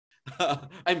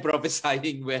I'm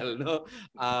prophesying well, no?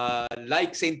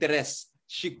 Like Saint Therese,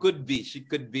 she could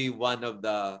be one of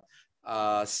the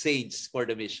saints for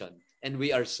the mission. And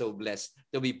we are so blessed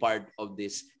to be part of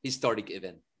this historic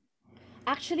event.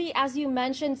 Actually, as you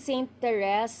mentioned, Saint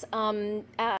Therese,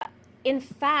 in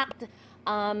fact,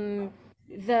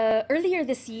 the earlier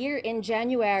this year in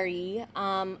January,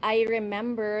 I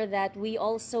remember that we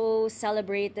also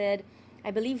celebrated, I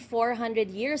believe, 400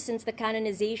 years since the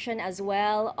canonization as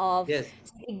well of Yes,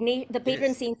 The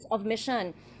patron yes, saints of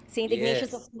mission, Saint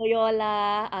Ignatius of yes,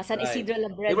 Loyola, San right. Isidro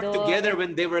They were Labrador. together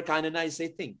when they were canonized, I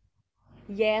think.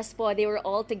 Yes po, they were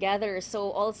all together.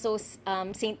 So also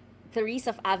Saint Teresa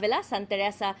of Avila, San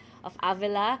Teresa of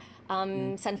Avila,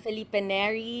 San Felipe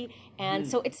Neri, and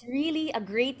Mhm. so it's really a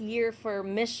great year for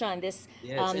mission this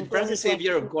Yes, and Francis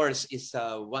Xavier, of 2020. course, is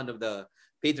one of the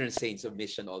patron saints of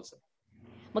mission also.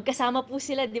 Magkasama po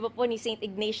sila, di ba po, ni Saint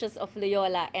Ignatius of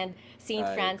Loyola and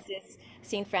Right.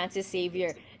 Saint Francis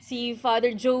Xavier. Si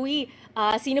Father Joey,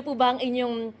 sino po ba ang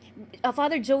inyong,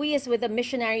 Father Joey is with the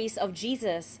Missionaries of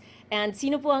Jesus. And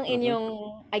sino po ang Mhm. inyong,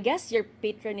 I guess your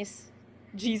patron is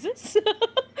Jesus?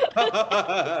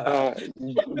 Uh,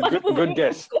 Paano po ba good yung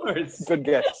guess. Course. Good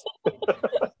guess.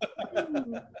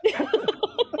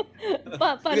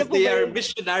 paano Because po they ba are yung,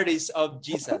 missionaries of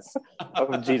Jesus. Of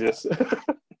Jesus.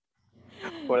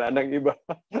 Wala nang iba.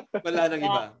 Wala nang yeah.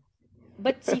 iba.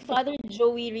 But si Father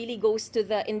Joey really goes to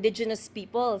the indigenous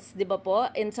peoples, di ba po?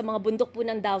 In sa mga bundok po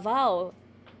ng Davao.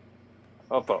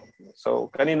 Opo. So,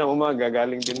 kanina umaga,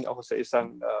 galing din ako sa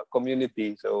isang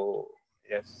community. So,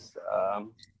 yes.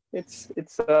 It's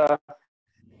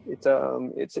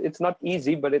not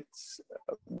easy, but it's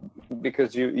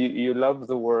because you love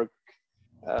the work.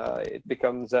 It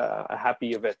becomes a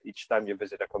happy event each time you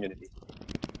visit a community.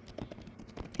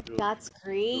 True. That's True,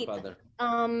 great. Father.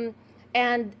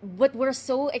 And but we're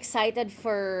so excited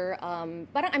for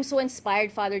parang I'm so inspired,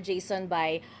 Father Jason,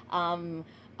 by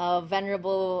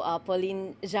Venerable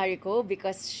Pauline Jaricot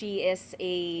because she is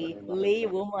a lay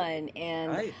woman, and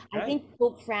Right, I right. think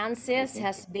Pope Francis Mhm.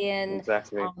 has been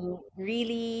Exactly.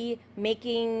 really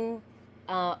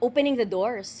opening the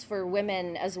doors for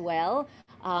women as well.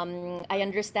 I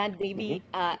understand Mhm. maybe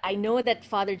I know that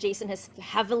Father Jason has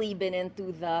heavily been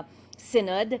into the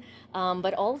synod,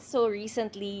 but also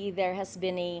recently there has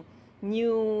been a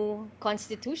new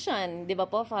constitution, di ba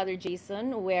po, Father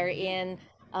Jason, wherein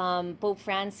Pope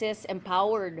Francis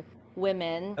empowered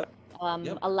women, Yep,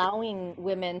 yep, allowing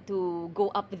women to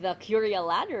go up the curial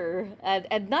ladder,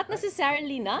 and not right.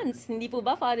 necessarily nuns, hindi po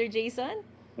ba, Father Jason?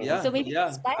 Mhm. So Yeah, maybe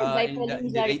yeah. inspired by In Pauline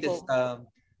the latest, Jaricot.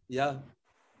 yeah,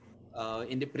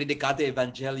 in the Predicate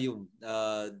Evangelium,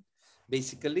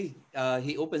 basically,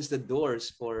 he opens the doors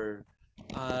for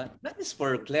not just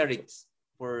for clerics,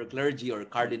 for clergy or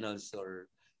cardinals, or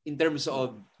in terms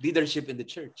of leadership in the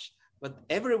church, but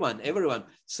everyone.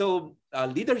 So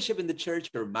leadership in the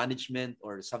church or management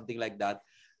or something like that,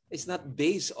 it's not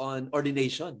based on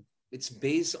ordination. It's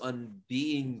based on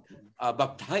being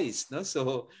baptized. No,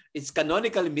 so it's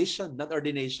canonical mission, not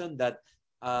ordination, that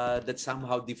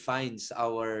somehow defines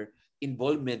our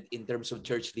involvement in terms of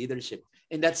church leadership.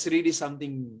 And that's really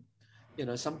something,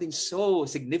 something so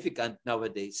significant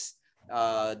nowadays,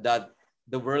 that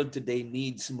the world today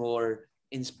needs more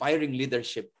inspiring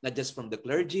leadership, not just from the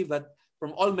clergy, but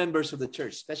from all members of the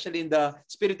church, especially in the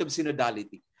spirit of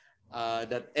synodality,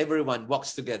 that everyone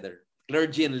walks together,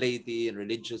 clergy and laity and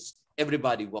religious,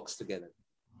 everybody walks together.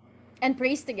 And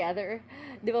praise together,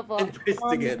 di ba po? And praise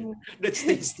together. Um, That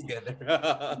stays together.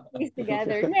 Praise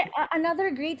together.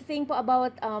 Another great thing po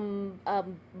about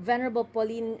Venerable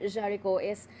Pauline Jaricot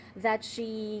is that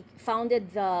she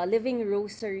founded the Living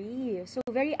Rosary. So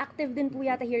very active din po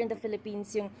yata here in the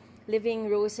Philippines yung Living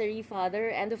Rosary,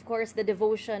 Father, and of course the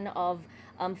devotion of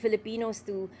Filipinos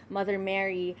to Mother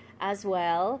Mary as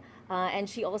well. And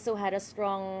she also had a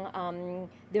strong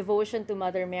devotion to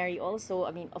Mother Mary also.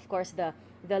 I mean, of course, the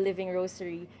Living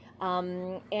Rosary.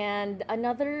 And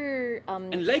another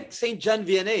And like Saint John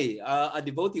Vianney, a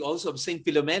devotee also of Saint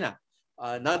Philomena.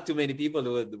 Not too many people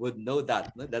would know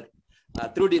that. No? That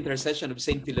through the intercession of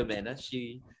Saint Philomena,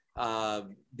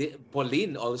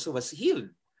 Pauline also was healed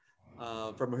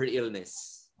from her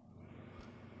illness.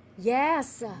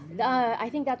 yes, I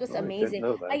think that was Oh, I didn't amazing.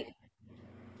 know that.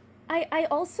 I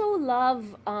also love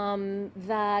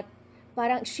that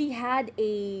parang she had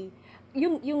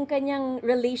yung kanyang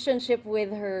relationship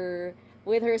with her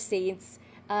saints.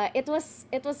 it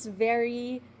was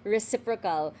very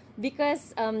reciprocal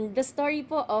because the story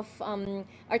po of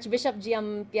Archbishop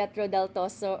Gianpietro Dal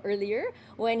Toso earlier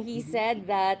when he said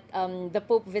that the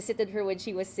Pope visited her when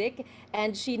she was sick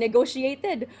and she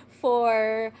negotiated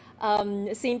for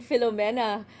Saint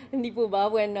Philomena, hindi po ba,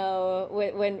 when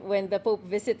the Pope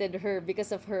visited her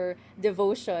because of her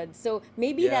devotion. So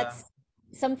maybe Yeah. that's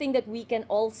something that we can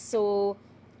also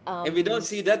And we don't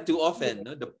um, see that too often,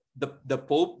 no? The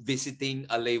Pope visiting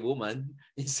a lay woman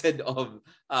instead of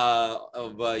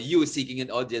you seeking an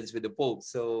audience with the Pope.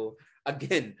 So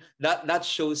again, that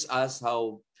shows us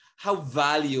how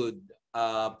valued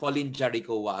Pauline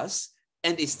Jaricot was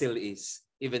and it still is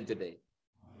even today.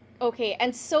 Okay,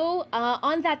 and so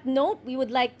on that note, we would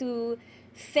like to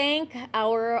thank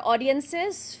our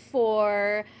audiences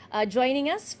for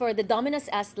joining us for the Dominus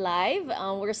Est Live.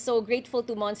 We're so grateful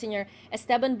to Monsignor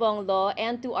Esteban Bonglo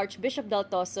and to Archbishop Del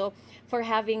Toso for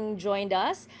having joined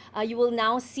us. You will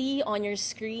now see on your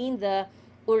screen the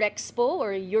Urexpo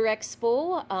or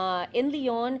Eurexpo in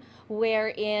Lyon,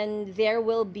 wherein there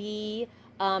will be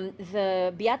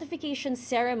the beatification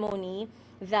ceremony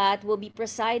that will be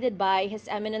presided by His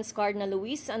Eminence Cardinal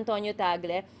Luis Antonio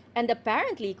Tagle and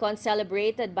apparently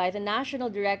concelebrated by the national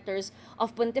directors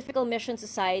of Pontifical Mission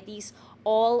Societies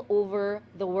all over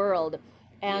the world.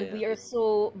 And Yeah. we are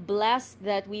so blessed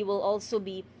that we will also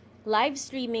be live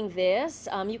streaming this.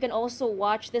 You can also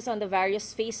watch this on the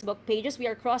various Facebook pages. We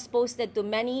are cross posted to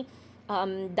many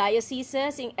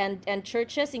dioceses and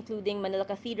churches, including Manila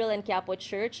Cathedral and Quiapo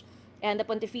Church and the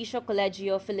Pontificio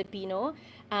Colegio Filipino.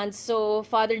 And so,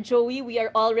 Father Joey, we are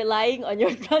all relying on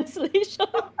your translation.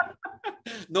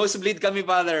 Nosebleed kami,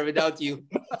 Father, without you.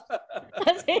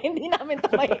 Kasi hindi namin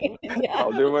ito maiintindihan.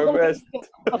 I'll do my kung best. hindi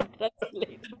ka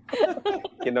mag-translate.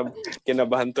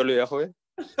 Kinabahan tuloy ako eh.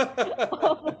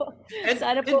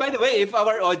 Sana And po, by the way, if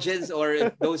our audience or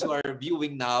if those who are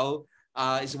viewing now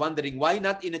is wondering why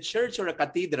not in a church or a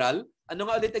cathedral, ano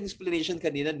nga ulit ang explanation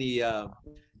kanina ni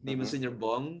Monsignor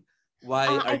Bong? Why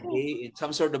I are think, they in some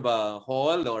sort of a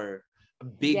hall or a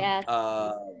big yes,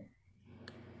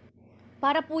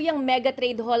 para po yung Mega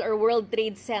Trade Hall or World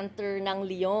Trade Center ng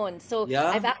Lyon. So,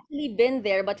 I've yeah? actually been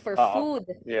there, but for food,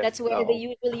 Yes. that's where they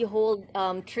usually hold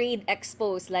trade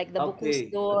expos like the Bocuse Okay.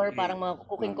 d'Or, Okay. parang mga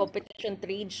cooking competition,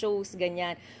 trade shows,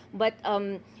 ganyan. But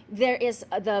there is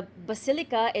the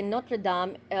Basilica in Notre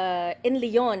Dame in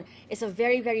Lyon is a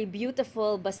very, very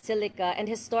beautiful basilica and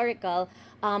historical.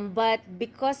 But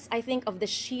because I think of the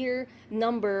sheer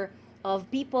number of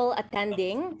people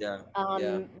attending, Yeah.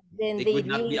 Yeah. then They they could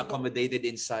not be really accommodated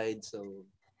inside. So,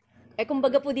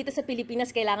 kumbaga po dito sa Pilipinas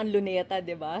kailangan luneta,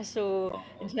 'di ba? So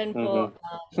diyan po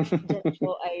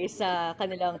ay sa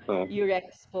kanilang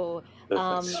Eurexpo.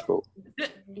 Um So,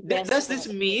 yes does this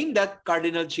po. mean that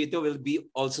Cardinal Chito will be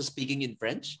also speaking in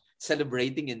French,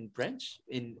 celebrating in French,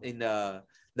 in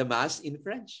the Mass in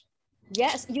French?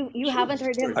 Yes, you haven't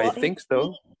heard him I think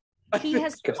so. he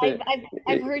has Kasi,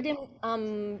 I've heard him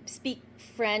speak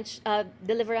French,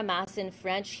 deliver a mass in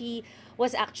French. He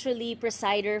was actually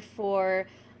presider for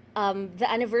the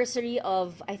anniversary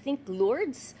of I think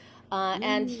Lourdes,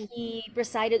 and he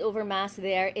presided over mass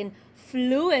there in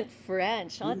fluent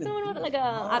French. Ito naman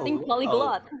talaga ating Wow.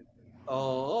 polyglot.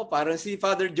 Oh, parang si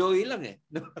Father Joey lang eh.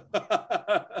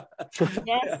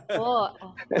 Yes po.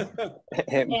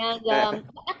 And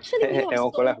actually we have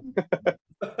ewan ko lang.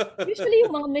 usually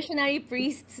yung mga missionary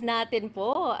priests natin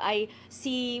po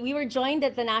we were joined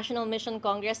at the National Mission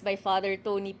Congress by Father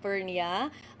Tony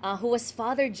Pernia, who was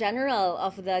Father General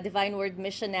of the Divine Word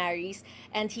Missionaries,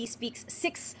 and he speaks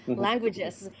 6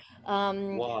 languages.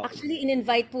 Wow. Actually,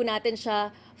 in-invite po natin siya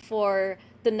for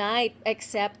tonight,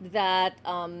 except that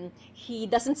he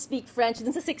doesn't speak French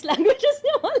dun sa 6 languages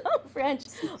niya. Walang French.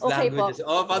 Okay po. Languages.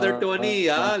 Oh, Father Tony,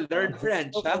 learn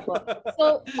French. Okay po.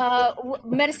 So,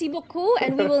 merci beaucoup,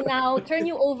 and we will now turn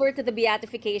you over to the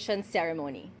beatification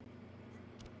ceremony.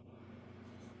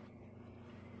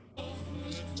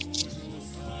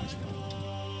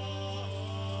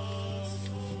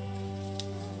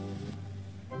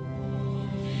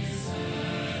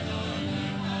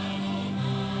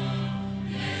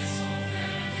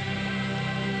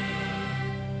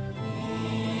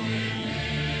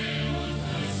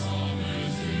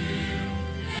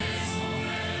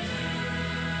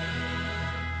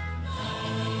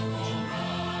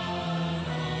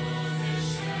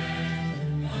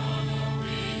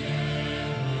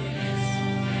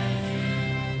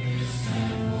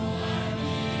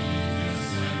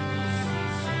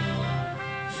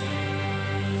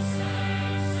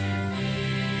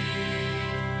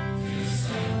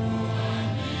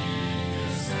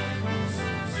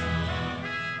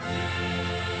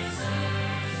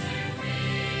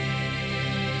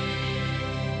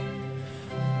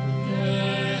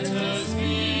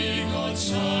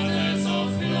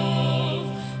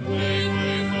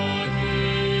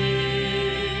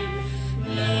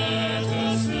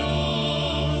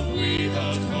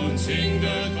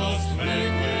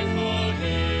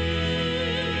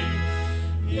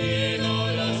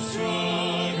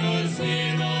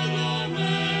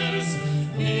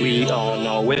 We are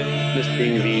now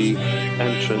witnessing the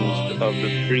entrance of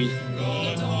the priest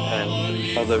and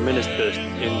other ministers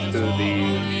into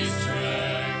the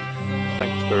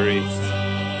sanctuary.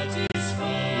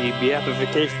 The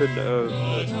beatification of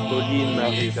Pauline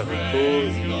Marie Jaricot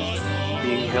is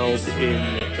being held in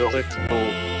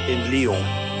Jaricot in Lyon.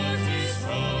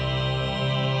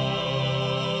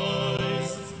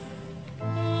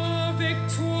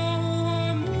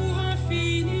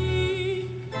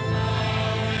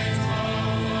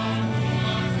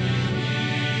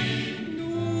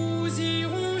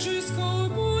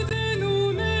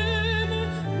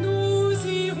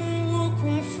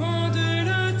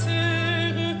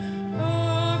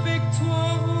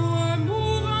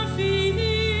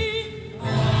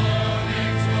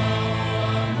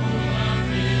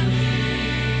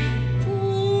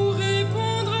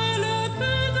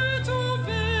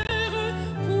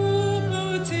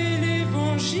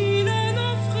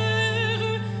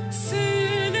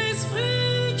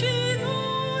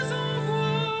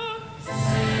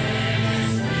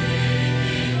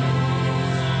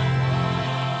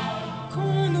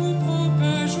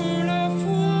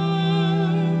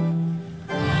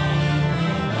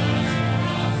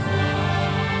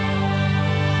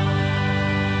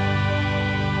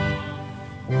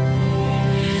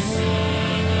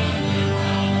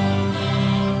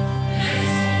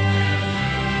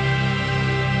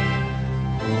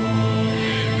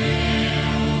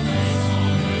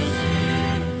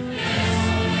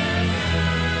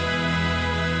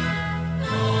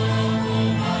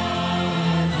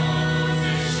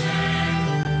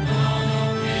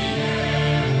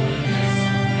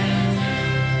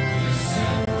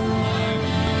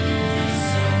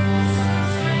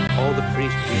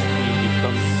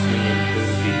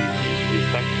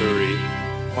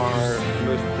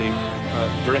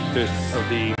 Directors of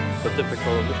the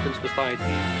Beatification Mission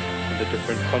Society in the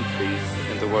different countries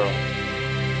in the world.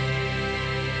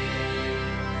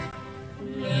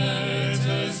 Let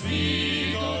us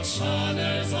be God's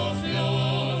channels of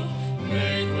love,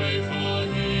 make way for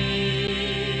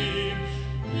Him.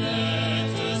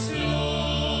 Let us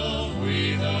love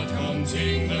without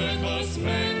counting the cost,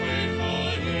 make way for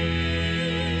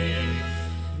Him.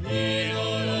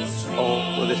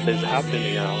 Oh, this is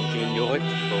happening now in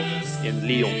Jaricot in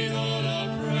Lyon.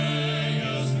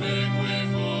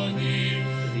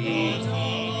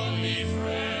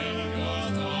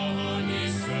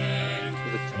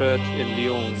 The church in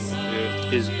Lyon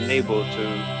is unable to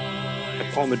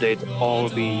accommodate all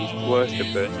these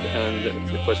worshippers, and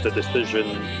it was the decision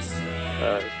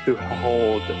to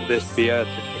hold this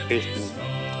beatification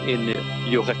in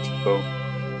Jaricot,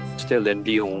 still in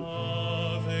Lyon.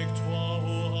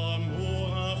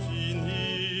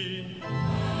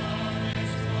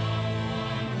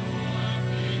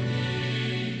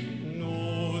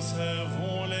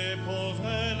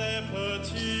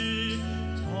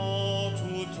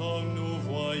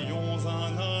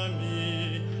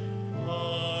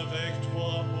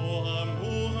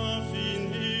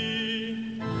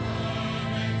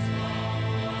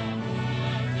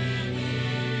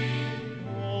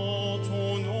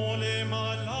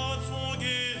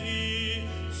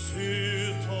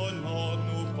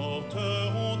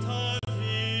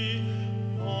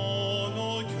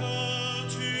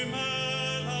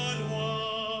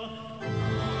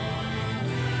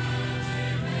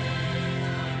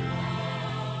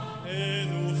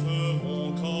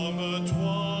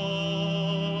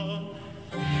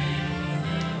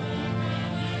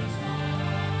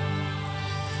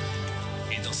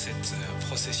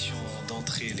 Procession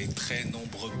d'entrée, les très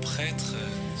nombreux prêtres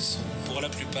sont pour la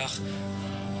plupart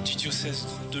du diocèse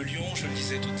de Lyon, je le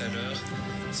disais tout à l'heure,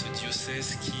 ce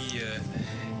diocèse qui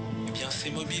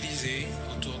s'est mobilisé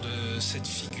autour de cette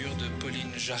figure de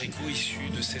Pauline Jaricot issue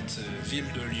de cette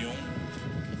ville de Lyon.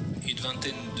 Une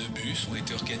vingtaine de bus ont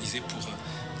été organisés pour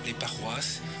les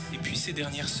paroisses. Et puis ces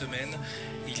dernières semaines,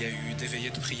 il y a eu des veillées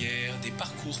de prière, des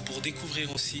parcours pour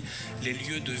découvrir aussi les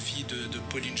lieux de vie de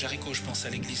Pauline Jaricot. Je pense à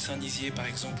l'église Saint-Nizier par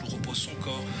exemple, où repose son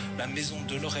corps, la maison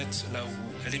de Lorette, là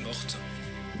où elle est morte.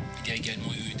 Il y a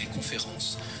également eu des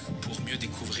conférences pour mieux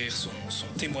découvrir son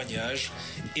témoignage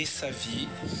et sa vie.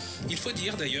 Il faut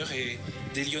dire d'ailleurs, et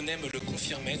des Lyonnais me le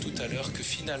confirmaient tout à l'heure, que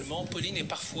finalement Pauline est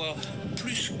parfois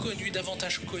plus connue,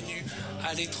 davantage connue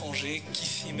à l'étranger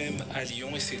qu'ici même à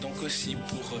Lyon. Et c'est donc aussi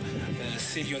pour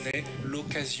ces Lyonnais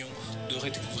l'occasion de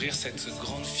redécouvrir cette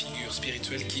grande figure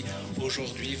spirituelle qui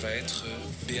aujourd'hui va être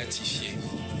béatifiée.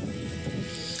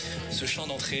 Ce chant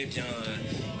d'entrée,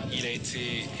 Il a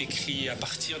été écrit à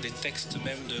partir des textes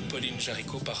même de Pauline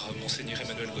Jaricot par Monseigneur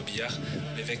Emmanuel Gobillard,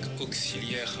 l'évêque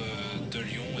auxiliaire de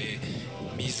Lyon, et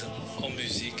mise en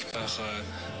musique par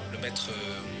le maître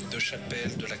de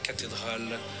chapelle de la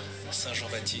cathédrale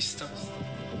Saint-Jean-Baptiste.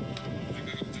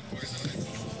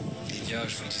 Il y a,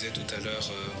 je vous le disais tout à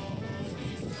l'heure,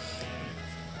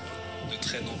 de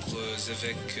très nombreux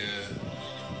évêques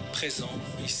présents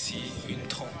ici, une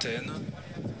trentaine,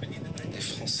 des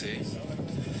Français,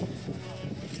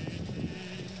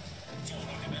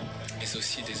 mais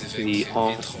aussi des évêques The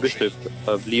Archbishop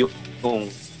of Lyon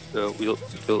will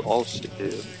also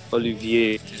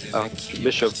Olivier,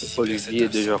 Archbishop Olivier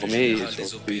Desormeaux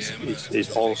is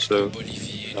also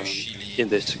in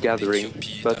this gathering,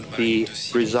 but the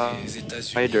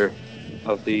presider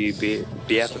of the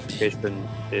Beatification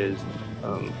is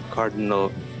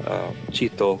Cardinal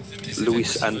Chito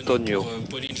Luis Antonio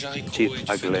Pauline Jaricot Chief et du fait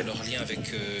de Aguilera. leur lien avec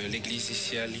l'église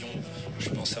ici à Lyon. Je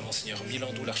pense à Monseigneur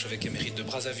Milandou, l'archevêque émérite de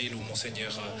Brazzaville, ou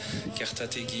Monseigneur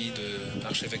Kertategui,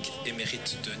 l'archevêque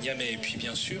émérite de Niamey, et puis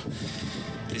bien sûr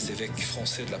les évêques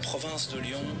français de la province de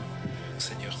Lyon,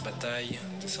 Monseigneur Bataille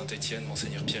de Saint-Étienne,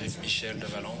 Monseigneur Pierre-Yves Michel de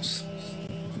Valence.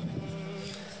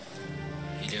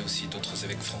 Il y a aussi d'autres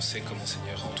évêques français comme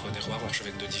Monseigneur Antoine Desrois,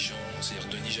 l'archevêque de Dijon, Monseigneur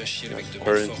Denis Jachier, l'évêque de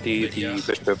Belfort, Currently, the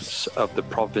bishops of the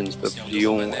province of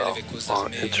Lyon are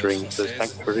entering the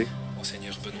sanctuary.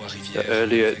 Monseigneur Benoît Rivière.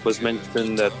 Earlier, it was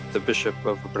mentioned that the Bishop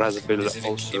of Brazzaville Les évêques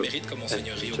also émérites comme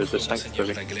Monseigneur entered Riocro, the Monseigneur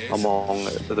sanctuary Laglaise. among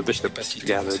the Je n'ai pas bishops cité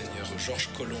gathered. Monseigneur Georges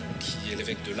Collomb, qui est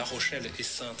l'évêque de La Rochelle et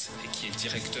Sainte et qui est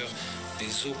directeur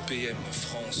des OPM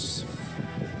France.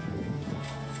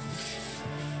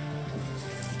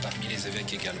 Parmi les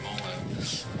évêques également,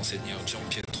 Monseigneur Gian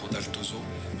Pietro d'Altoso,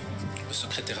 le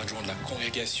secrétaire adjoint de la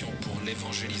Congrégation pour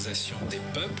l'évangélisation des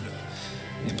peuples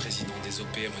et président des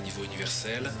OPM au niveau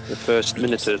universel. The first Le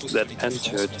nonce ministers that apostolique en France,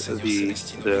 entered Monseigneur the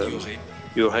Celestino Migliore.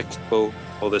 Eurexpo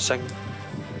or the Et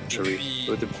sanctuary puis,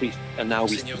 with the priest, and now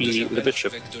we Monseigneur de see Germain, the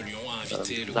bishop l'archevêque de Lyon, a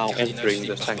invité le now cardinal entering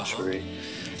Philippe the Barbarin, sanctuary.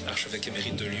 l'archevêque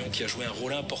émérite de Lyon, qui a joué un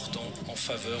rôle important en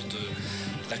faveur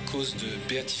de la cause de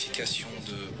béatification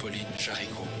de Pauline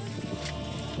Jaricot.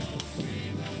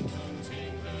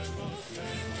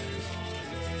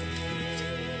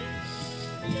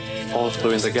 Also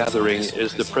in the gathering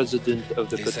is the president of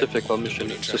the Pontifical Mission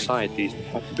Societies,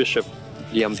 Archbishop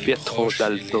Gian Les Pietro proches et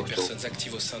dal les Toso. personnes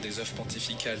actives au sein des œuvres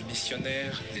pontificales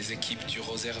missionnaires, les équipes du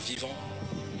Rosaire vivant.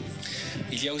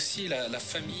 Il y a aussi la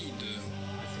famille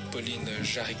de Pauline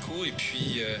Jaricot et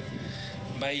puis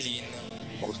Maëline,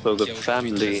 Also the qui a aujourd'hui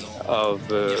family 13 ans, of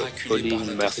miraculée par Pauline Marie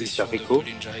l'intercession de Jaricot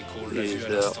Pauline Jaricot. On l'a is vu à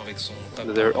l'instant avec son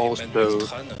papa they're Emmanuel also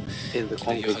Tran, in the qui d'ailleurs a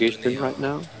congregation donné right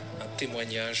now. un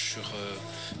témoignage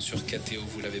sur KTO,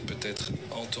 vous l'avez peut-être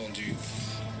entendu.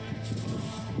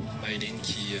 Maëline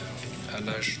qui, à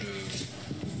l'âge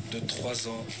de 3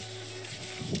 ans,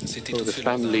 s'est So the étouffée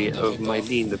lors family d'un of repas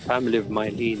Mylene, the family of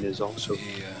Mylene is also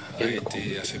et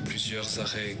a fait plusieurs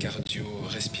arrêts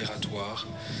cardio-respiratoires.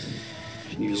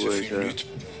 she Ce fut une was lutte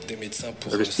des médecins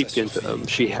pour a recipient.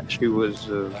 s'assurer. She was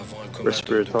Avant un coma de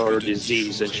respiratory plus de 10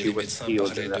 disease, jours, and et she les was médecins healed.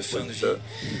 parlaient And de that fin de was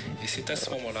vie. Et c'est à ce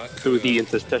moment-là que through the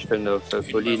intercession of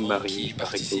une Pauline maman Marie qui Jaricot.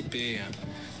 participait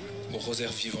au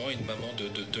Rosaire vivant, une maman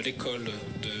de l'école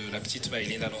de la petite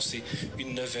Maëline, a lancé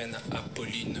une neuvaine à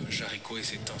Pauline Jaricot, et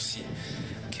c'est ainsi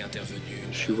qu'est intervenue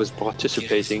She was une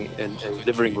participating in guérison a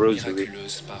delivering reconnue rosary,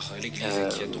 miraculeuse par l'Église, et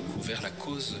qui a donc ouvert la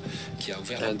cause, qui a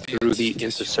ouvert la and through the béatification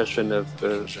intercession of de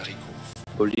Pauline Jaricot.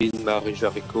 Pauline Marie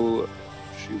Jaricot,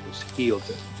 she was healed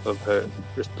of her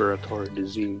respiratory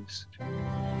disease.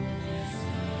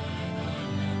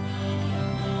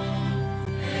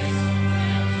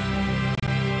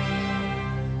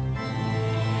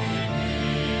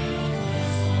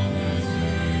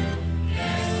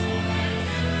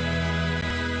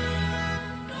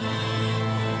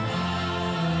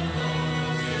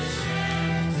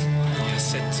 Il y a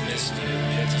 7 messes de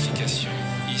béatification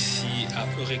ici à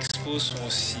Eurexpo. Sont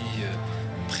aussi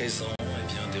présents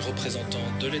des représentants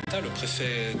de l'État, le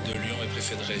préfet de Lyon et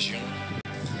préfet de région,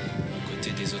 aux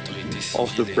côtés des autorités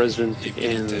Also civiles present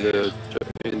et in militaires.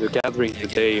 the gathering Il y a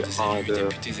today également are des élus, the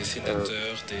députés et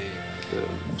sénateurs,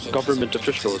 des government représentants du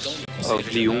officials président du conseil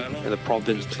of Lyon régional, and the province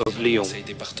le of président du Lyon. conseil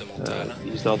départemental.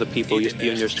 These are the people et you des see on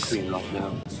your maires qui screen sont, right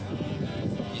now.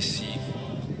 Ici,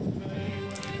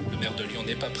 le maire de Lyon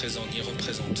n'est pas présent ni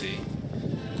représenté.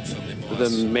 Conformément à The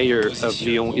son mayor of positionnement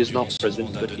Lyon is durant not son present,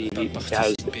 mandat but de he ne pas has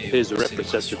participer his aux célébrations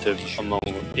representative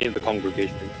religieuses. in the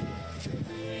congregation.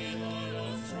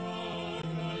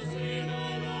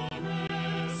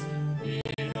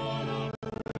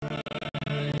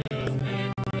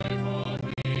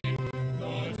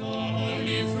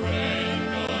 Holy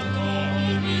friend of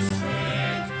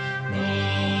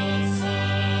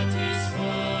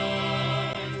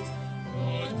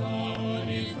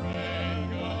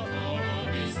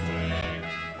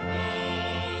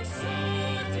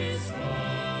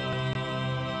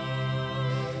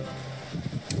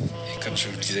Comme je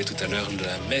le disais tout à l'heure,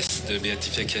 la messe de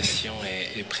béatification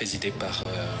est présidée par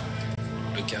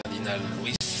le cardinal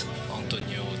Luis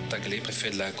Antonio Tagle,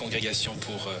 préfet de la congrégation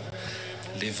pour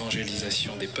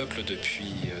l'évangélisation des peuples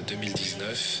depuis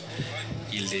 2019.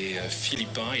 Il est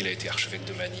philippin, il a été archevêque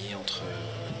de Manille entre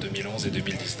 2011 et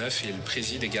 2019 et il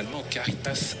préside également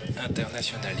Caritas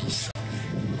Internationalis.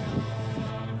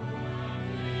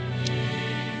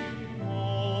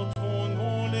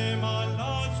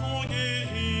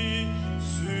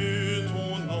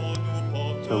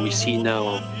 So we see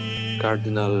now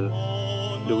Cardinal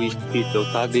Luis Tito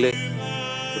Tagle,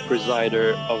 the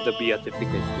presider of the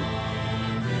Beatification.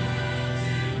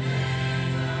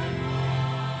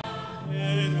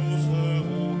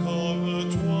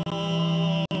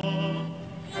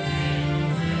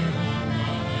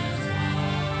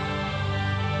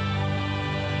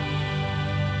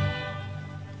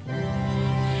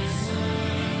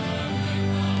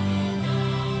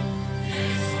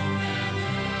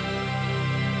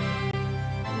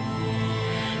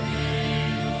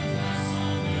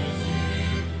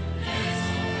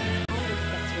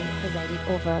 Presided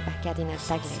over by Cardinal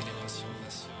Tagle.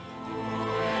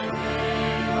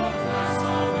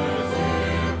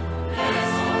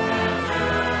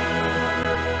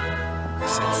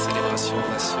 Cette célébration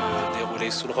va se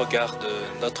dérouler sous le regard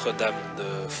de Notre-Dame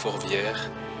de Fourvière,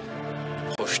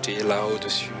 projetée là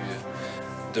au-dessus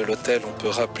de l'autel. On peut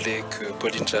rappeler que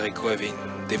Pauline Jaricot avait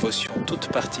une dévotion toute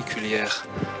particulière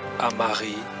à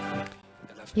Marie.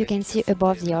 You can see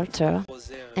above the altar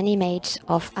an image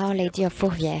of Our Lady of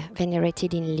Fourvière,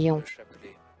 venerated in Lyon.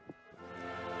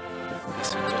 Et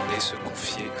se donner, se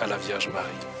confier à la Vierge Marie.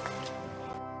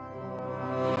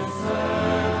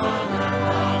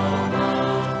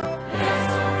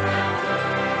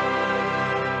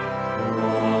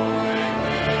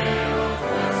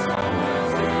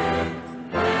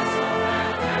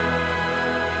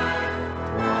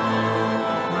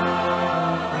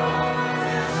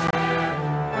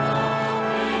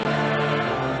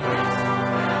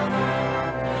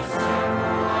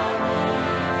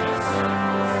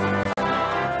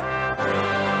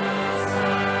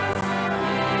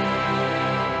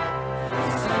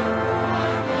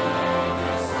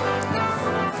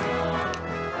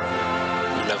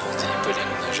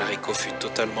 Fut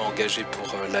totalement engagé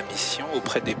pour la mission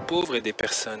auprès des pauvres et des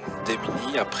personnes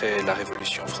démunies après la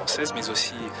Révolution française, mais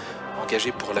aussi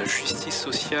engagé pour la justice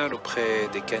sociale auprès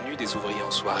des canuts, des ouvriers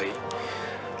en soirée.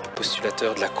 Le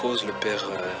postulateur de la cause, le père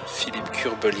Philippe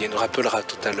Curbelier, nous rappellera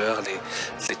tout à l'heure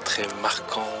les traits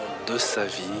marquants de sa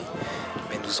vie.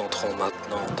 Mais nous entrons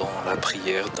maintenant dans la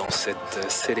prière, dans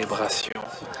cette célébration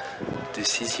du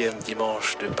 6e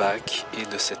dimanche de Pâques et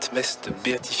de cette messe de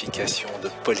béatification de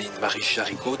Pauline Marie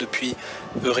Jaricot depuis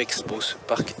Eurexpo, ce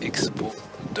parc expo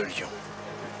de Lyon.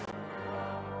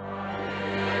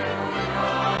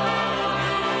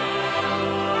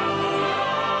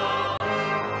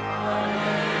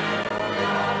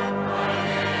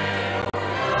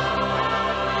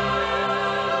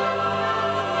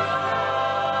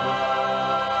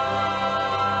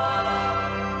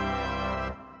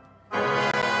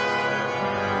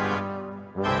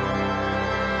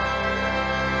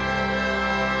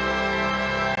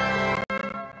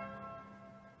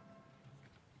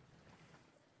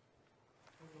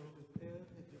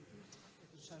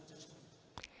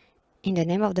 In the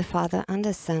name of the Father, and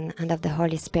the Son, and of the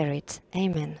Holy Spirit.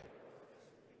 Amen.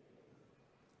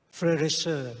 Frères et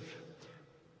sœurs,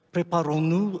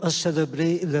 préparons-nous à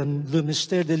célébrer le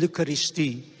mystère de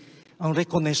l'Eucharistie en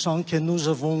reconnaissant que nous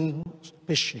avons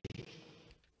péché.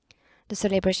 The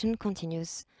celebration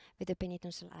continues with the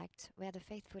penitential act, where the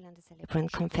faithful and the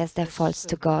celebrant confess their faults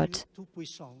to God.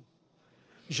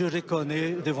 Je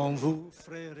reconnais devant vous,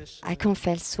 frères et sœurs, I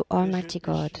confess to Almighty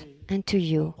God and to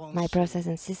you, my brothers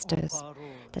and sisters,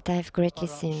 that I have greatly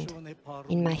sinned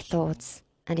in my thoughts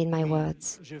and in my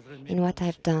words, in what I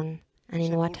have done and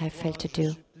in what I have failed to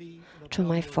do, through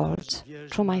my fault,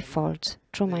 through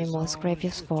my most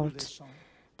grievous fault.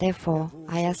 Therefore,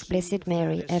 I ask Blessed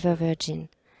Mary, ever Virgin,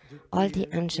 all the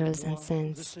angels and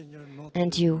saints,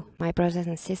 and you, my brothers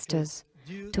and sisters,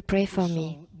 to pray for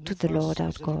me to the Lord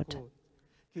our God.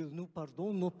 qu'il nous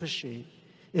pardonne nos péchés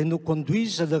et nous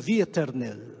conduise à la vie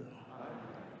éternelle.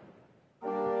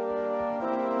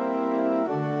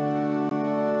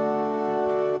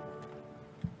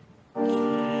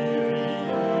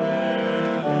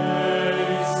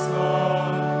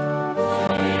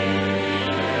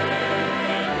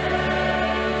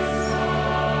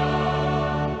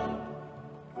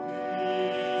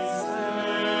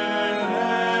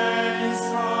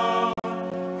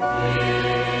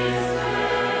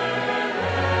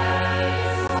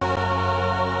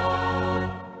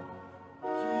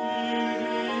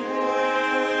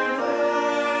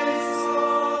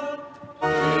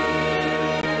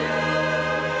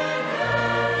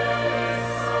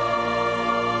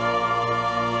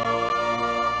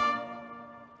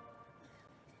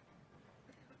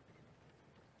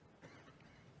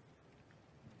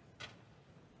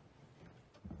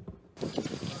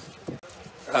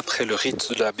 Après le rite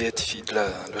de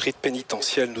le rite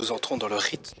pénitentiel, nous entrons dans le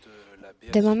rite de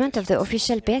la The moment of the béatification.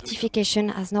 official beatification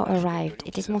has now arrived.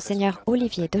 It is Monseigneur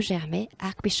Olivier de Germay,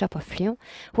 Archbishop of Lyon,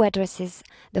 who addresses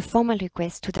the formal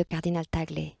request to the Cardinal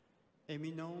Tagle.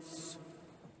 Éminence,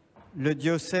 le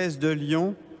diocèse de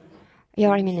Lyon,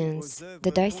 Your Eminence,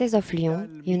 the Diocese of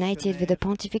Lyon, united with the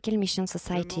Pontifical Mission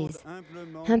Societies,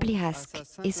 humbly ask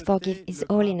is forgive His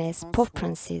Holiness Pope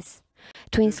Francis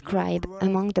to inscribe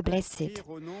among the blessed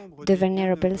the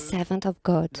venerable servant of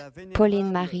God,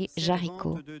 Pauline Marie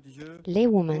Jaricot,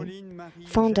 laywoman,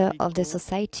 founder of the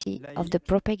Society of the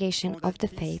Propagation of the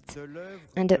Faith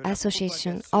and the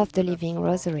Association of the Living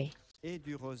Rosary. et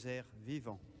du rosaire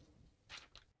vivant.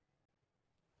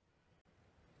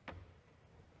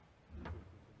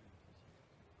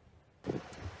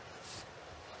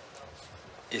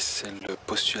 Et c'est le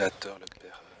postulateur, le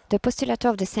père. The postulator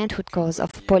of the sainthood cause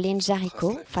of Pauline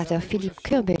Jaricot, Father Philippe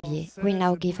Curbelier, will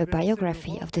now give a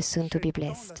biography of the soon-to-be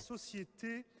blessed. La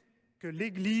société que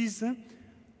l'Église,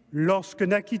 lorsque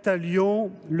naquit à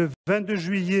Lyon le 22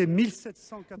 juillet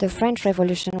 1780, The French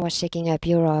Revolution was shaking up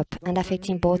Europe and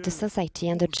affecting both the society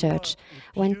and the church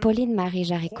when Pauline Marie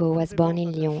Jaricot was born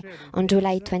in Lyon on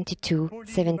July 22,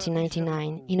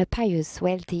 1799, in a pious,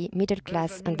 wealthy,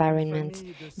 middle-class environment,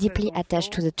 deeply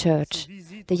attached to the church.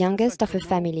 The youngest of a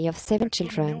family of 7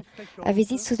 children, her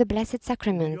visits to the Blessed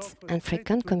Sacrament and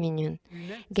frequent communion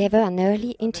gave her an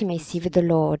early intimacy with the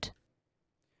Lord.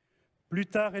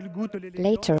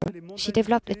 Later, she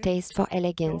developed a taste for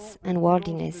elegance and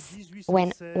worldliness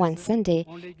when, one Sunday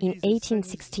in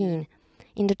 1816,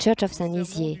 in the church of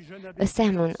Saint-Nizier, a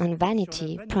sermon on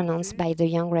vanity pronounced by the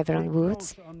young Reverend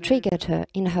Woods triggered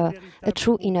in her a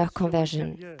true inner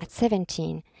conversion. At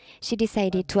 17, she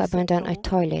decided to abandon her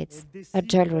toilets, her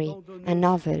jewelry, and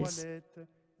novels.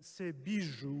 ses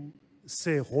bijoux,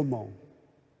 ses romans.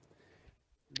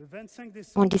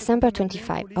 On December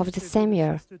 25 of the same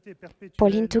year,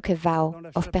 Pauline took a vow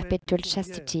of perpetual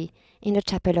chastity in the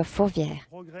chapel of Fourvière.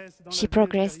 She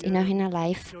progressed in her inner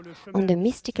life on the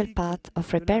mystical path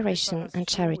of reparation and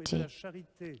charity,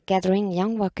 gathering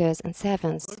young workers and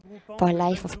servants for a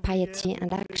life of piety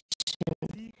and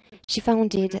action. She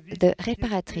founded the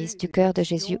Réparatrice du cœur de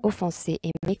Jésus offensé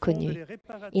et méconnu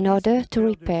in order to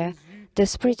repair the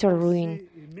spiritual ruin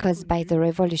caused by the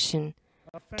Revolution,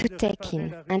 to take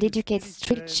in and educate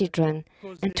street children,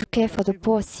 and to care for the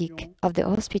poor sick of the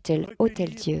hospital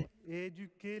Hôtel Dieu. Et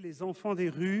éduquer les enfants des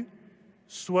rues,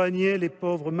 soigner les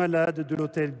pauvres malades de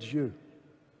l'Hôtel Dieu.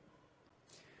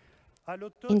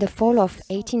 In the fall of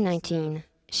 1819,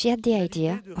 she had the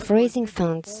idea of raising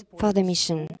funds for the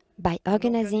mission by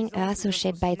organizing her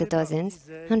associates by the dozens,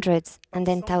 hundreds, and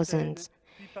then thousands.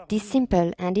 This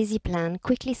simple and easy plan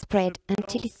quickly spread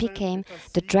until it became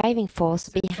the driving force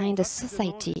behind the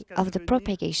Society of the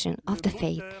Propagation of the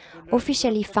Faith,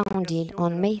 officially founded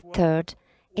on May 3,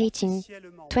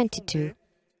 1822.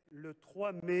 Le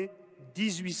 3 mai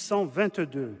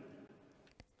 1822.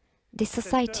 This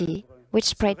society, which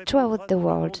spread throughout the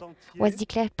world, was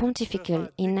declared pontifical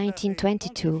in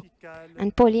 1922,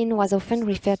 and Pauline was often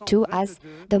referred to as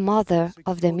the mother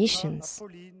of the missions.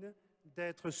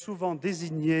 D'être souvent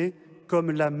désignée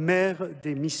comme la mère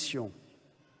des missions.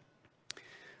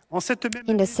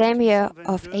 In the same year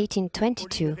of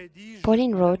 1822,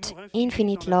 Pauline wrote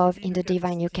Infinite Love in the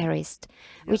Divine Eucharist,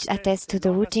 which attests to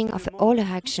the rooting of all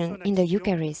her action in the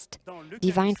Eucharist,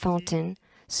 divine fountain,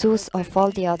 source of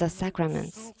all the other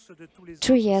sacraments.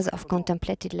 2 years of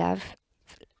contemplative life,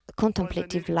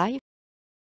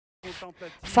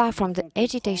 far from the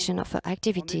agitation of her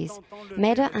activities,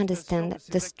 made her understand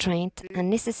the strength and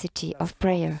necessity of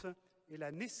prayer. Et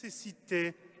la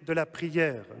nécessité de la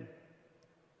prière.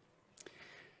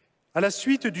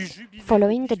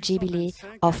 Following the Jubilee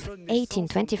of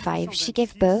 1825, she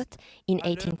gave birth in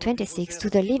 1826 to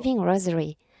the Living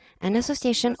Rosary, an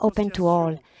association open to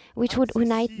all, which would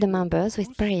unite the members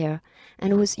with prayer,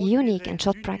 and whose unique and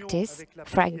short practice,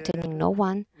 frightening no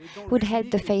one, would help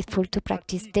the faithful to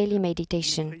practice daily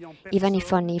meditation, even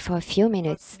if only for a few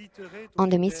minutes, on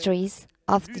the mysteries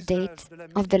of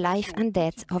the life and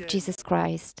death of Jesus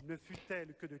Christ.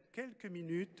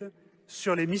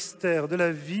 Sur les mystères de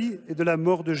la vie et de la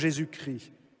mort de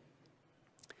Jésus-Christ.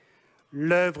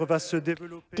 L'œuvre va se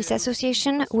développer. This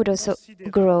association would also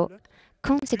grow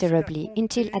considerably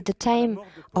until at the time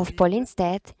of Pauline's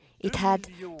death, it had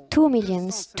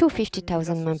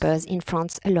 2,250,000 members in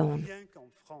France alone.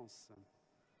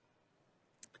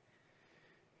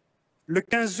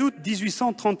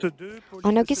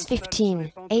 On August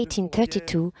 15,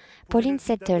 1832, Pauline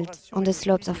settled on the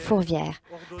slopes of Fourvière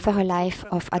for a life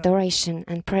of adoration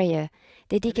and prayer,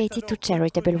 dedicated to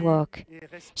charitable work.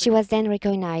 She was then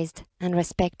recognized and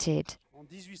respected.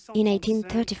 In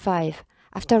 1835,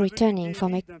 after returning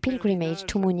from a pilgrimage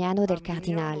to Mugnano del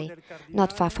Cardinale,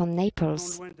 not far from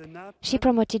Naples, she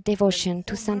promoted devotion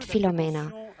to Saint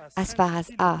Philomena as far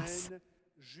as Ars.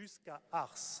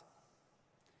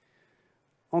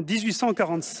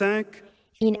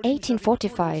 In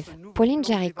 1845, Pauline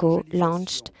Jaricot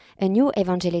launched a new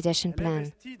evangelization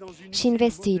plan. She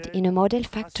invested in a model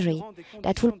factory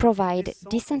that would provide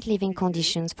decent living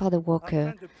conditions for the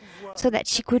worker, so that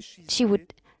she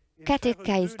would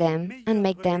catechize them and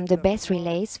make them the best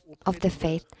relays of the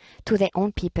faith to their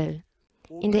own people.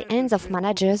 In the hands of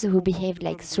managers who behaved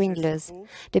like swindlers,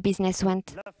 the business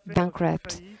went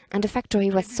bankrupt, and the factory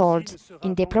was sold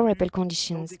in deplorable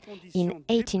conditions in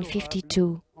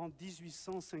 1852.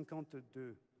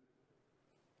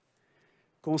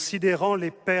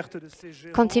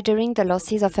 Considering the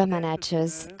losses of her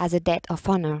managers as a debt of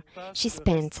honor, she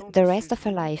spent the rest of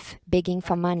her life begging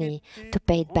for money to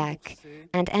pay it back,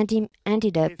 and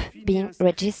ended up being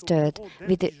registered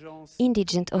with the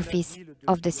indigent office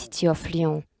of the city of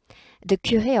Lyon. The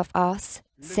curé of Ars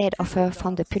said of her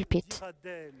from the pulpit,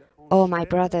 "Oh, my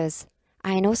brothers,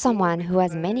 I know someone who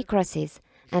has many crosses,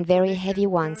 and very heavy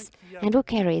ones, and who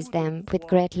carries them with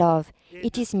great love.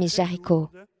 It is Miss Jaricot."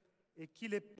 Et qui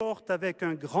les porte avec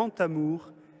un grand amour,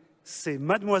 c'est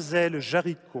Mademoiselle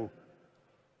Jaricot.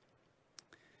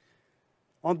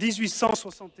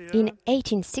 In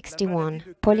 1861,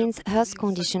 Pauline's health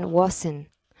condition worsened.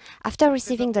 After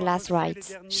receiving the last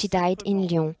rites, she died in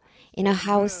Lyon, in her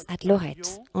house at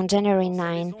Lorette, on January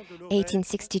 9,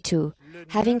 1862,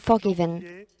 having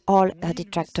forgiven all her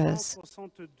detractors.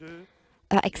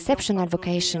 Her exceptional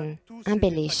vocation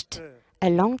embellished a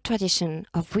long tradition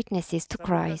of witnesses to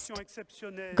Christ,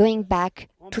 going back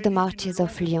to the martyrs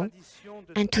of Lyon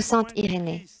and to Saint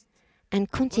Irénée, and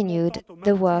continued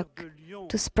the work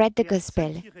to spread the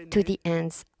gospel to the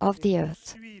ends of the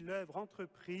earth.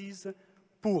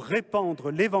 Pour répandre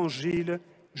l'évangile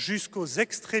jusqu'aux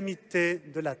extrémités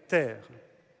de la terre.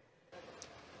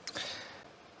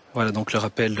 Voilà donc le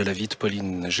rappel de la vie de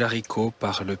Pauline Jaricot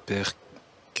par le père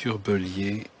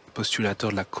Curbelier, postulateur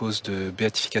de la cause de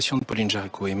béatification de Pauline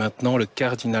Jaricot. Et maintenant, le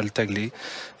cardinal Taglé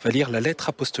va lire la lettre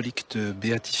apostolique de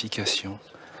béatification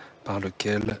par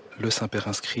lequel le Saint-Père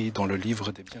inscrit dans le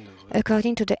livre des bienheureux.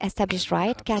 According to the established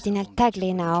rite, Cardinal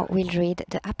Taglé now will read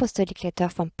the apostolic letter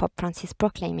from Pope Francis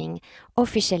proclaiming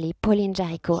officially Pauline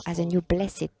Jaricot as a new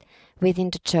blessed within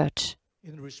the Church.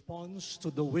 In response to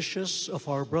the wishes of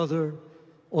our brother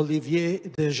Olivier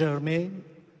de Germay,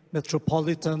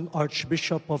 Metropolitan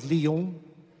Archbishop of Lyon,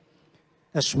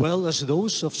 as well as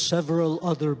those of several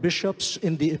other bishops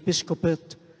in the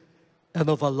episcopate and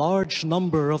of a large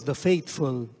number of the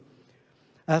faithful,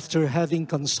 after having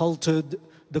consulted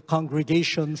the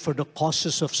Congregation for the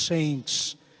Causes of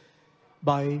Saints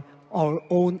by our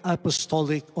own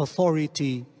apostolic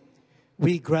authority,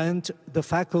 we grant the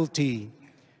faculty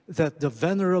that the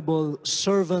venerable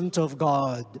servant of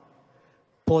God,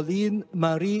 Pauline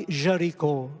Marie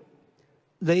Jaricot,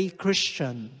 lay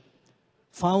Christian,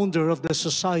 founder of the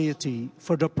Society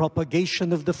for the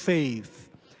Propagation of the Faith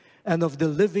and of the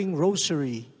Living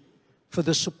Rosary for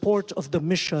the support of the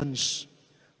missions,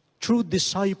 true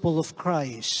disciple of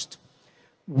Christ,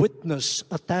 witness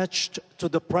attached to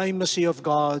the primacy of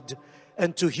God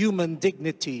and to human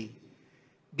dignity,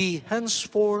 be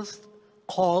henceforth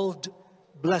called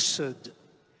blessed,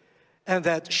 and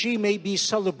that she may be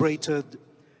celebrated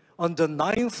on the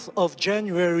 9th of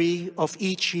January of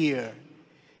each year,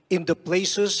 in the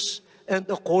places and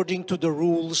according to the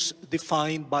rules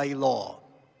defined by law.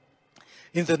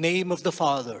 In the name of the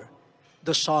Father,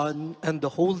 the Son, and the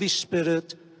Holy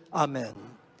Spirit, Amen.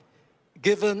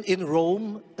 Given in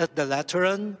Rome at the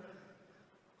Lateran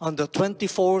on the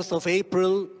 24th of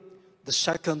April, the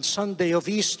second Sunday of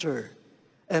Easter,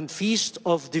 and Feast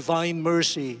of Divine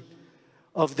Mercy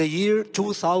of the year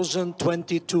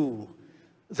 2022,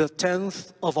 the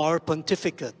 10th of our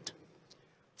pontificate,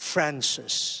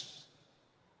 Francis.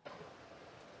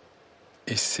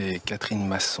 Et c'est Catherine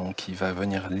Masson qui va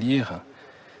venir lire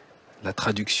la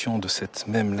traduction de cette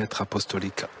même lettre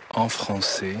apostolique en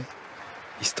français,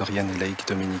 historienne et laïque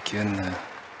dominicaine.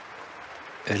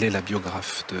 Elle est la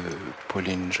biographe de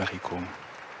Pauline Jaricot.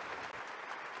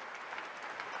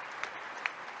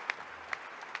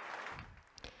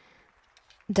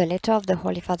 The letter of the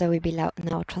Holy Father will be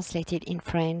now translated in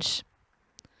French.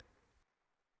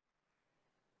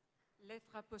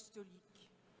 Lettre apostolique.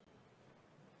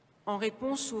 En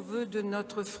réponse aux vœux de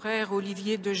notre frère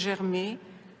Olivier de Germay,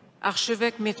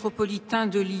 archevêque métropolitain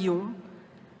de Lyon,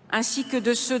 ainsi que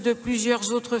de ceux de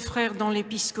plusieurs autres frères dans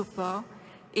l'épiscopat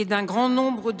et d'un grand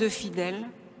nombre de fidèles,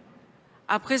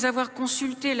 après avoir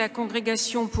consulté la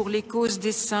Congrégation pour les causes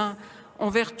des saints en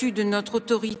vertu de notre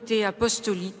autorité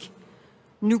apostolique,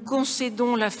 nous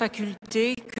concédons la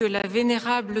faculté que la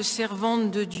vénérable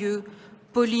servante de Dieu,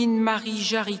 Pauline Marie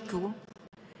Jaricot,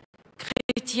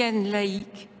 chrétienne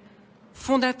laïque,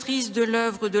 fondatrice de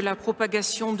l'œuvre de la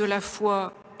propagation de la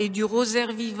foi et du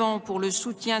rosaire vivant pour le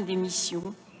soutien des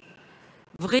missions,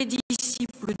 vrai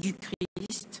disciple du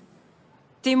Christ,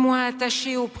 témoin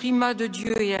attaché au primat de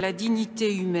Dieu et à la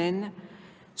dignité humaine,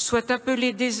 soit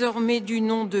appelée désormais du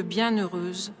nom de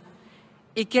bienheureuse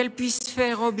et qu'elle puisse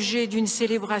faire objet d'une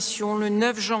célébration le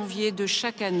 9 janvier de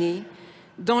chaque année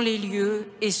dans les lieux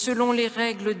et selon les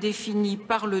règles définies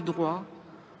par le droit,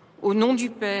 au nom du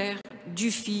Père,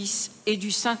 du Fils et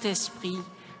du Saint-Esprit.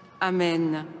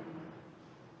 Amen.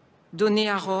 Donné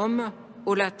à Rome,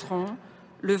 au Latran,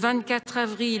 le 24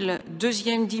 avril,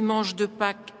 deuxième dimanche de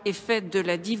Pâques et fête de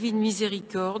la Divine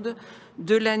Miséricorde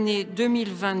de l'année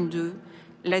 2022,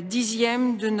 la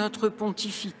 10e de notre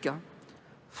pontificat.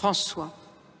 François.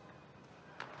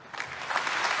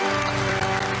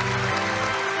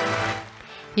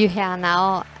 You hear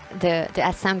now the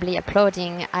assembly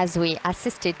applauding as we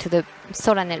assisted to the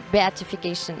solemn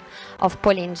beatification of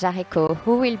Pauline Jaricot,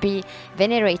 who will be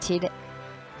venerated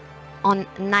on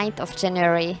 9th of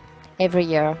January every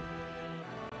year.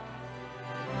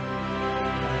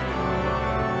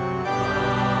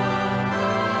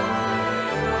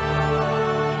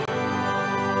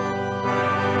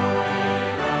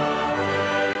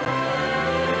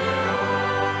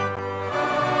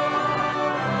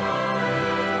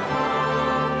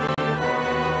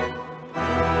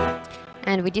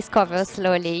 And we discover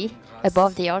slowly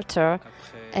above the altar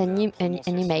an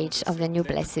image of the new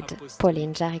blessed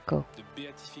Pauline Jaricot. De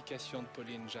béatification de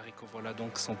Pauline Jaricot, voilà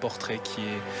donc son portrait qui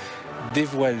est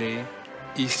dévoilé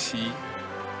ici,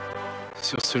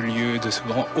 sur ce lieu de ce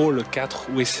grand hall 4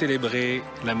 où est célébrée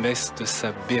la messe de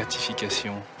sa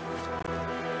béatification.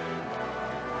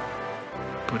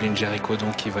 Pauline Jaricot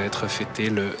donc qui va être fêtée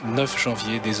le 9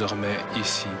 janvier désormais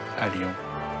ici à Lyon.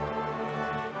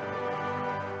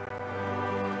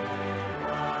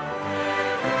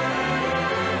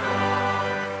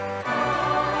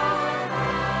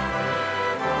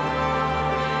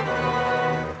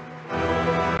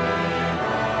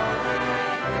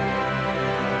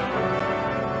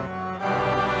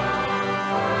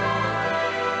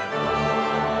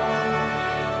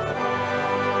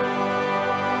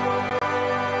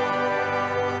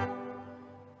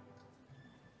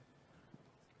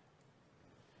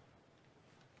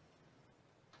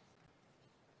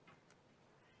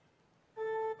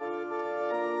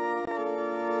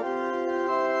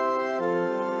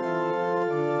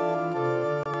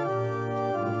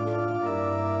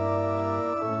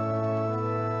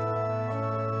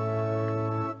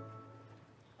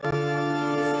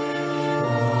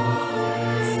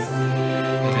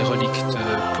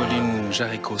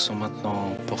 Jaricot sont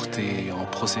maintenant portés en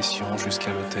procession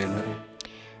jusqu'à l'autel.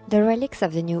 The relics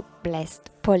of the new blessed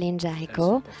Pauline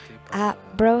Jaricot are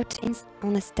brought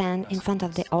on a stand in front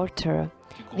of the altar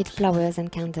with flowers and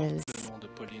candles.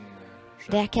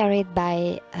 They are carried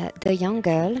by the young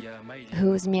girl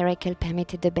whose miracle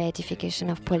permitted the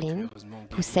beatification of Pauline,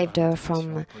 who saved her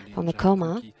from a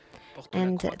coma.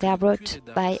 And they are brought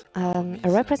by a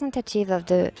representative of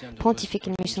the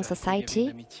Pontifical Mission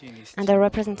Society and a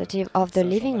representative of the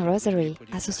Living Rosary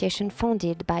Association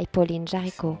founded by Pauline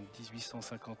Jaricot. En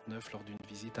 1859, lors d'une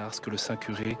visite à Ars, que le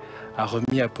Saint-Curé a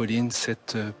remis à Pauline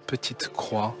cette petite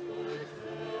croix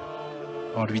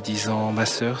en lui disant « Ma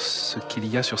sœur, ce qu'il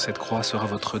y a sur cette croix sera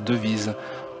votre devise. »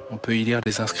 On peut y lire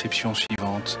les inscriptions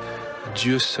suivantes. «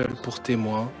 Dieu seul pour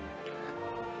témoin. »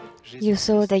 You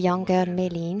saw the young girl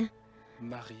Méline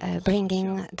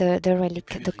bringing the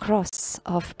relic, the cross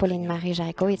of Pauline Marie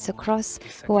Jaricot. It's a cross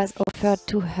who was offered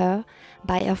to her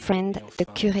by a friend, the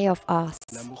curé of Ars.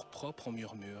 L'amour propre en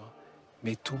murmure,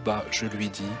 mais tout bas je lui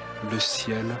dis, le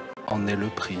ciel en est le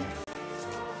prix.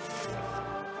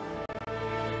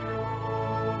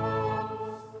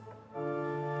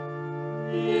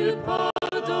 Il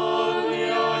pardonne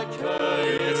et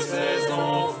accueille ses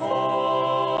enfants.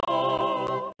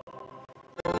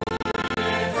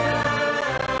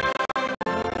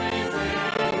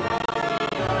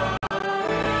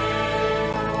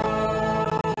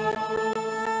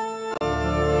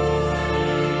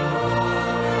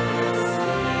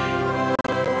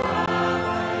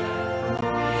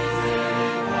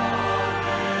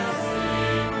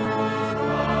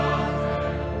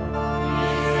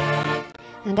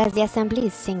 And as the assembly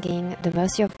is singing the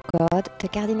mercy of God, the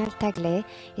Cardinal Tagle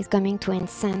is coming to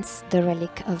incense the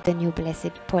relic of the new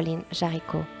blessed Pauline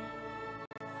Jaricot.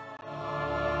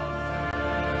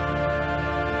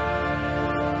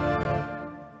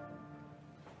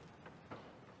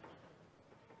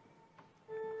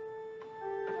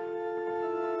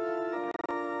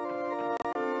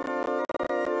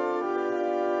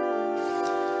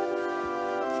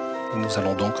 Nous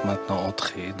allons donc maintenant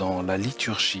entrer dans la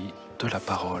liturgie de la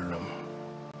parole.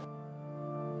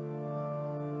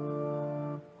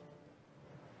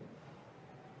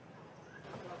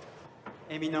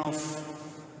 Éminence.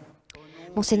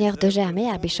 Monseigneur de Germay,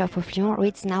 Archbishop of Lyon,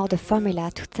 reads now the formula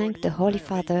to thank the Holy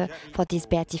Father for this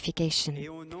beatification.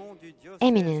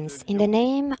 Eminence, in the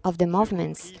name of the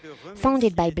movements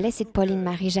founded by Blessed Pauline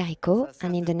Marie Jaricot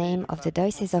and in the name of the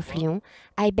Diocese of Lyon,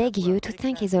 I beg you to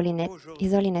thank His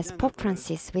Holiness Pope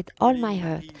Francis with all my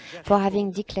heart for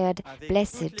having declared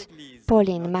Blessed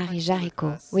Pauline Marie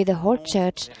Jaricot. With the whole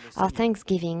Church, our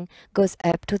thanksgiving goes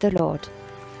up to the Lord.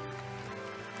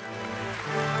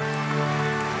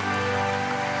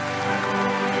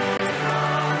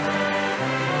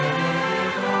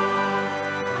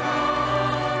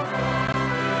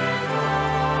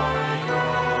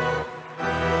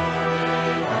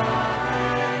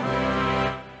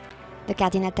 The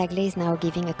Cardinal Tagle is now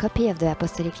giving a copy of the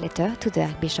apostolic letter to the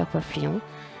Archbishop of Lyon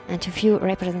and to few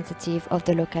representatives of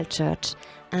the local church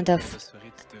and of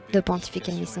the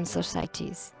Pontifical Mission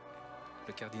Societies.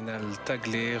 Le Cardinal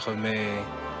Tagle remet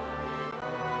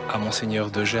à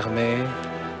Monseigneur de Germay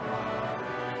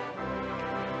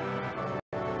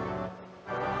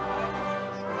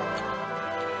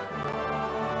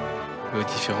aux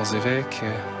différents évêques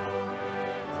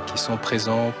qui sont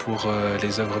présents pour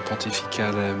les œuvres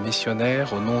pontificales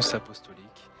missionnaires, aux nonces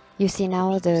apostoliques. You see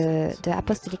now the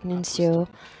Apostolic Nuncio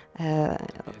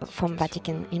from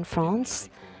Vatican in France,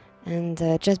 and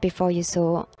just before you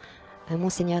saw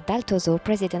Monseigneur Daltozo,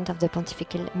 President of the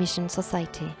Pontifical Mission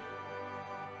Society.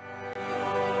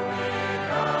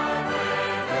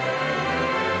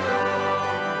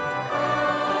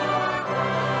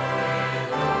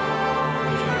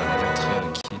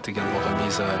 Également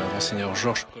remise à Monseigneur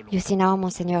Georges Collomb. You see now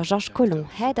Monseigneur Georges Collomb,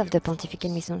 head of the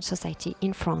Pontifical Mission Society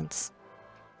in France.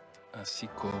 Ainsi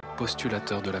qu'au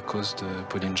postulateur de la cause de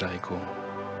Pauline Jaricot.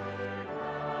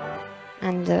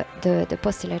 And the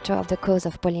postulator of the cause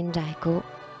of Pauline Jaricot.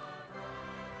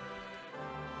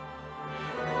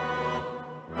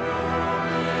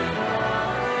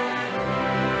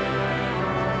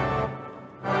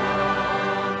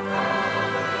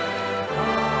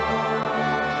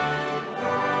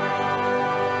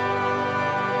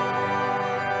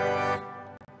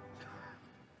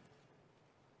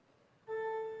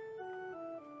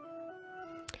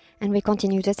 And we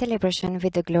continue the celebration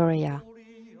with the Gloria.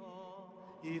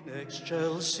 In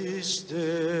excelsis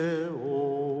Deo.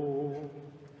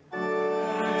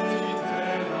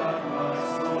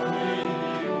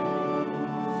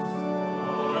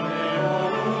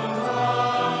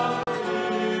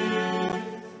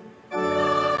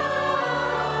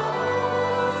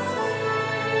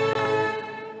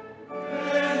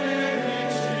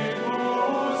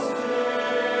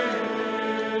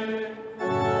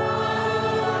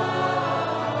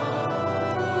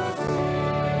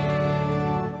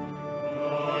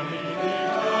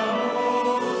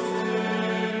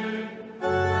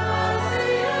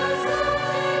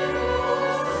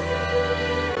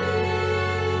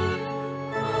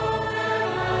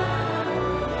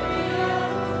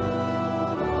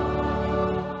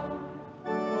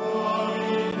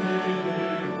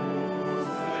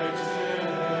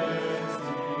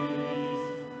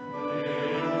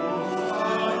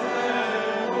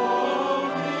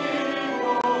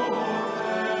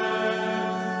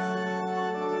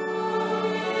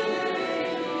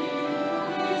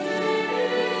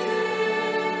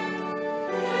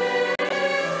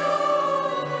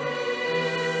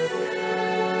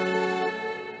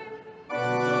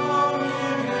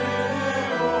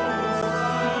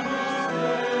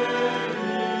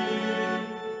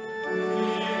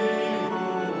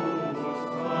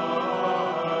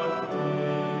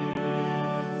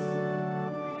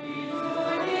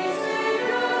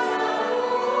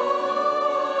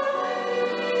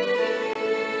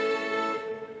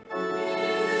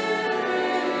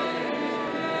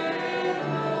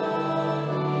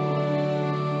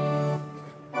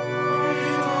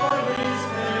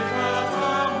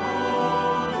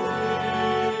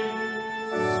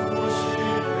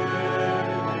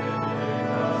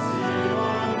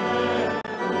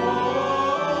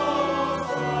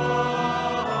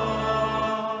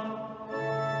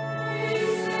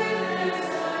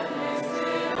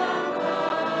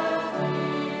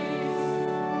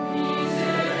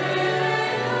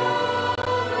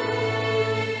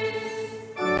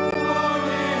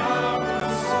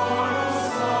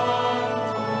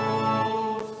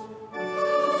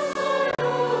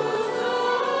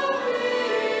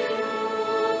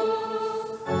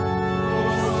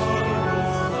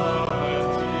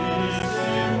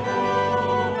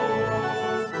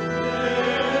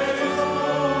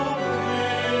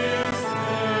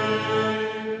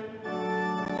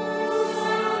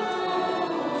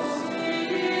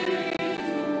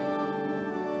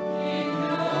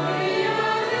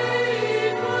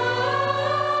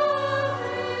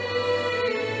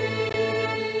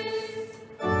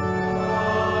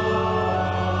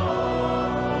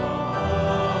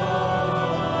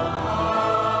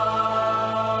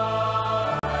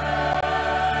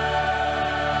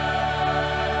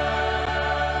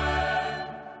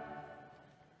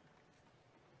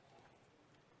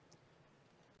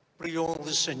 Prions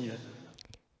le Seigneur.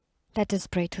 Let us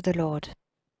pray to the Lord.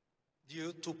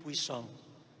 Dieu Tout-Puissant,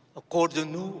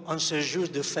 accorde-nous en ce jour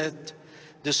de fête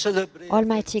de célébrer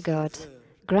Almighty God,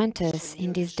 grant us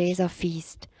in these days of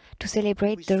feast to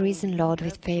celebrate the risen Lord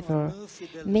with favor.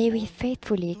 May we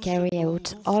faithfully carry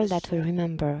out all that we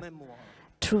remember.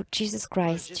 Through Jesus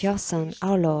Christ, your Son,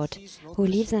 our Lord, who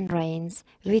lives and reigns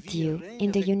with you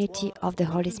in the unity of the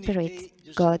Holy Spirit,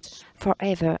 God,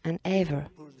 forever and ever.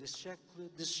 pour des siècles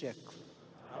des siècles.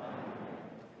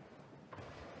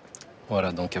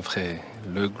 Voilà, donc après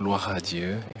le gloire à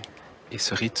Dieu et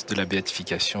ce rite de la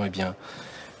béatification, eh bien,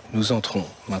 nous entrons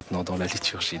maintenant dans la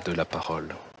liturgie de la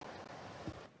parole.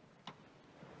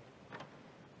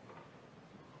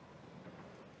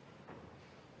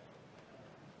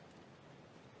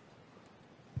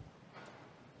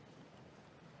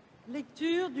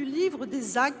 Lecture du livre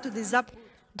des Actes des Apôtres.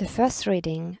 The first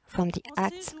reading from the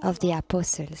Acts of the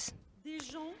Apostles.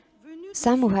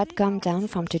 Some who had come down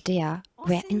from Judea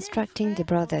were instructing the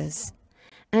brothers,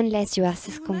 "Unless you are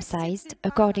circumcised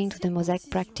according to the Mosaic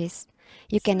practice,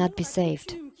 you cannot be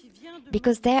saved."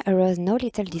 Because there arose no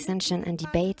little dissension and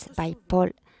debate by Paul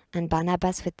and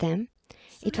Barnabas with them,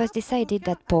 it was decided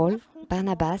that Paul,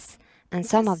 Barnabas, and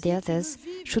some of the others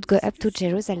should go up to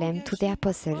Jerusalem to the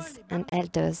apostles and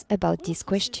elders about this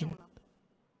question.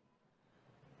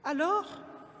 Alors,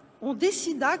 on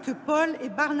décida que Paul et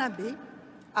Barnabé,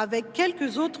 avec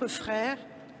quelques autres frères,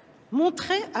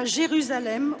 monteraient à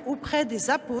Jérusalem auprès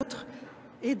des apôtres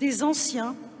et des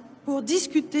anciens pour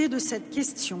discuter de cette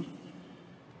question.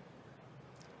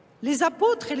 Les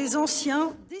apôtres et les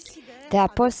anciens décidèrent... The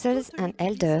apostles and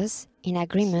elders, in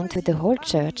agreement with the whole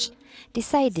church,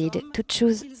 decided to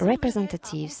choose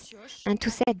representatives and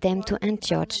to send them to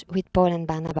Antioch with Paul and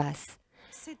Barnabas.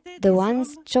 The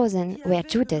ones chosen were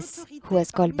Judas, who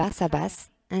was called Barsabas,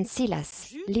 and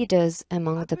Silas, leaders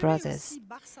among the brothers.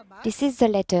 This is the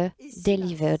letter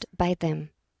delivered by them.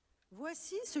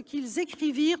 Voici ce qu'ils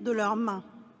écrivirent de leurs mains.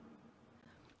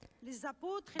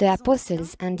 The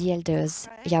apostles and the elders,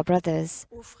 your brothers,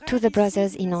 to the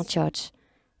brothers in Antioch,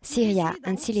 Syria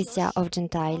and Cilicia of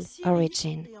Gentile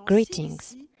origin,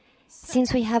 greetings.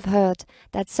 Since we have heard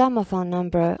that some of our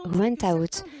number who went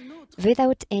out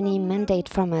without any mandate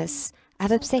from us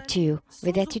have upset you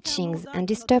with their teachings and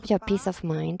disturbed your peace of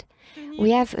mind,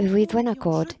 we have with one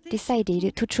accord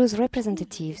decided to choose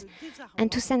representatives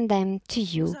and to send them to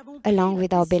you, along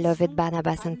with our beloved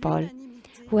Barnabas and Paul,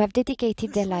 who have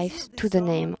dedicated their lives to the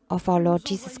name of our Lord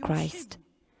Jesus Christ.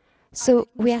 So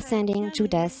we are sending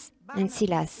Judas and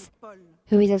Silas,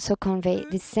 who will also convey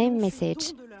the same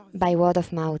message by word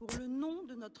of mouth.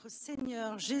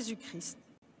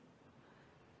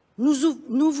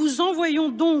 Nous vous envoyons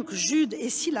donc Jude et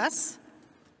Silas,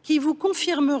 qui vous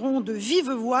confirmeront de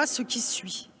vive voix ce qui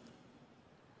suit.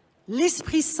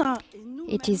 L'Esprit Saint et nous...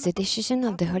 It is the decision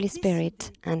of the Holy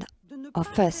Spirit and of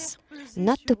us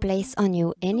not to place on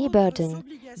you any burden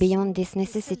beyond these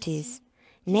necessities,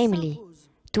 namely,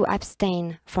 to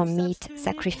abstain from meat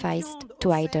sacrificed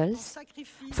to idols,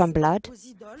 from blood,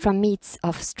 from meats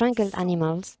of strangled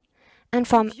animals, and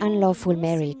from unlawful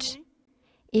marriage.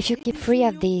 If you keep free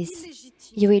of these,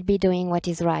 you will be doing what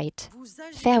is right.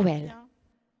 Farewell.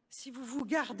 Si vous vous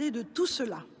gardez de tout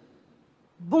cela,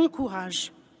 bon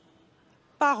courage.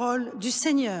 Parole du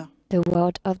Seigneur. The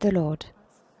word of the Lord.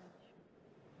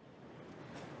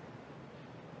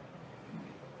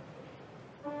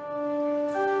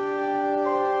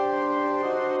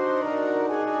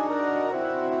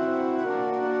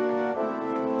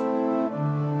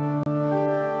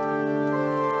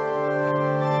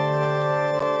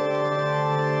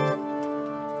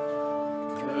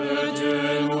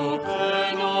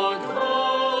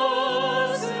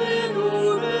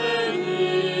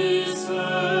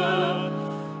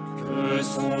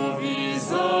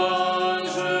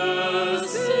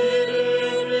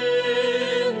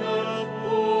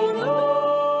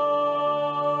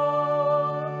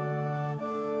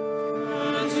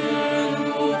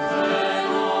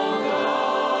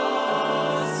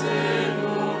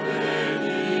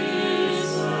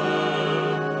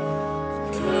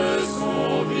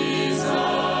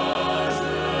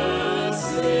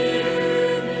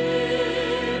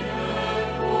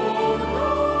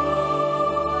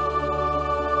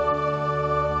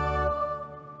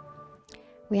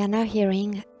 We are now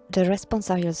hearing the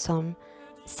responsorial psalm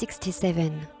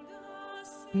 67.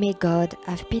 May God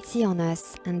have pity on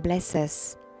us and bless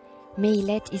us. May He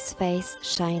let His face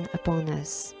shine upon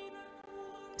us.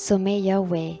 So may your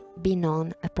way be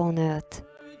known upon earth,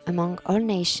 among all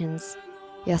nations,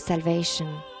 your salvation.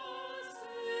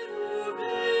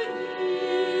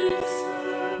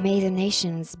 May the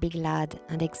nations be glad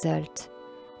and exult,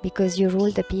 because you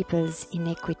rule the peoples in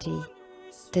equity.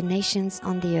 The nations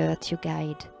on the earth you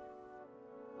guide.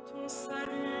 Ton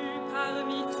salut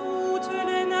parmi toutes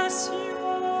les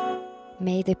nations.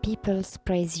 May the peoples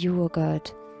praise you, O God.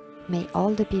 May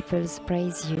all the peoples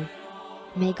praise you.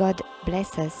 May God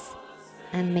bless us,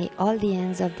 and may all the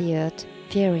ends of the earth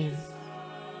fear him.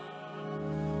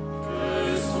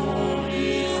 Que son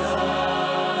visage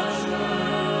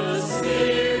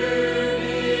s'illumine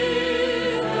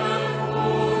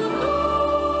pour nous.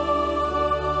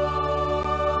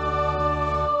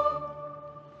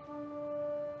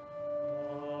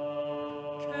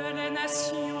 Que les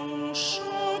nations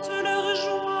chantent leur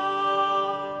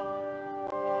joie,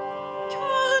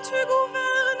 car tu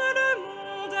gouvernes le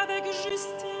monde avec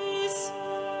justice.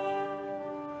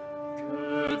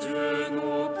 Que Dieu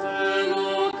nous prenne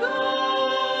en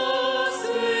grâce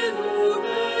et nous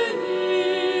bénisse.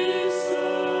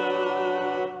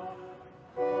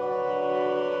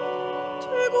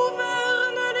 Tu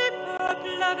gouvernes les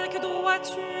peuples avec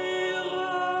droiture.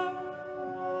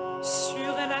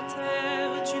 Sur la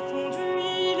terre, tu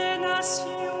conduis les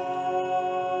nations.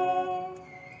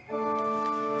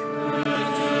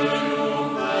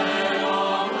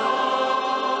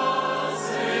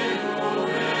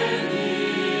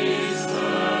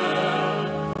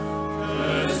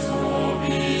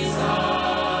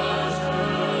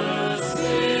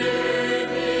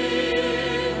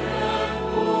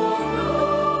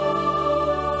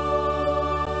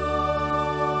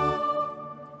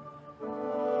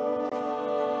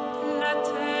 La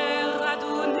terre a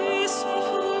donné son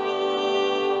fruit.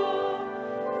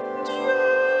 Dieu,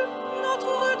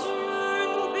 notre Dieu,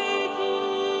 nous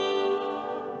bénit.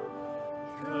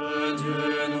 Que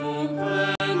Dieu nous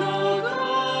prenne en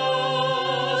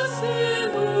grâce et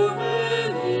nous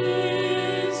bénisse.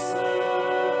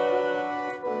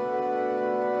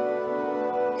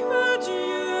 Que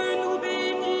Dieu nous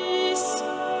bénisse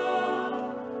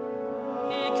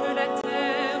et que la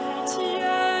terre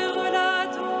entière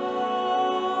l'adore.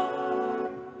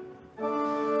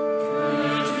 Que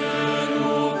Dieu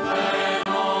nous prenne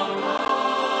en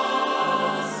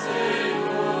grâce et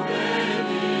nous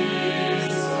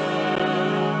bénisse.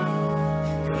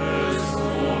 Que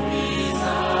son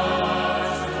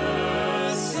visage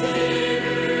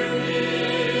s'illumine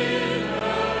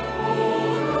pour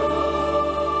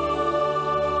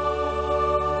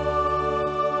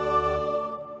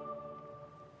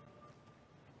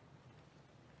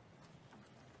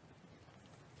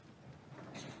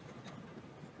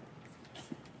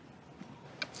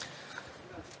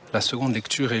La seconde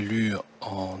lecture est lue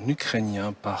en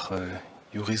ukrainien par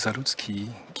Yuri Zalutsky,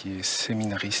 qui est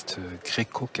séminariste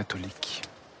gréco-catholique.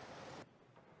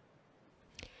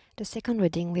 The second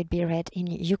reading will be read in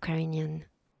Ukrainian.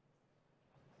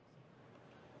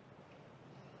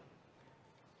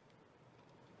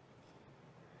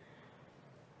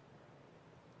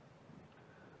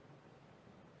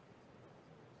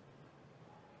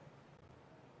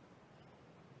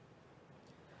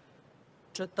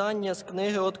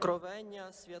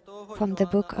 From the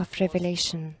book of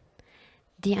Revelation.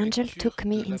 The angel took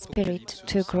me in spirit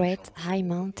to a great high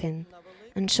mountain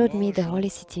and showed me the holy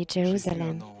city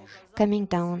Jerusalem, coming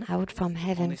down out from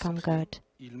heaven from God.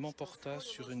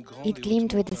 It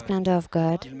gleamed with the splendor of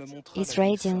God. Its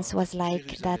radiance was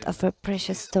like that of a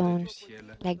precious stone,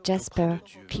 like jasper,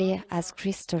 clear as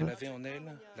crystal.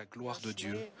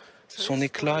 Son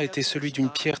éclat était celui d'une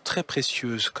pierre très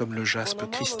précieuse comme le jaspe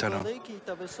cristallin.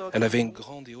 Elle avait une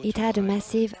grande et haute It had a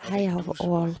massive high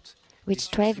wall,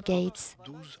 which 12 gates,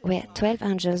 where 12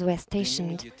 angels were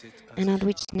stationed, and on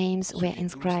which names were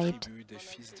inscribed,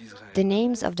 the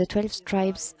names of the 12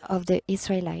 tribes of the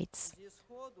Israelites.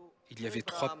 Il y avait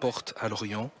 3 portes à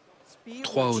l'Orient,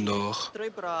 3 au nord,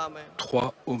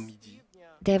 3 au midi.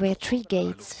 There were 3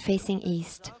 gates facing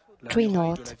east, 3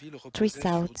 north, 3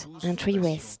 south, and 3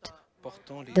 west.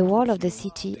 The wall of the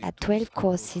city had 12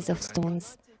 courses of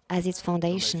stones as its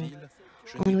foundation,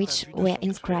 on which were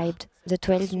inscribed the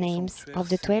 12 names of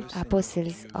the 12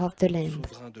 apostles of the Lamb.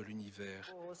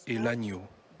 Et l'agneau.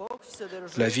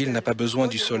 La ville n'a pas besoin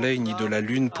du soleil ni de la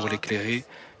lune pour l'éclairer,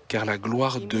 car la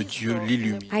gloire de Dieu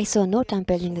l'illumine. I saw no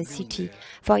temple in the city,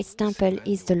 for its temple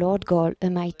is the Lord God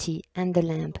Almighty and the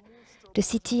Lamb. The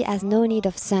city has no need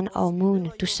of sun or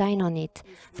moon to shine on it,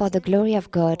 for the glory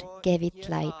of God gave it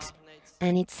light,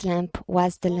 and its lamp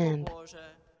was the Lamb.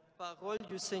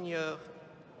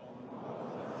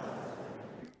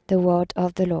 The word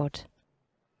of the Lord.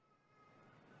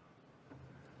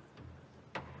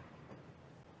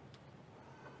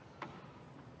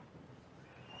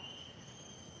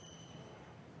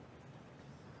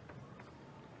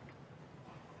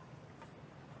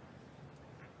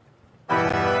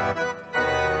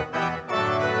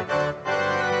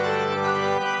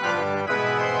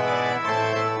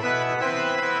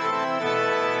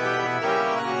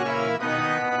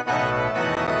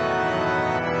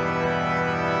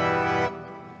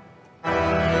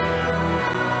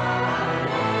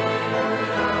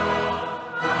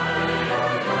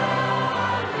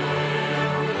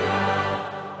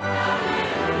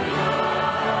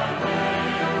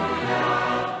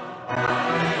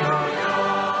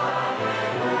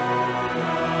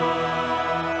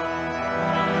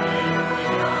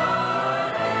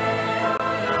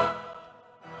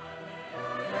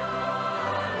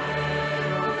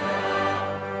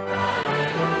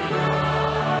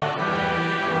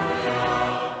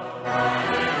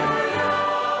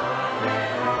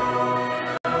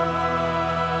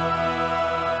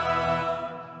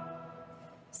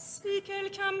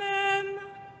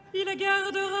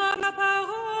 gardera ma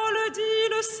parole, dit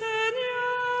le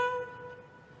Seigneur.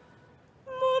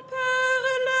 Mon Père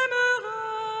l'aimera.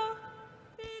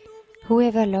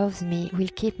 Whoever loves me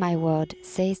will keep my word,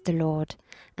 says the Lord,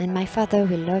 and my Father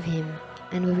will love him,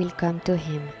 and we will come to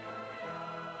him.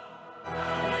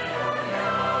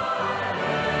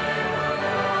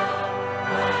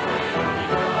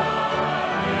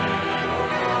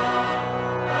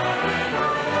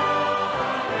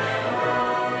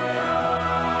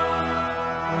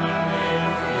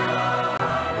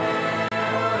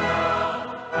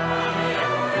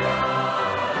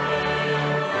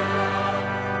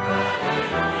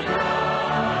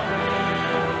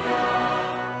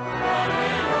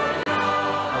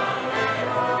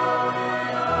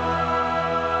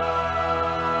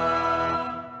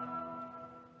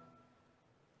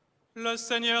 Le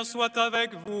Seigneur soit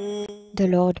avec vous. The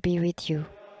Lord be with you.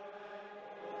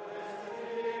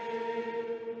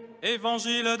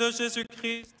 Évangile de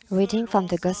Jésus-Christ. Reading from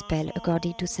the Gospel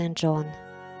according to St. John.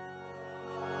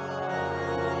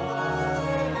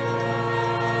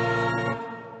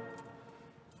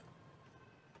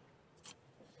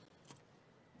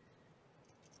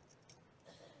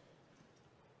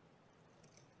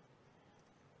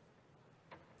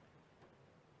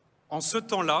 En ce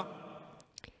temps-là,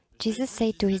 Jesus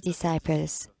said to his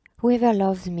disciples, "Whoever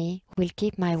loves me will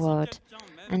keep my word,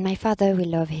 and my Father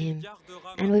will love him,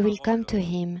 and we will come to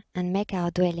him and make our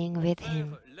dwelling with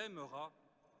him."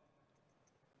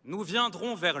 nous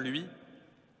viendrons vers lui,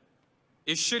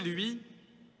 et chez lui,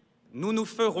 nous nous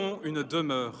ferons une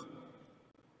demeure.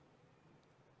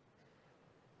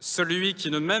 Celui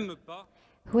qui ne m'aime pas,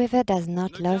 Whoever does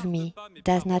not love me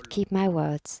does not keep my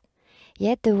words.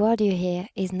 Yet the word you hear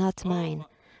is not mine,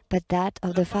 but that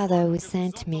of the Father who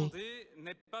sent me.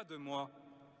 n'est pas de moi.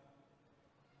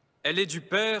 Elle est du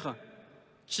Père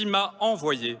qui m'a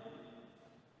envoyé.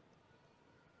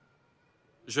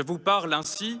 Je vous parle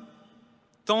ainsi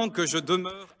tant que je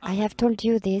demeure. I have told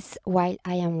you this while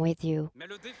I am with you.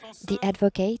 The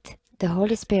Advocate, the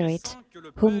Holy Spirit,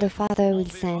 whom the Father will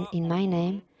send in my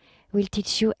name, will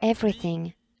teach you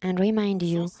everything and remind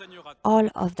you all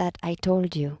of that I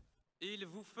told you. Et il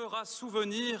vous fera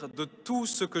souvenir de tout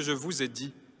ce que je vous ai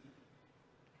dit.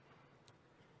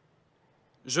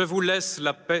 Je vous laisse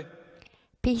la paix.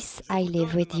 Peace I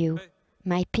live with you,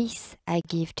 my peace I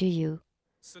give to you.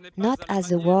 Not as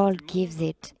the world gives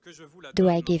it, do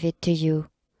I give it to you.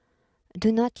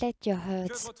 Do not let your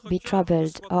hearts be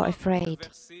troubled or afraid.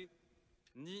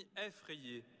 Ni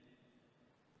effrayé.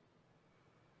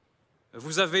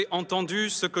 Vous avez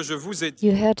entendu ce que je vous ai dit.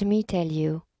 You heard me tell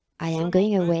you, I am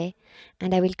going away,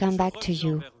 and I will come back to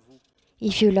you.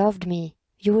 If you loved me,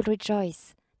 you would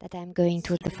rejoice that I am going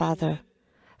to the Father,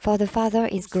 for the Father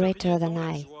is greater than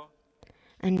I.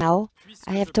 And now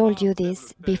I have told you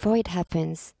this before it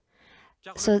happens,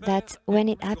 so that when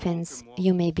it happens,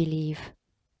 you may believe.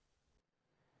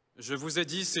 Je vous ai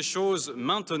dit ces choses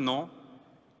maintenant,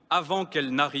 avant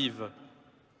qu'elles n'arrivent.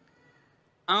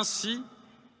 Ainsi,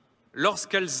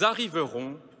 lorsqu'elles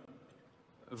arriveront,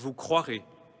 vous croirez.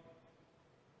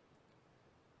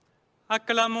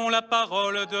 Acclamons la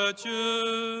parole de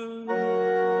Dieu.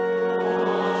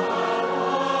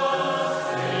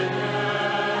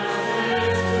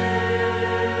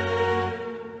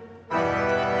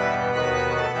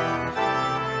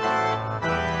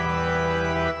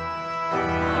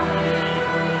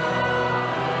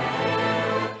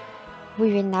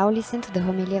 We will now listen to the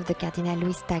homily of the Cardinal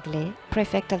Louis Tagle,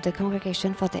 Prefect of the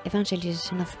Congregation for the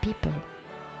Evangelization of People.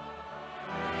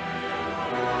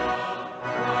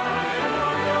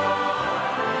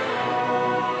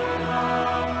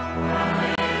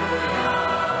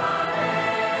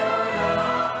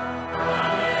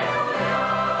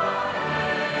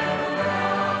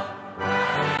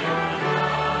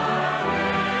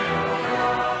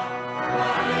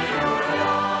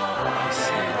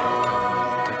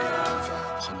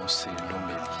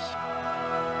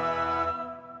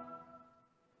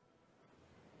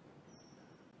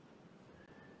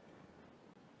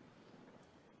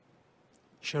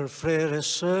 Chers frères et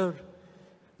sœurs,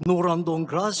 nous rendons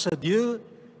grâce à Dieu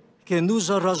qui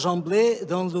nous a rassemblés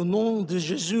dans le nom de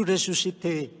Jésus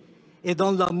ressuscité et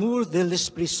dans l'amour de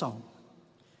l'Esprit Saint.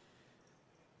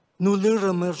 Nous le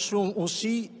remercions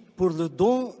aussi pour le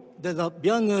don de la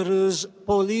bienheureuse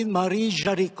Pauline Marie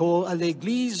Jaricot à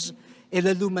l'Église et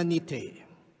à l'humanité.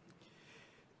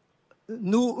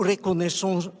 Nous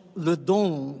reconnaissons le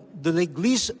don de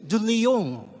l'Église de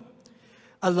Lyon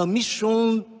à la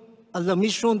mission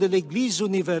de l'Église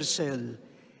universelle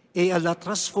et à la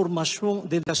transformation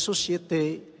de la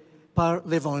société par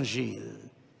l'Évangile.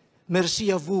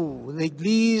 Merci à vous,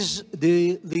 l'Église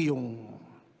de Lyon.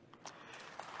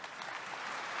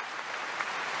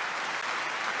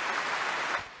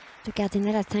 The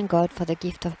Cardinal has thanked God for the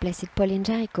gift of Blessed Pauline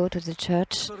Jaricot to the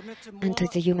Church and to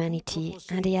the humanity,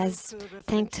 and he has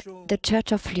thanked the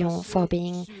Church of Lyon for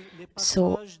being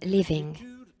so living.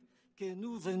 Que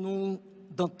nous venons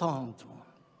d'entendre.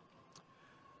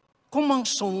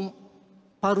 Commençons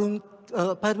par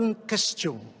une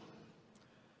question.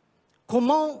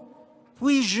 Comment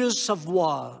puis-je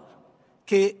savoir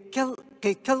que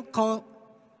quelqu'un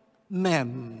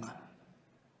m'aime?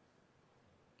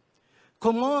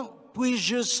 Comment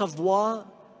puis-je savoir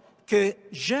que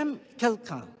j'aime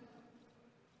quelqu'un?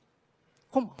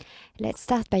 Comment? Let's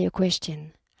start by a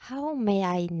question. How may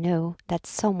I know that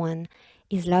someone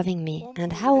is loving me,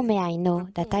 and how may I know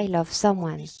that I love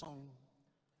someone?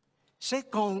 C'est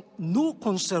quand nous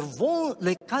conservons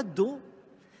les cadeaux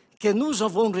que nous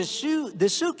avons reçus de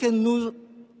ceux que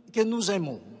nous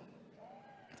aimons.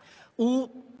 Ou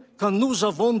quand nous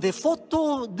avons des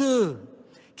photos d'eux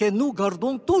que nous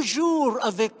gardons toujours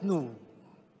avec nous.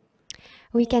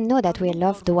 We can know that we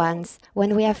love the ones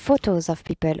when we have photos of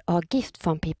people or gifts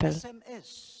from people.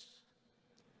 SMS,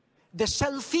 des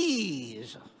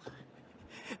selfies,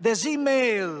 des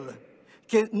emails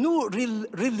que nous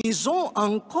relisons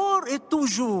encore et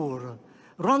toujours,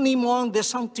 ranimant des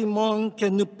sentiments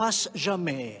qui ne passent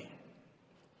jamais.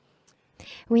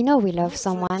 We know we love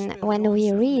someone when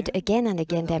we read again and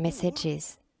again their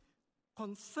messages.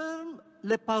 Confirme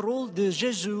les paroles de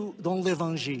Jésus dans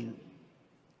l'Évangile.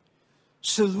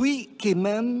 Celui qui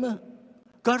m'aime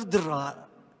gardera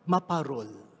ma parole.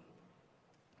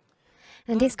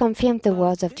 And this confirmed the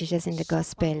words of Jesus in the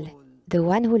Gospel. The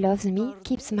one who loves me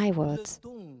keeps my words. Le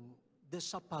don de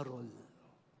sa parole.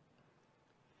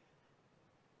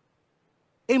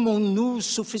 Aimons-nous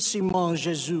suffisamment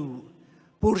Jésus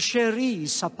pour chérir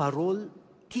sa parole?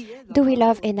 Do we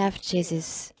love enough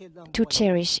Jesus to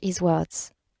cherish his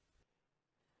words?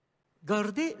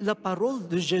 Garder la parole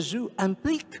de Jésus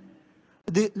implique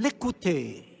de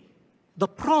l'écouter,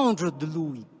 d'apprendre de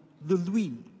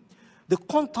lui, de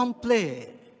contempler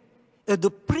et de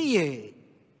prier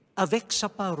avec sa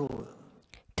parole.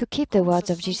 To keep the words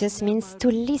of Jesus means to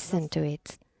listen to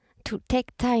it, to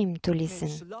take time to listen.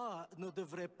 Mais cela ne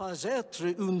devrait pas être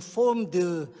une forme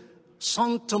de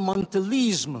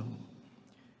sentimentalisme.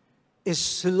 Et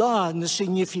cela ne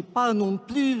signifie pas non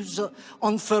plus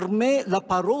enfermer la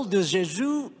parole de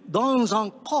Jésus dans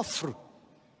un coffre.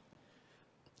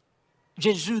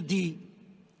 Jésus dit,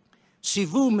 si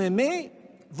vous m'aimez,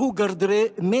 vous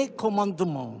garderez mes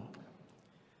commandements.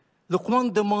 Le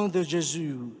commandement de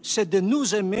Jésus, c'est de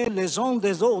nous aimer les uns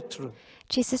des autres.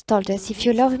 Jesus told us, if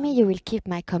you love me, you will keep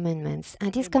my commandments.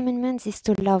 And his commandments is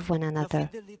to love one another.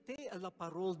 La fidélité à la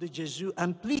parole de Jésus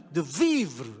implique de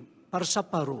vivre par sa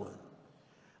parole,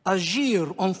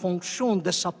 agir en fonction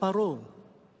de sa parole.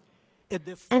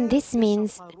 And this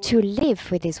means to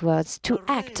live with his words, to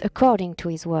act according to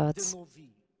his words.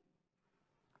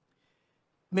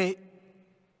 Mais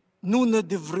nous ne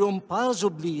devrions pas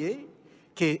oublier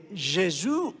que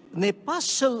Jésus n'est pas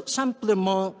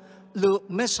simplement le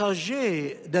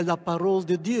messager de la parole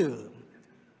de Dieu.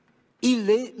 Il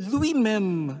est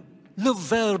lui-même le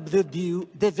Verbe de Dieu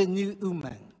devenu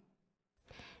humain.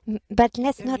 But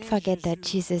let's not forget that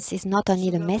Jesus is not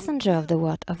only the messenger of the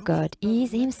Word of God, he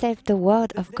is himself the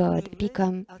Word of God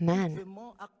become man.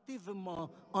 Activement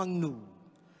en nous,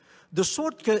 de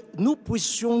sorte que nous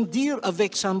puissions dire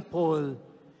avec Saint Paul,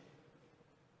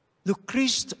 le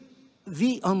Christ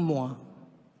vit en moi,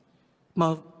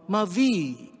 ma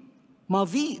vie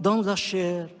dans la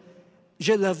chair,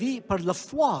 je la vis par la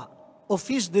foi au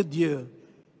Fils de Dieu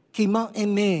qui m'a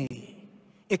aimé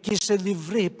et qui s'est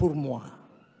livré pour moi.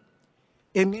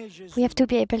 We have to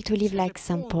be able to live like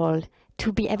St. Paul,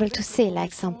 to be able to say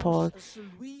like St. Paul,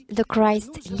 the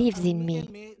Christ lives in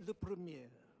me.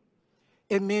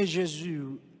 Aimer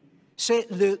Jésus, c'est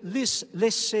le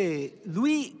laisser,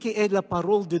 lui qui est la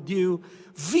parole de Dieu,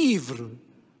 vivre,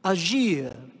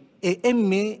 agir et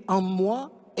aimer en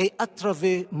moi et à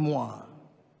travers moi.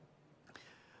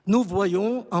 Nous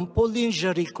voyons en Pauline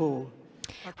Jaricot.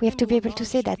 We have to be able to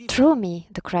say that through me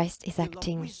the Christ is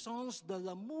acting. La puissance de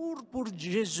l'amour pour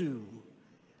Jésus,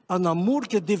 un amour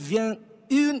qui devient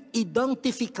une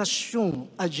identification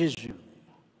à Jésus.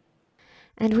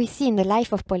 And we see in the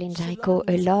life of Pauline Jaricot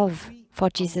a love for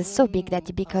Jesus so big that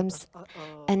it becomes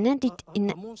an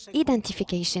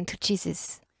identification to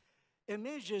Jesus.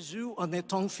 Aimer Jésus en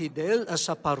étant fidèle à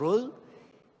sa parole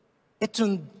est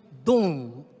un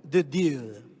don de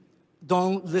Dieu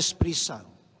dans l'Esprit Saint.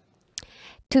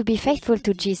 To be faithful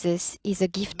to Jesus is a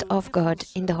gift of God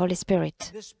in the Holy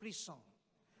Spirit. L'Esprit Saint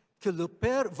que le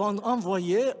Père va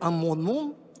envoyer en mon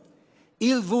nom,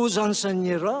 il vous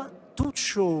enseignera toutes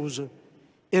choses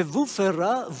et vous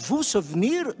fera vous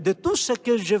souvenir de tout ce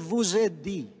que je vous ai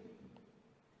dit.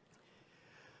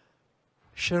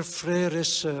 Chers frères et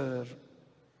sœurs,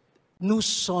 nous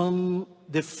sommes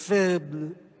de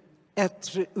faibles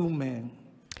êtres humains.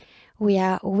 We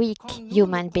are weak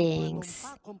human beings.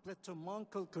 Pas complètement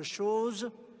quelque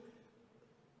chose,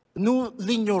 nous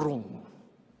l'ignorons.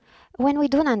 When we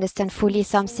don't understand fully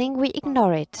something, we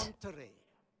ignore it.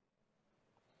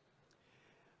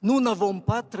 Nous n'avons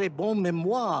pas très bonne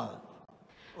mémoire.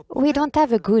 We don't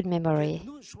have a good memory.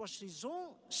 Nous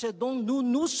choisissons ce dont nous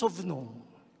nous souvenons.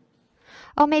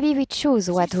 Or maybe we choose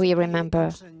what we remember.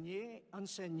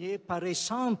 Enseigner paraît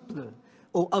simple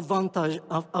ou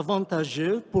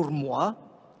avantageux pour moi,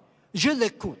 je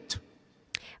l'écoute.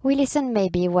 We listen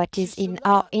maybe what is in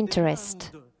our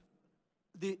interest.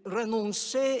 De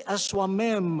renoncer à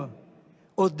soi-même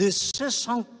ou de se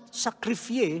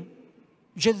sacrifier,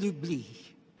 je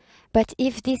l'oublie. But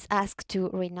if this asks to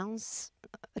renounce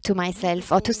to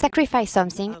myself or to sacrifice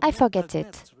something, I forget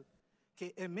it.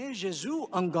 Que aimer Jésus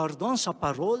en gardant sa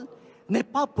parole n'est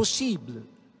pas possible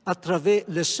à travers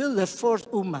le seul effort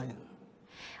humain.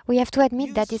 We have to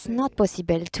admit that it's not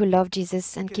possible to love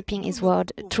Jesus and keeping his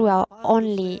word through our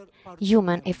only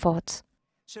human efforts.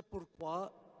 C'est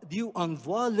pourquoi Dieu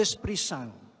envoie l'Esprit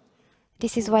Saint.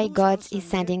 This is why God is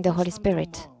sending the Holy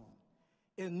Spirit.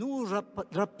 Et nous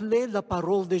rappeler la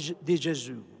parole de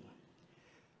Jésus.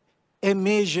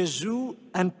 Aimer Jésus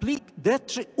implique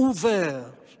d'être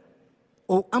ouvert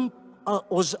aux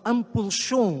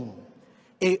impulsions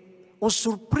et aux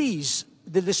surprises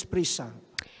de l'Esprit Saint.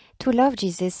 To love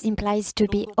Jesus implies to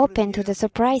be open to the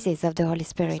surprises of the Holy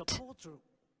Spirit.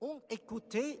 Ont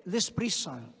écouté l'Esprit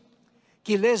Saint,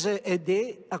 qui les a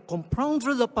aidés à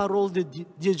comprendre la parole de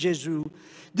Jésus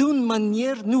d'une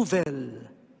manière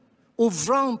nouvelle,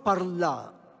 ouvrant par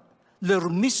là leur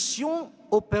mission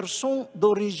aux personnes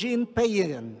d'origine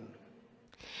païenne.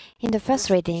 In the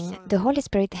first reading, the Holy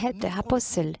Spirit helped the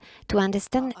apostle to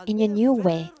understand in a new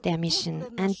way their mission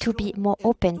and to be more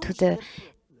open to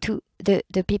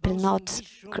the people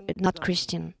not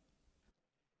Christian.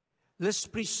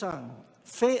 L'Esprit Saint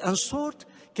fait en sorte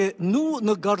que nous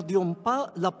ne gardions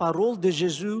pas la parole de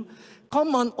Jésus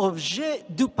comme un objet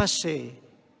du passé,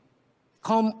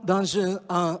 comme dans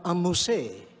un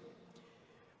musée.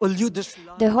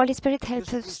 The Holy Spirit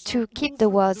helps us to keep the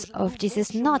words of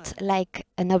Jesus not like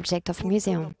an object of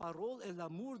museum. La parole et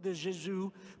l'amour de Jésus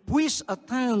puissent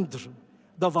atteindre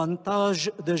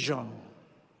davantage de gens.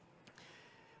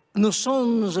 Nous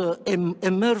sommes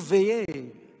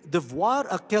émerveillés de voir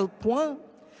à quel point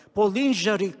Pauline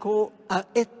Jaricot a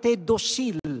été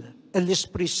docile à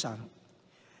l'Esprit Saint,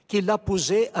 qu'il a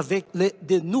posé avec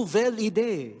de nouvelles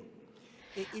idées.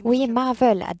 We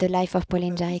marvel at the life of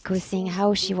Pauline Jaricot, seeing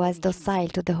how she was docile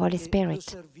to the Holy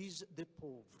Spirit.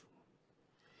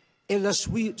 Elle a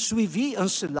suivi en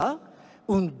cela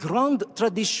une grande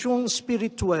tradition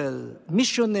spirituelle,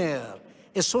 missionnaire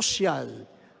et sociale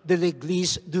de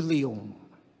l'Église de Lyon.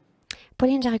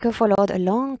 Pauline Jaricot followed a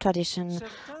long tradition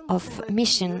of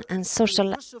mission and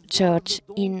social church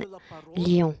in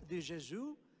Lyon.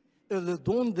 Et le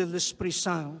don de l'Esprit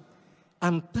Saint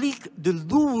implique de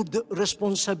lourdes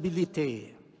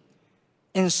responsabilités,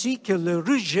 ainsi que le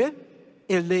rejet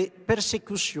et les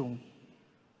persécutions.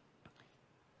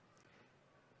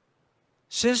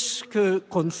 C'est ce que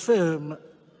confirme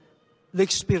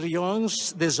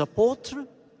l'expérience des apôtres,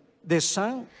 des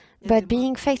saints. But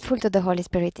being faithful to the Holy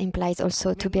Spirit implies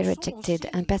also to be rejected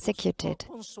and persecuted.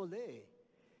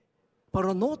 Par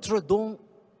un autre don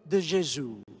de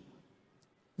Jésus,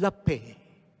 la paix,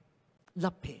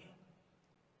 la paix.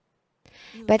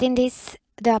 But in this,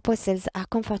 the apostles are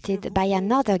comforted by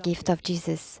another gift of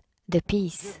Jesus, the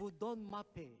peace.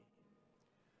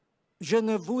 Je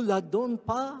ne vous la donne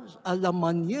pas à la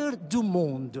manière du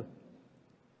monde.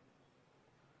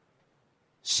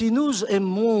 Si nous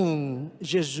aimons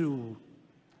Jésus,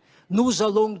 nous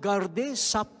allons garder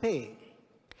sa paix.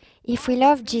 If we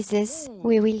love Jesus,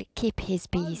 we will keep his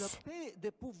peace. La paix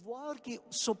des pouvoirs qui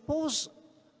s'opposent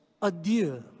à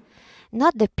Dieu.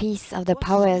 Not the peace of the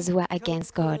powers who are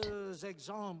against God.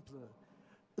 Exemples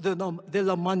de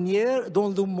la manière dont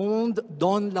le monde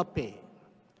donne la paix.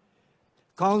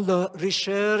 Quand la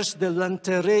recherche de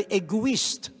l'intérêt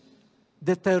égoïste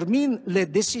détermine les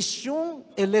décisions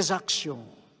et les actions.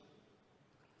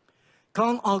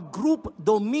 Quand un groupe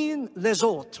domine les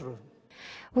autres.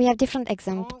 We have different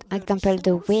examples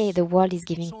the way the world is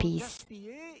giving peace.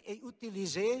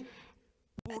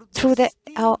 through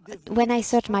when I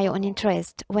serve my own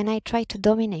interest, when I try to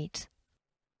dominate.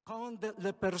 Quand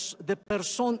des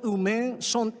personnes humaines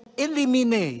sont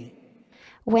éliminées.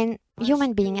 When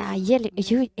human beings are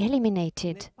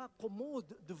eliminated. Pas commode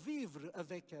de vivre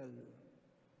avec elles.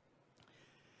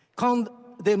 Quand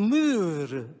des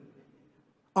murs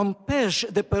empêchent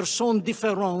des personnes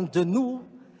différentes de nous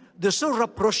de se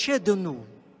rapprocher de nous.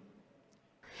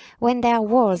 When there are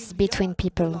wars between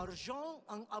people. L'argent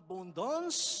en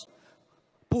abondance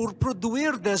pour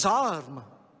produire des armes.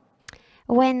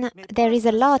 When there is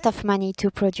a lot of money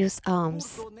to produce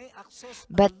arms,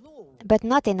 but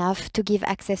not enough to give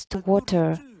access to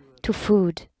water, to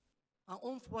food. À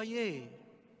un foyer,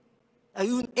 à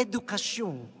une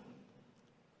éducation,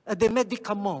 à des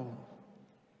médicaments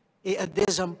et à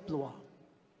des emplois.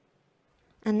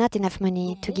 And not enough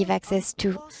money to give access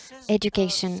to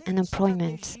education and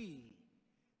employment.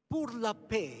 Pour la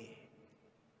paix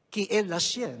qui est la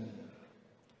sienne.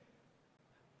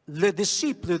 Les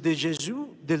disciples de Jésus,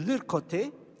 de leur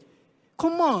côté,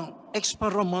 comment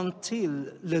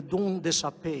expérimentent-ils le don de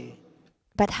sa paix?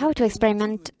 But how to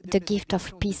experiment the gift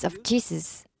of peace of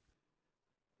Jesus?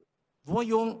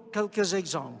 Voyons quelques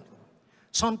exemples.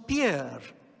 Saint Pierre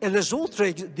et les autres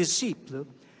disciples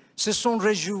se sont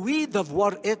réjouis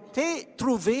d'avoir été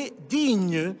trouvés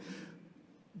dignes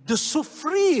de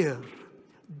souffrir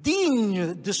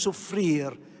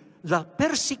la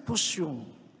persécution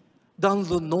dans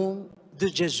le nom de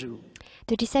Jésus.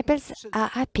 The disciples are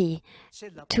happy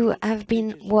to have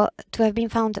been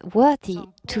found worthy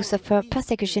to suffer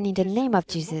persecution in the name of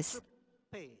Jesus.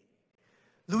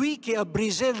 Lui qui a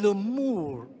brisé le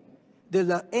mur de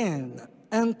la haine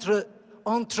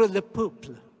entre les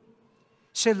peuples,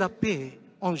 c'est la paix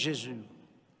en Jésus.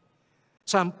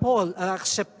 Saint Paul a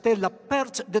accepté la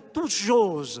perte de toutes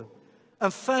choses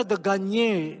afin de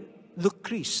gagner le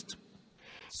Christ.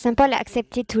 Saint Paul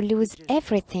accepted to lose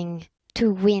everything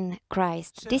to win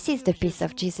Christ. This is the peace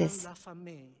of Jesus.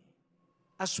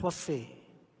 Assoiffé,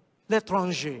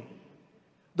 l'étranger,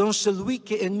 dont celui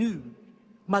qui est nu,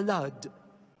 malade,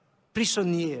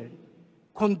 prisonnier,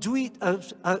 conduit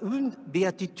à une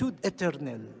béatitude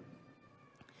éternelle.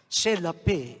 C'est la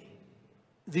paix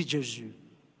de Jésus.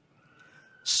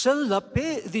 Seule la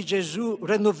paix de Jésus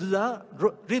renouvellera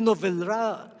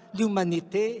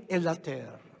l'humanité et la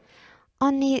terre.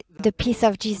 Only the peace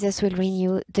of Jesus will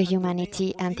renew the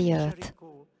humanity and the earth.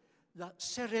 La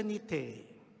sérénité,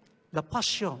 la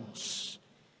patience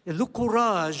et le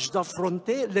courage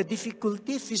d'affronter les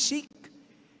difficultés physiques,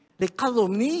 les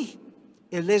calomnies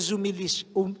et les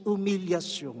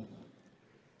humiliations.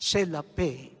 C'est la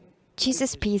paix.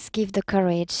 Jesus' peace gives the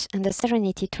courage and the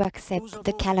serenity to accept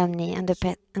the calumny and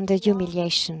the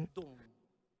humiliation.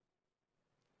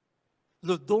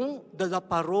 Le don de la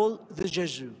parole de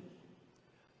Jésus,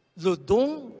 le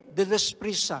don de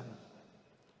l'Esprit Saint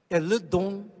et le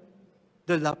don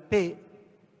de la paix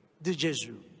de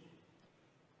Jésus.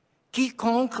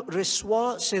 Quiconque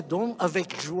reçoit ces dons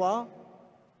avec joie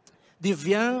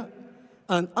devient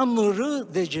un amoureux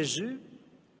de Jésus,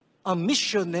 un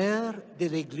missionnaire de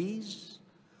l'Église,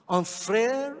 un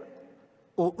frère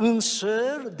ou une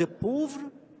sœur de pauvres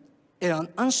et un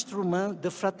instrument de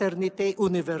fraternité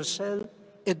universelle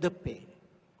et de paix.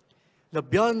 La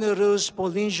bienheureuse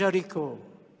Pauline Jaricot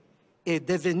est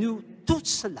devenue tout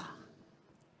cela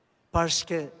parce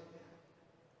qu'elle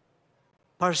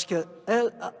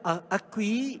a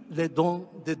accueilli les dons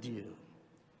de Dieu.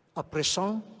 À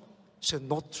présent, c'est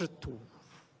notre tour.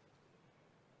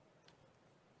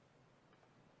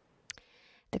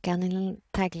 The Cardinal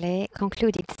Tagle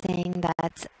concluded saying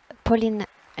that Pauline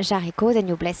Jaricot, the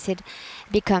new blessed,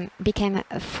 became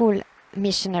a full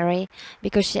missionary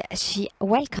because she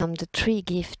welcomed the three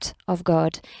gifts of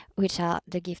God, which are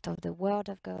the gift of the Word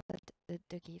of God,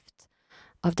 the gift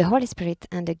of the Holy Spirit,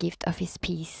 and the gift of His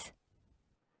peace.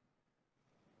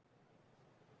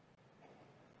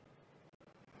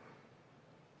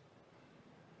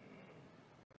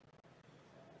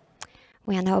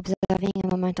 We are now observing a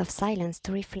moment of silence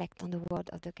to reflect on the word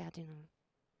of the Cardinal.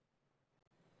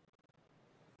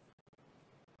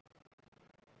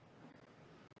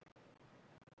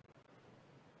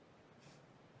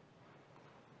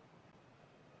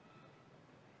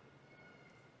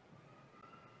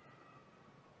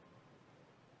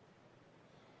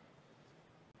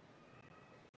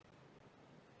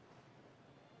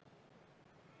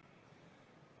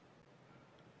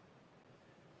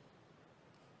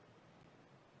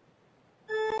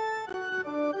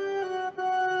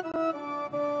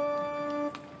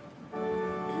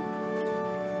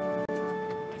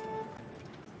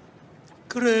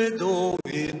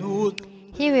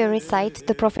 Here we recite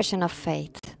the profession of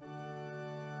faith.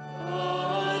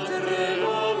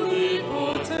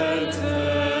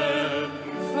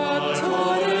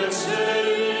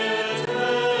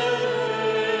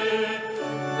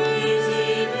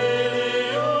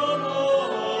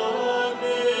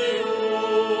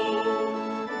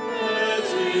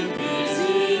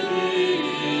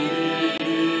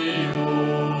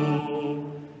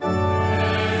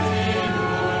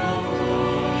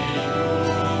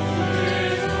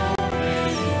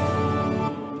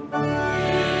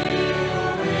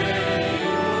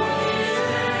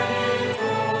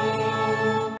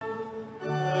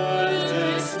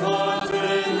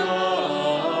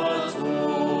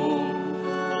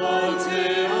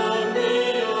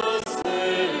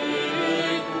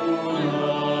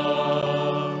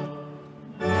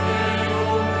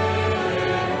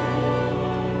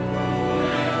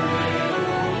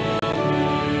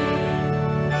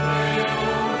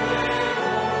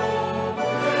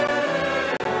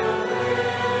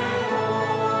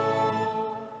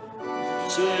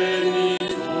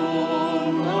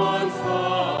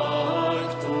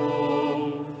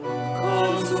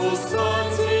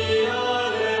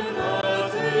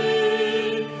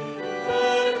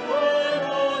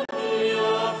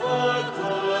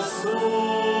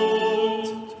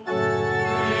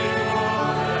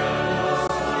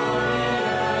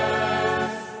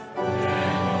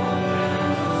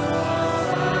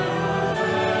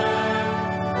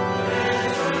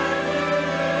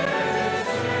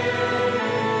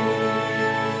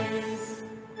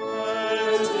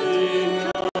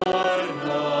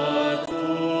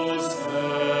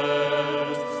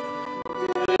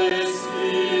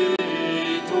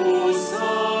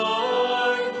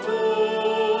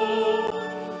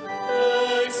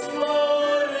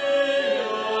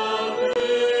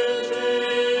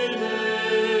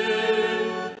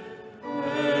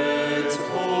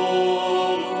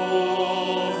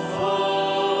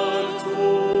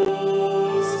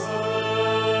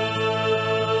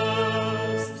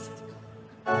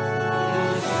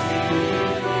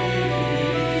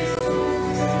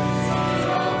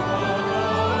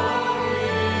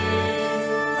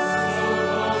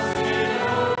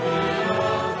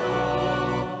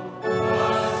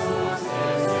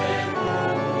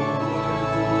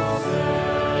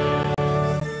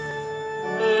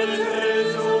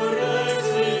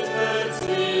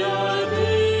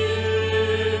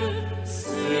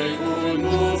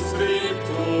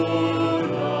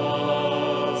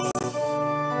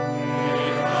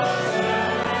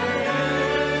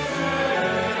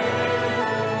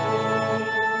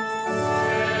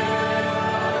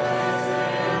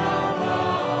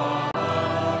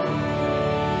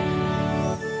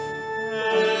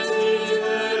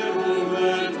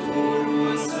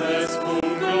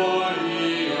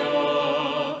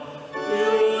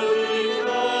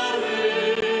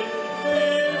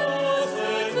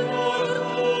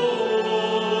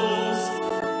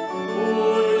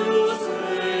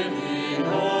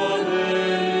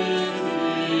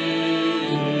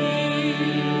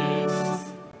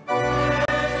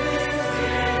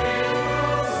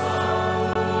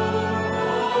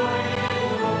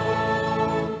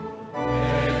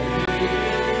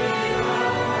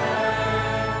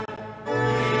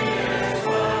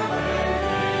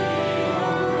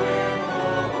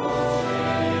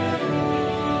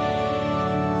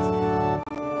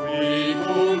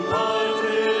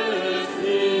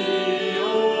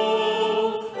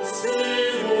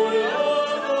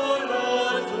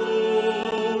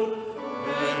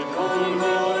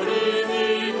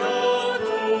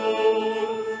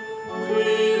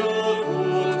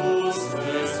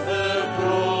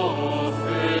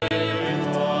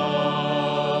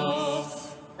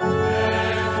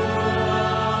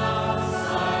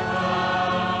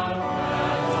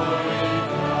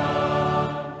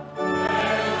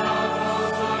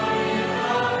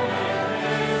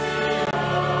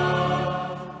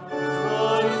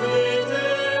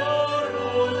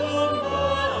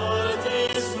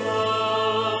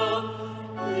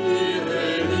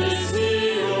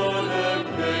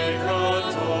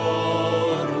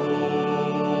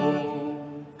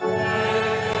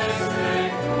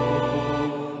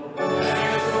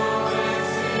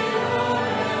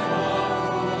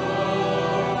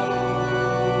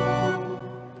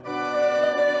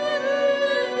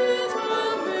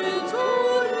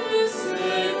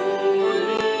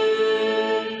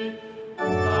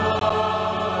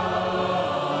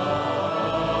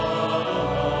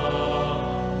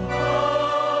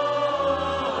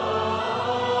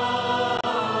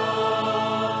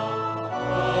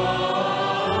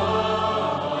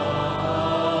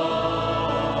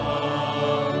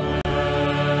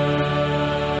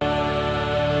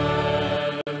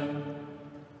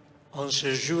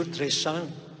 ce jour très saint,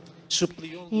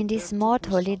 In these most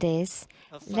holy days,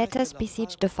 let us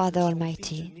beseech the Father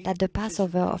Almighty that the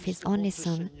Passover of His only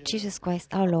Son, Jesus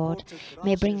Christ our Lord,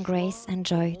 may bring grace and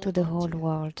joy to the whole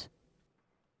world.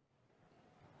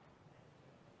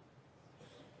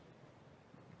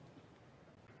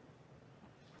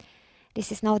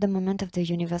 This is now the moment of the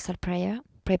universal prayer,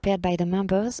 prepared by the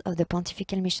members of the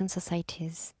Pontifical Mission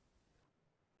Societies.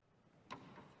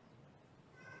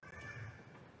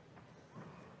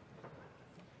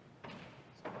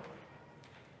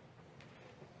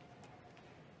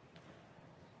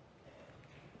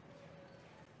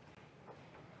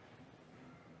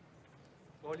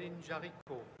 Pauline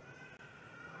Jaricot.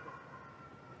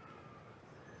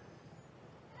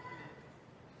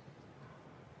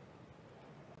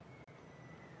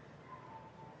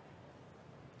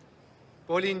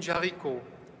 Pauline Jaricot,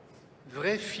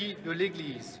 vraie fille de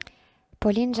l'Église.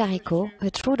 Pauline Jaricot, a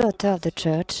true daughter of the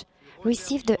Church,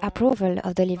 received the approval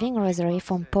of the Living Rosary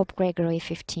from Pope Gregory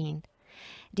XV.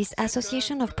 This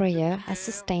association of prayer has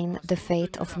sustained the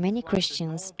faith of many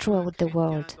Christians throughout the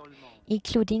world,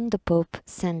 including the Pope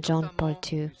St. John Paul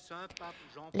II.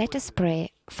 Let us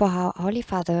pray for our Holy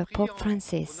Father Pope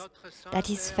Francis, that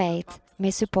his faith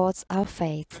may support our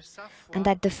faith, and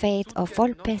that the faith of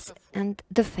all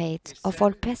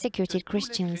persecuted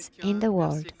Christians in the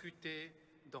world.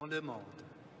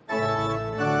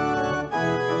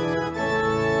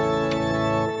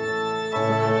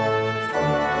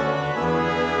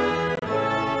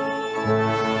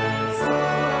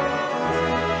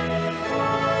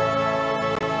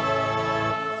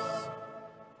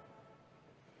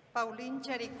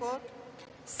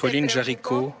 Pauline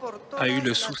Jaricot a eu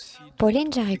le souci.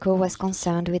 Pauline Jaricot was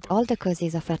concerned with all the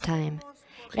causes of her time.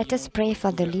 Let us pray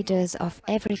for the leaders of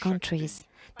every country,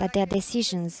 that their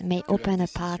decisions may open a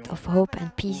path of hope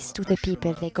and peace to the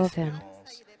people they govern.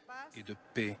 Et de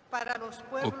paix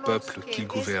au peuple qu'ils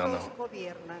gouvernent.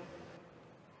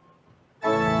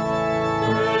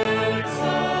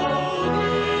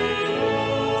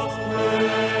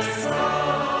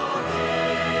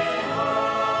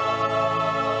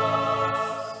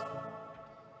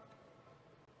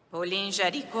 Pauline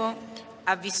Jaricot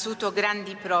ha vissuto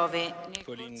grandi prove.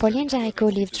 Pauline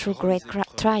Jaricot lived through great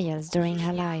trials during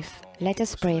her life. Let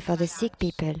us pray for the sick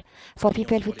people, for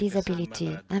people with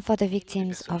disability, and for the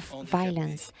victims of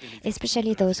violence,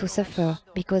 especially those who suffer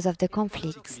because of the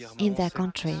conflicts in their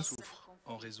countries.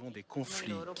 En raison des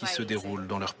conflits qui se déroulent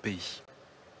dans leur pays.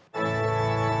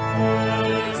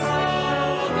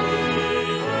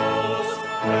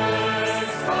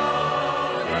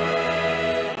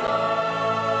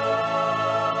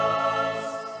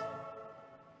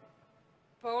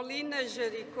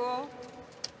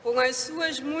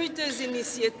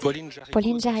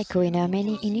 Pauline Jaricot, in her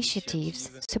many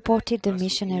initiatives, supported the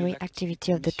missionary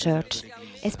activity of the Church,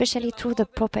 especially through the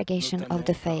propagation of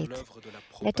the faith.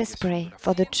 Let us pray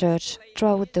for the Church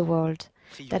throughout the world,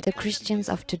 that the Christians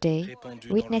of today,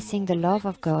 witnessing the love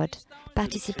of God,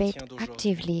 participate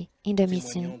actively in the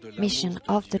mission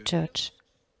of the Church.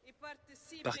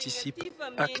 Participe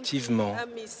activement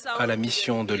à la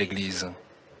mission de l'Église.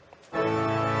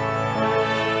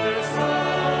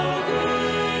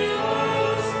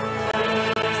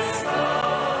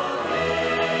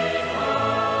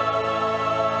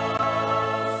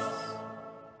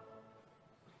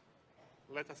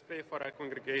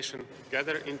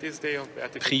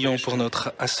 Prions pour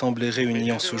notre assemblée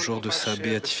réunie en ce jour de sa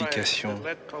béatification.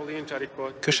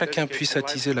 Que chacun puisse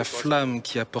attiser la flamme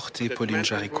qui a porté Pauline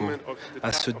Jaricot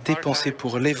à se dépenser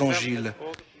pour l'Évangile.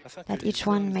 That each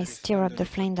one may stir up the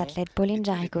flame that led Pauline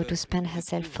Jaricot to spend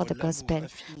herself for the gospel,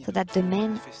 so that the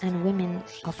men and women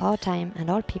of our time and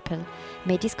all people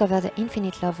may discover the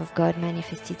infinite love of God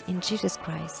manifested in Jesus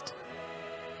Christ.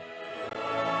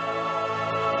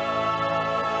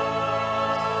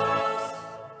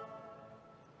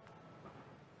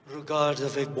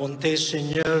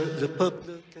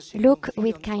 Look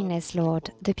with kindness,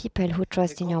 Lord, the people who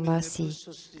trust in your mercy,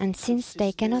 and since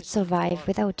they cannot survive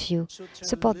without you,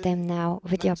 support them now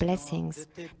with your blessings,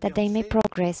 that they may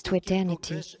progress to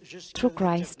eternity. Through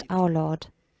Christ our Lord.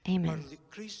 Amen.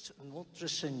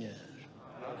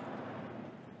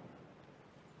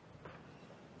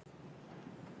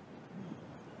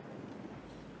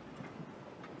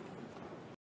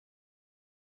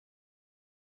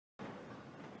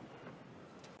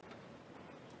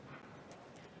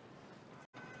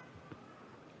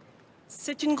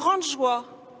 C'est une grande joie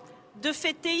de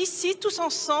fêter ici, tous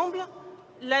ensemble,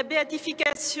 la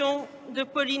béatification de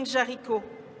Pauline Jaricot.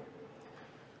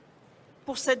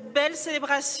 Pour cette belle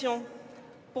célébration,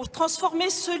 pour transformer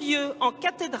ce lieu en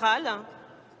cathédrale,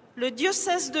 le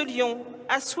diocèse de Lyon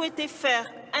a souhaité faire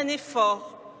un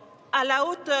effort à la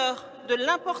hauteur de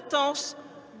l'importance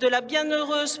de la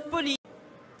bienheureuse Pauline.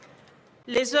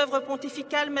 Les œuvres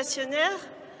pontificales missionnaires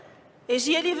et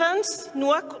JL Evans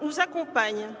nous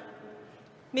accompagnent,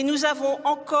 mais nous avons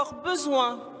encore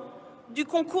besoin du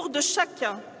concours de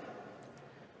chacun.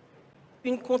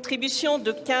 Une contribution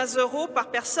de 15 € par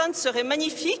personne serait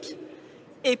magnifique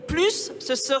et plus,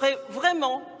 ce serait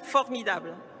vraiment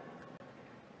formidable.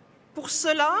 Pour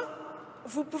cela,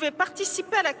 vous pouvez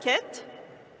participer à la quête,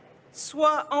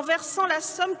 soit en versant la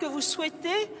somme que vous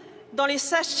souhaitez dans les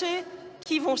sachets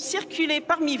qui vont circuler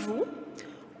parmi vous,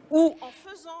 ou en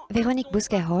faisant... Véronique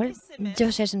Bousquerolles,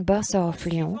 Diocesan Bursar of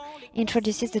Lyon,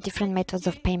 introduces the different methods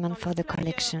of payment for the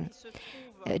collection,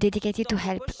 dedicated to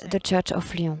help the Church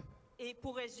of Lyon. Et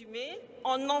pour résumer,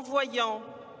 en envoyant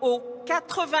au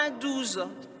 92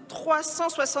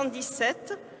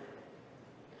 377,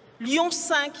 Lyon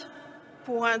 5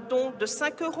 pour un don de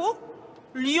 5 €,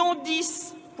 Lyon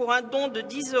 10 pour un don de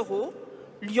 10 €,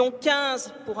 Lyon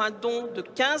 15 pour un don de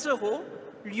 15 €,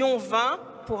 Lyon 20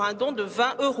 pour un don de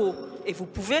 20 €. Et vous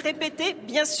pouvez répéter,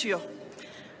 bien sûr.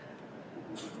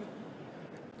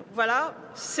 Voilà,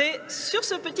 c'est sur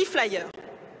ce petit flyer.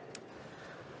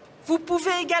 Vous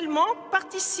pouvez également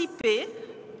participer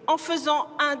en faisant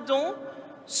un don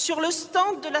sur le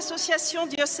stand de l'association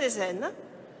diocésaine,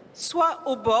 soit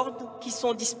aux boards qui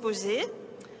sont disposés,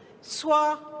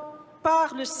 soit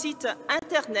par le site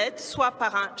Internet, soit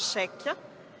par un chèque.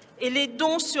 Et les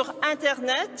dons sur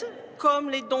Internet, comme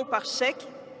les dons par chèque,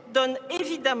 donnent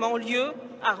évidemment lieu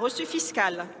à reçu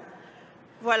fiscal.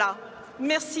 Voilà.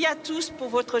 Merci à tous pour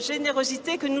votre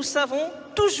générosité que nous savons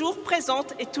toujours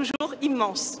présente et toujours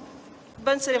immense.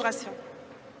 Bonne célébration.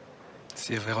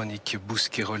 C'est Véronique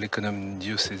Bousquerolles, économe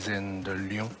diocésaine de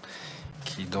Lyon,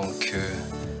 qui donc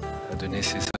a donné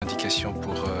ses indications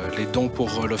pour les dons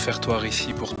pour l'offertoire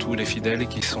ici pour tous les fidèles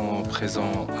qui sont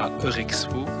présents à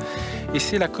Eurexpo. Et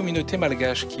c'est la communauté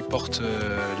malgache qui porte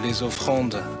les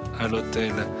offrandes à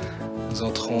l'autel. Nous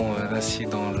entrons ainsi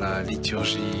dans la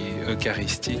liturgie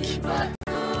eucharistique.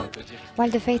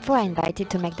 While the faithful are invited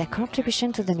to make their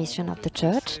contribution to the mission of the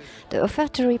church, the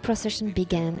offertory procession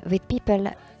began with people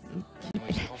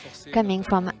coming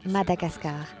from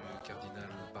Madagascar,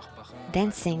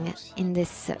 dancing in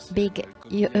this big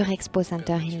Eurexpo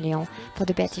Center in Lyon for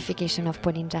the Beatification of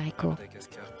Pauline Jaricot.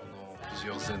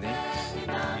 Plusieurs années.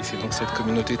 Et c'est donc cette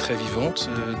communauté très vivante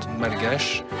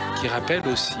malgache qui rappelle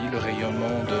aussi le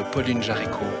rayonnement de Pauline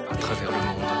Jaricot à travers le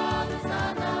monde.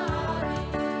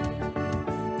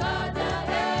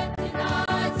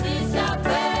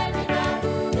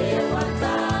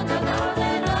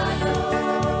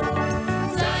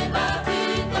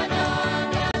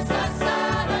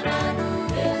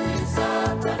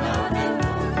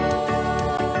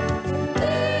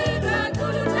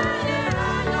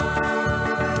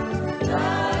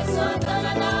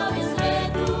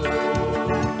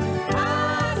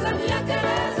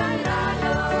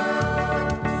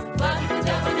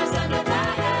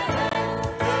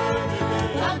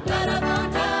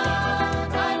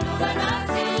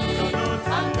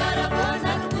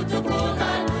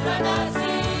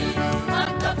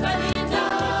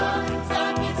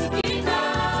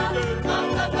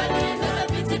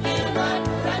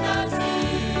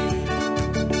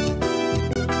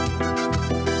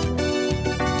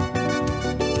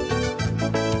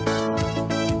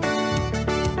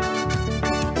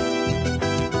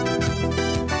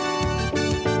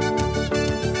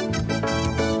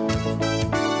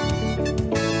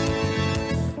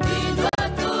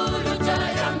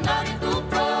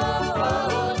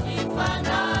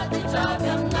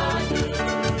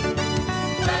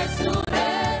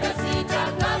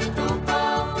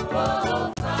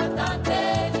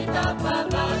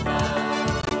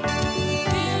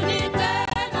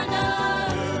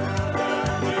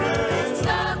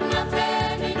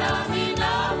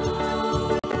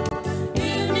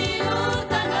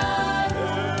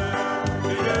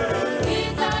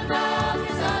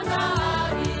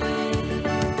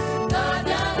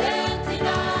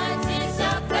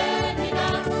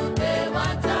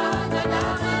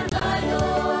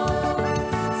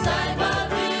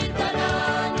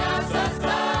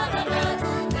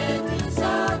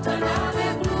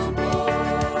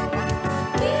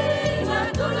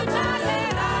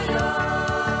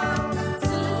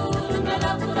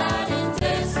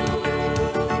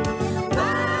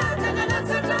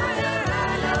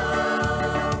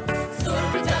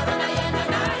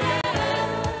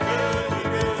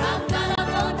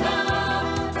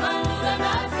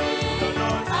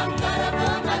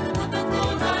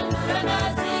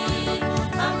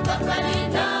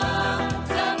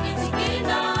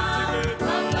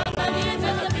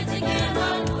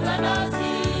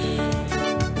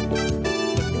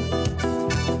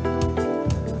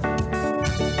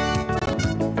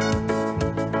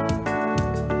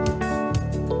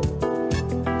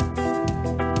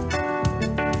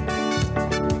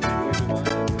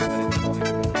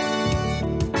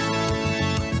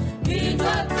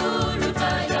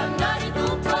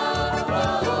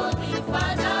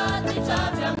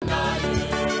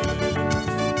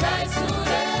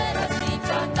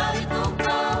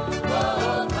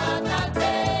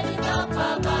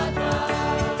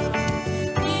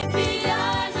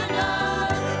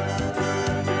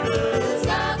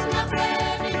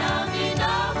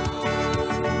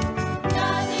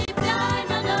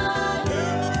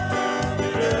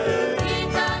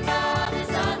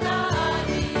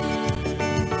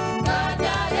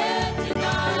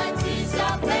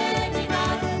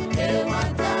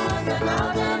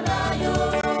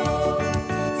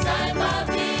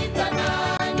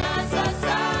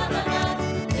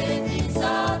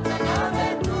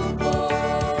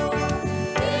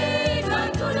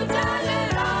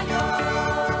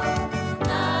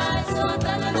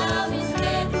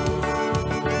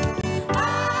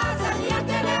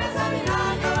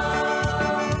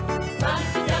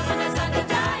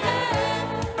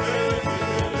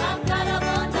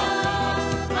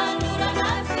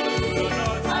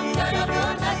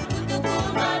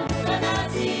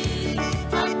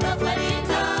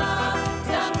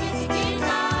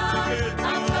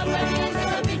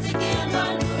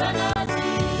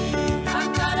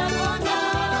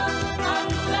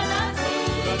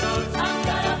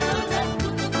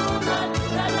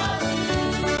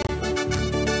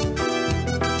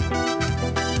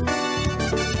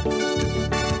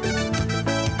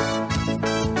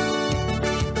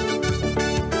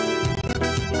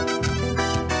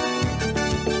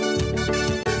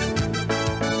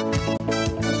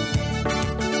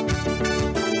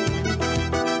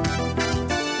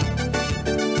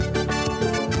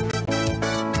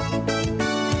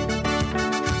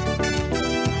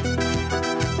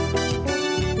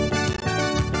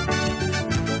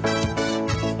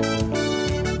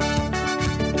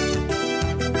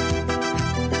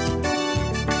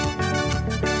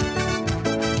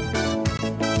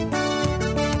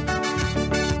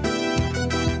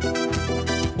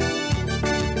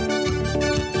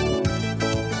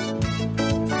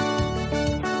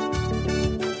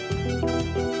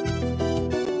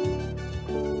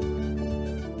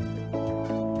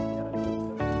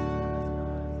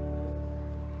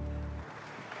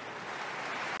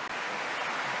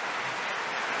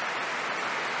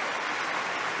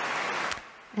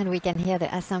 And we can hear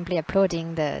the assembly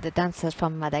applauding the dancers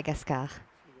from Madagascar.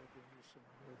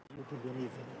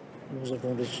 Nous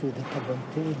avons reçu de ta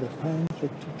bonté le pain que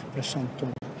tu te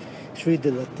présentons, fruit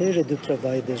de la terre et du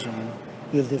travail des hommes.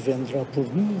 Il deviendra pour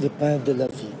nous le pain de la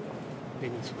vie.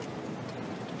 Béni soit.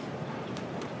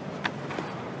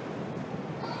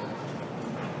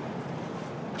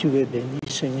 Tu es béni,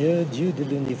 Seigneur, Dieu de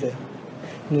l'univers.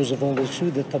 Nous avons reçu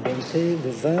de ta bonté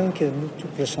le vin que nous te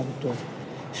présentons,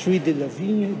 fruit de la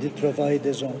vigne et du travail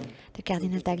des hommes. The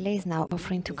Cardinal Tagle is now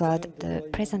offering to God,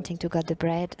 presenting to God the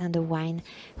bread and the wine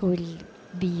who will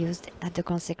be used at the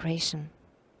consecration.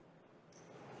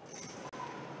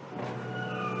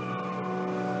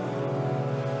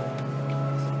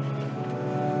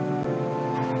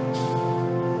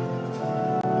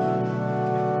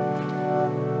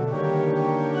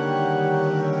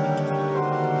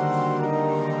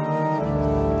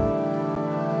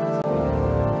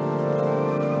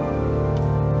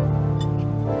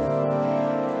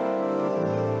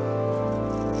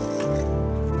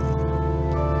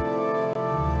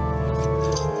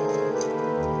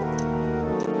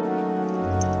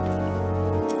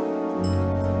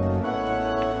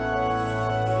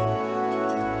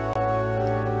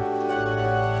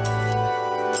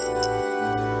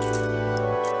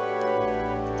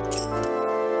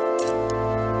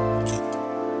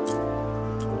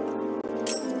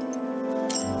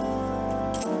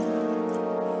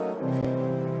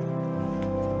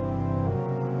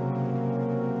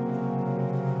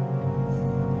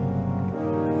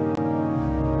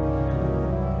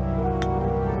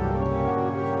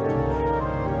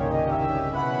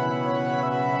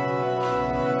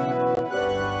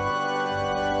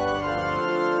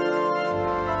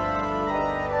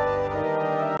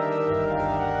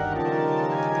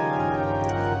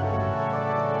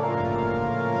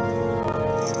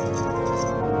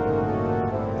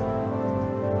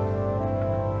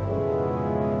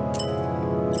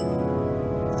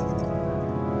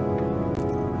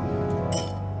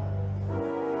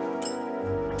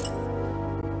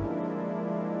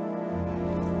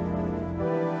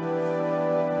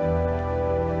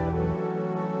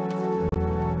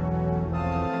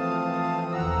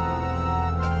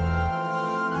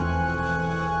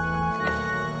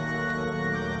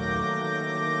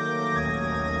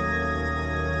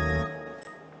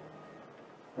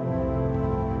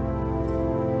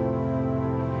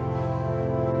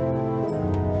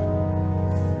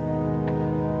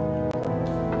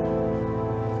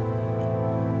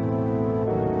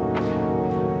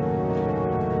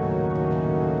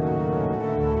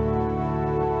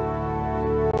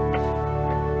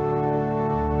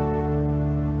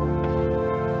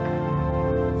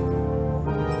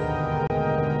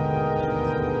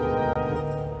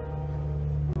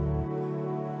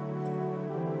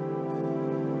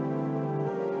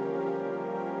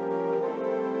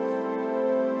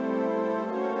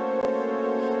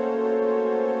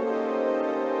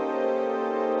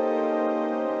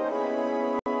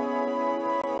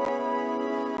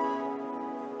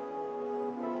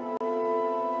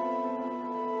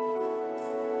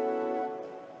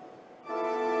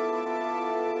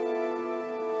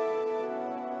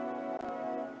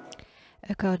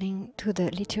 According to the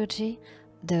liturgy,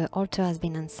 the altar has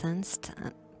been incensed,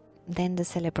 then the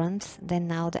celebrants, then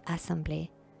now the assembly.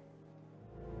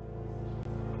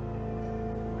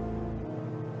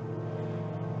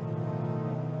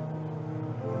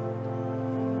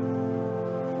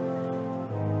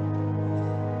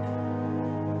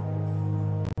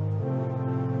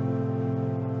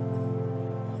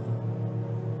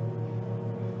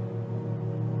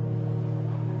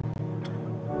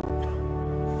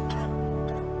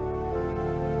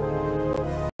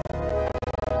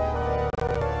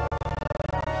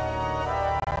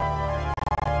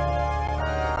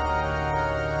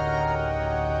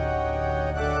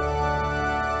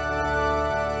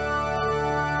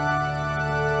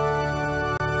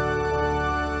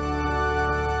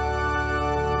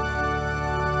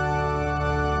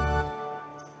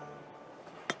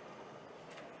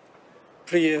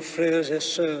 Priez, frères et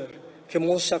sœurs, que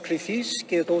mon sacrifice,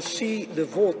 qui est aussi le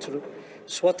vôtre,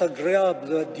 soit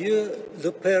agréable à Dieu,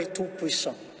 le Père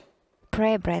Tout-Puissant.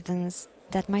 Pray, brethren,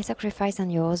 that my sacrifice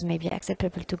and yours may be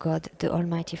acceptable to God, the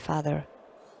Almighty Father.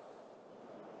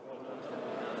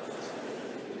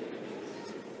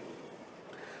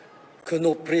 Que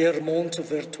nos prières montent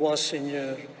vers toi,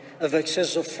 Seigneur, avec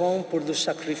ces offrandes pour le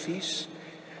sacrifice.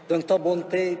 Dans ta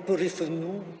bonté,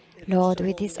 purifie-nous. Lord,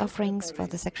 with these offerings for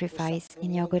the sacrifice,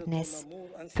 in your goodness,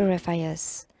 purify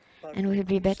us, and we will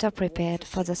be better prepared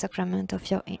for the sacrament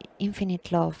of your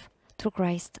infinite love, through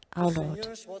Christ our Lord.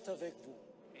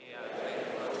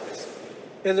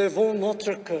 Élevons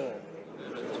notre cœur.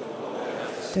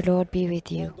 The Lord be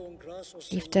with you.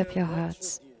 Lift up your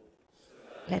hearts.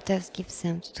 Let us give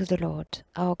thanks to the Lord,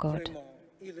 our God.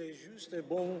 Il est juste et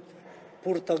bon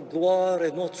pour ta gloire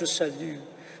et notre salut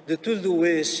de te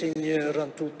louer, Seigneur, en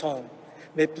tout temps,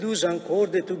 mais plus encore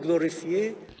de te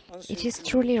glorifier. It is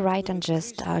truly right and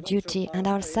just, our duty and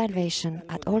our salvation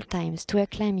at all times to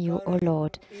acclaim you, O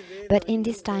Lord, but in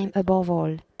this time above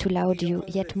all, to laud you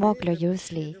yet more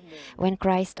gloriously, when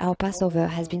Christ our Passover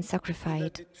has been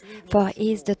sacrificed. For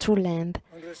he is the true Lamb,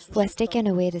 who has taken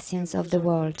away the sins of the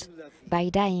world. By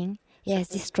dying, he has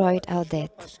destroyed our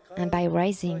death, and by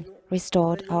rising,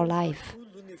 restored our life.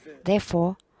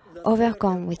 Therefore,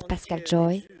 overcome with paschal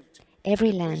joy,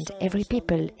 every land, every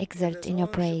people exult in your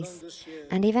praise,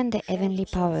 and even the heavenly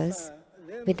powers,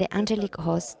 with the angelic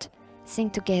host, sing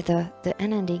together the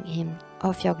unending hymn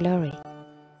of your glory.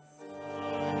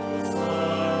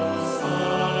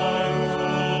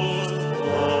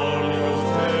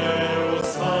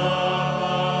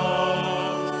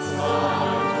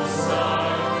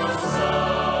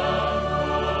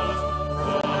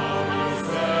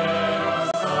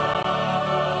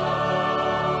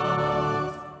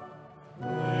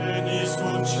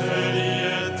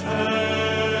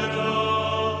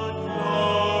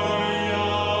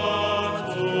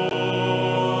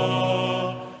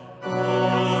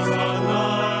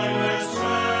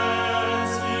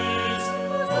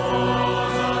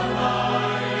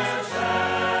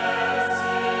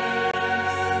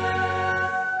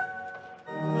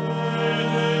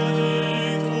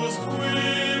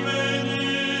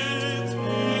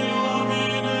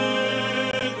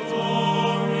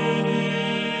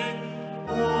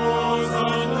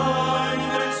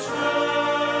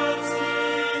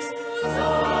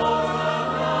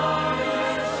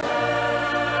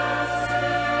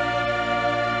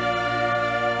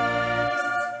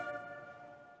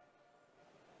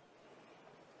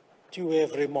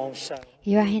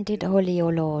 You are indeed holy, O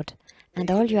Lord, and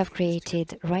all you have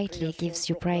created rightly gives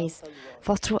you praise.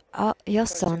 For through your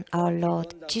Son, our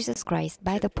Lord, Jesus Christ,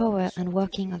 by the power and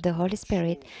working of the Holy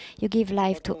Spirit, you give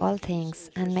life to all things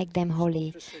and make them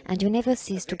holy, and you never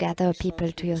cease to gather a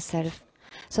people to yourself,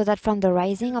 so that from the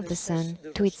rising of the sun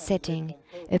to its setting,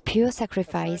 a pure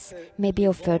sacrifice may be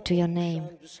offered to your name.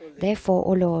 Therefore,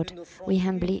 O Lord, we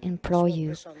humbly implore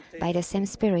you, by the same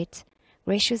Spirit,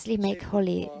 graciously make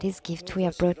holy this gift we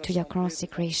have brought to your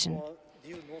consecration,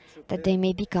 that they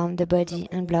may become the body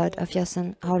and blood of your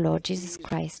Son, our Lord Jesus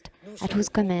Christ, at whose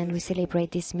command we celebrate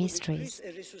these mysteries.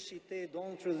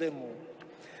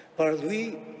 Par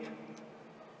lui,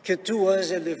 que tu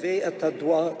as élevé à ta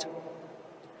droite,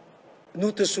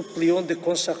 nous te supplions de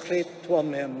consacrer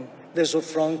toi-même les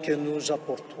offrandes que nous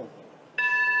apportons.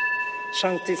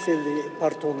 Sanctifie-les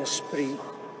par ton esprit,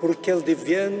 pour qu'elles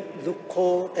deviennent le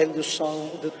corps et le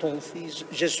sang de ton Fils,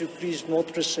 Jésus-Christ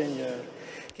notre Seigneur.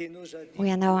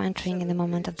 We are now entering in the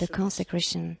moment of the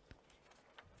consecration.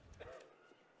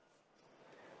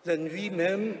 La nuit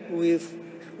même où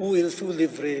il fut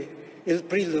livré, il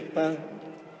prit le pain,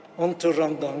 en te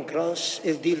rendant grâce,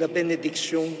 il dit la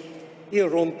bénédiction, il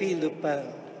rompit le pain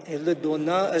et le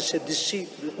donna à ses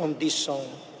disciples en disant,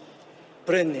 «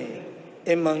 Prenez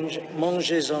et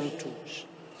mangez-en tous.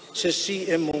 Ceci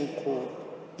est mon corps,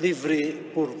 livré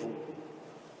pour vous. »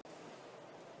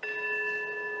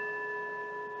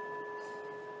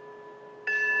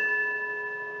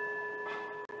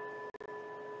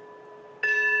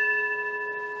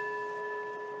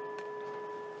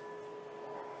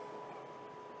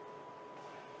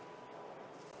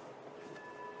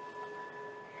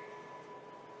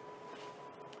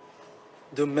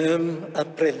 De même,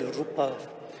 après le repas,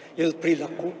 il prit la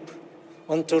coupe,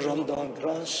 en te rendant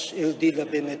grâce, il dit la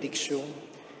bénédiction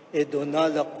et donna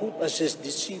la coupe à ses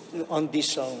disciples en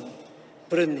disant, «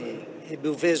 Prenez et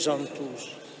buvez-en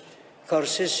tous, car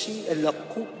ceci est la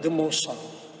coupe de mon sang,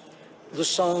 le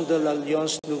sang de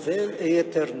l'alliance nouvelle et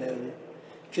éternelle,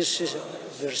 qui s'est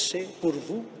versé pour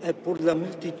vous et pour la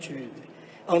multitude,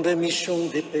 en rémission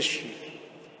des péchés.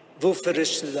 Vous ferez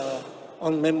cela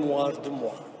en mémoire de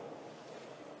moi. »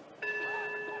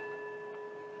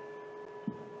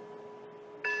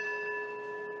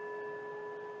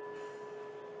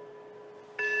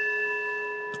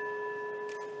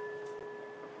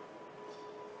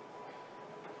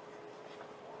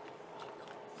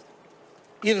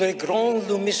 Il est grand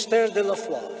le mystère de la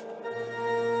foi.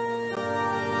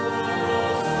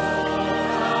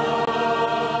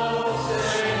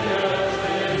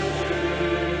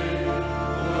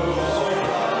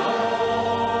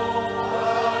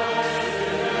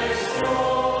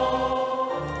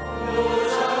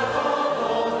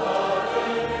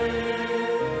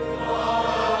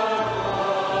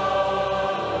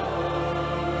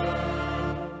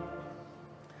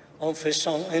 en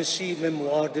faisant ainsi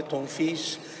mémoire de ton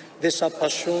Fils, de sa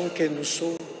passion que nous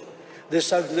sauve, de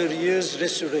sa glorieuse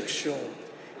résurrection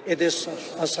et de son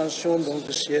ascension dans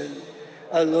le ciel,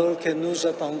 alors que nous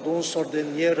attendons son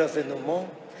dernier avènement,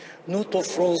 nous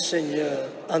t'offrons, Seigneur,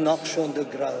 en action de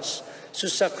grâce, ce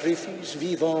sacrifice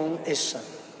vivant et saint.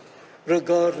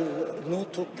 Regarde, nous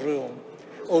te prions,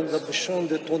 ô l'ambition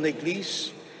de ton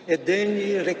Église, et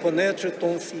daigne reconnaître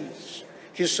ton Fils,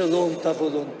 qui selon ta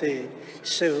volonté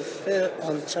s'est fait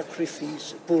un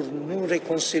sacrifice pour nous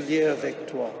réconcilier avec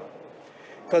toi.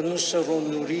 Quand nous serons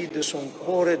nourris de son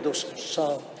corps et de son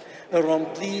sang, et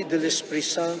remplis de l'Esprit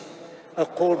Saint,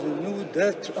 accorde-nous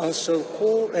d'être un seul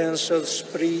corps et un seul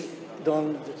esprit dans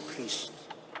le Christ.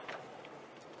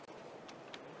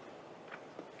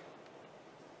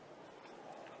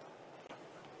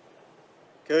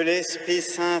 Que l'Esprit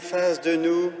Saint fasse de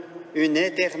nous une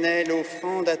éternelle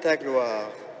offrande à ta gloire,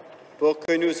 pour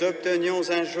que nous obtenions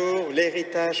un jour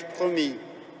l'héritage promis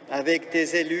avec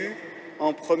tes élus,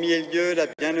 en premier lieu la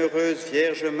bienheureuse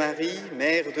Vierge Marie,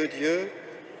 Mère de Dieu,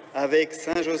 avec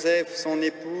Saint Joseph son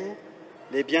époux,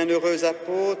 les bienheureux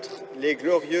apôtres, les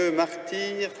glorieux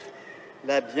martyrs,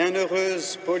 la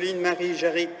bienheureuse Pauline Marie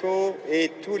Jaricot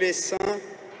et tous les saints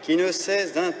qui ne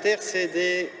cessent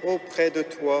d'intercéder auprès de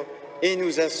toi et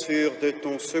nous assurent de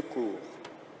ton secours.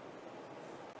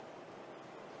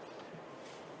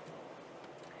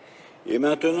 Et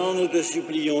maintenant, nous te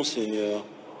supplions, Seigneur,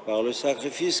 par le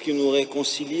sacrifice qui nous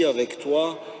réconcilie avec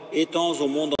toi, étends au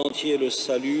monde entier le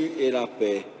salut et la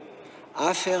paix.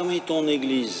 Affermis ton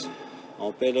Église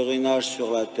en pèlerinage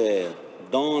sur la terre,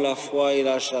 dans la foi et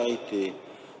la charité,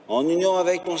 en union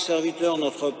avec ton serviteur,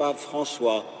 notre pape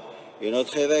François, et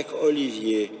notre évêque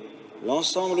Olivier,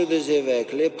 l'ensemble des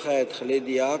évêques, les prêtres, les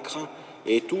diacres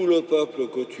et tout le peuple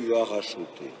que tu as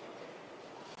racheté.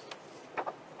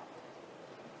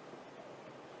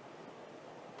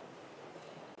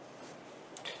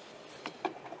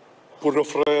 Pour nos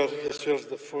frères et sœurs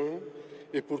de foi,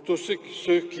 et pour tous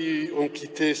ceux qui ont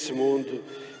quitté ce monde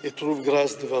et trouvent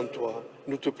grâce devant toi,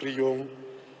 nous te prions,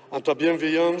 en ta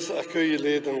bienveillance,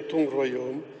 accueille-les dans ton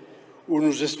royaume, où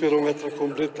nous espérons être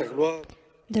comblés de ta gloire.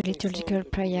 The liturgical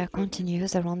prayer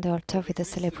continues around the altar with the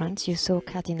celebrants. You saw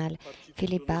Cardinal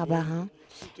Philippe Barbarin,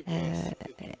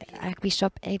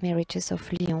 Archbishop Emeritus of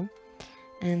Lyon,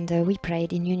 and we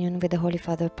prayed in union with the Holy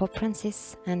Father Pope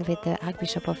Francis and with the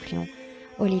Archbishop of Lyon,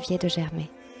 Olivier de Germay.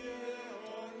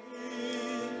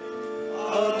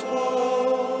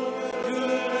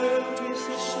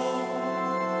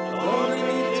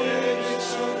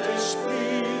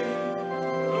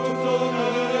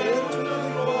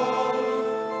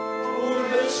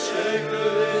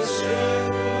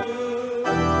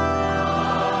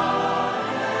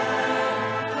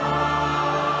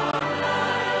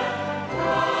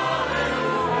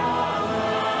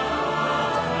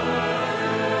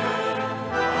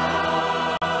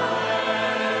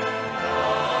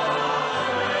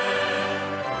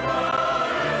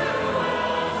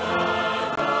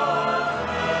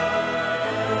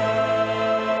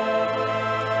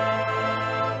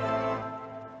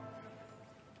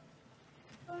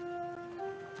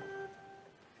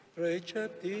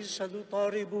 Preceptis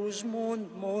salutaribus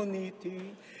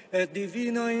moniti, et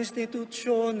divina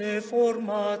institutione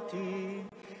formati,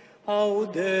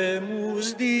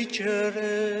 audemus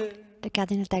dicere. The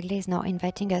Cardinal Tagle is now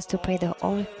inviting us to pray the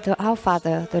Our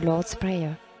Father, the Lord's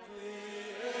Prayer.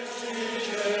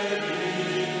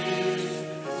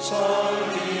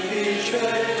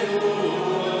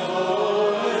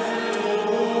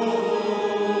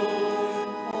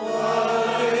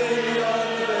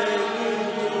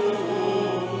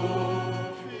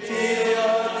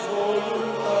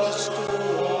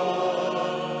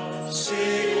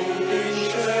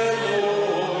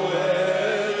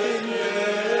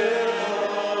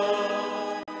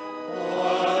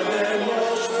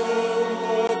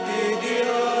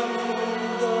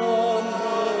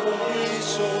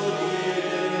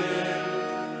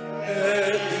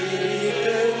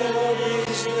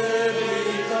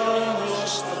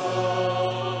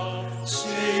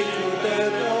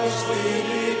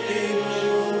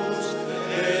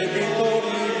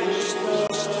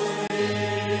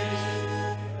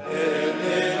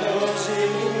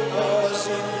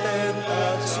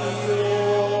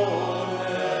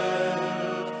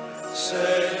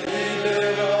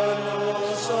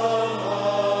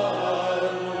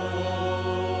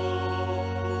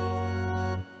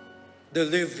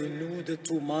 Délivre-nous de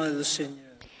tout mal,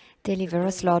 Seigneur. Deliver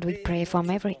us, Lord, we pray,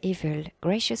 from every evil.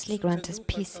 Graciously grant us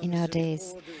peace in our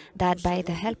days, that by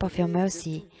the help of your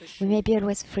mercy we may be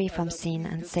always free from sin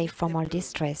and safe from all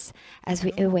distress, as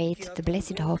we await the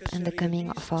blessed hope and the coming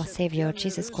of our Savior,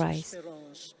 Jesus Christ.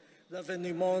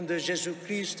 L'avènement de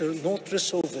Jésus-Christ, notre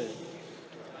Sauveur.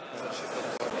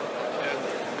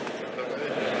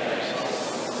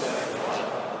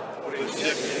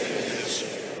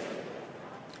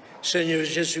 Seigneur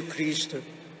Jésus-Christ,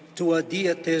 tu as dit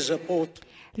à tes apôtres,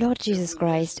 Lord Jesus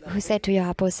Christ, who said to your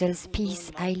apostles,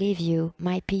 "Peace I leave you,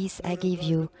 my peace I give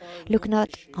you," look not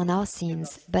on our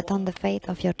sins, but on the faith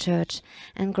of your Church,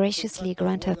 and graciously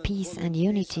grant her peace and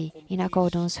unity in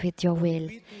accordance with your will,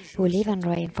 who live and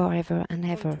reign forever and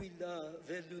ever. conduis-la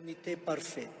vers l'unité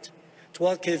parfaite.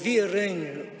 Toi qui vis et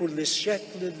règnes pour les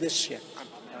siècles des siècles.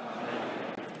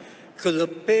 Que la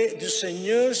paix du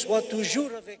Seigneur soit toujours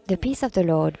avec The peace of the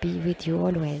Lord be with you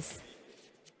always.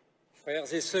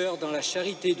 Frères et sœurs, dans la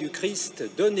charité du Christ,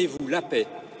 donnez-vous la paix.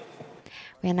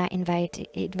 We are now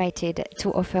invited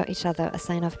to offer each other a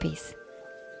sign of peace.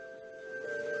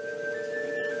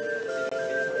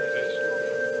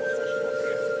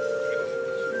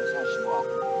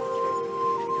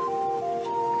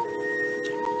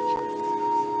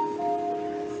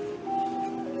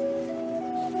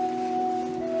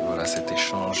 Voilà cet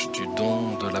échange du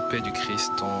don de la paix du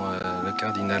Christ dont le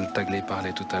cardinal Taglé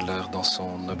parlait tout à l'heure dans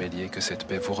son homélie. Que cette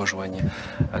paix vous rejoigne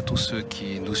à tous ceux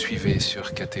qui nous suivaient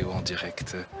sur KTO en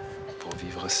direct pour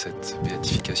vivre cette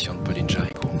béatification de Pauline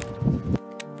Jaricot.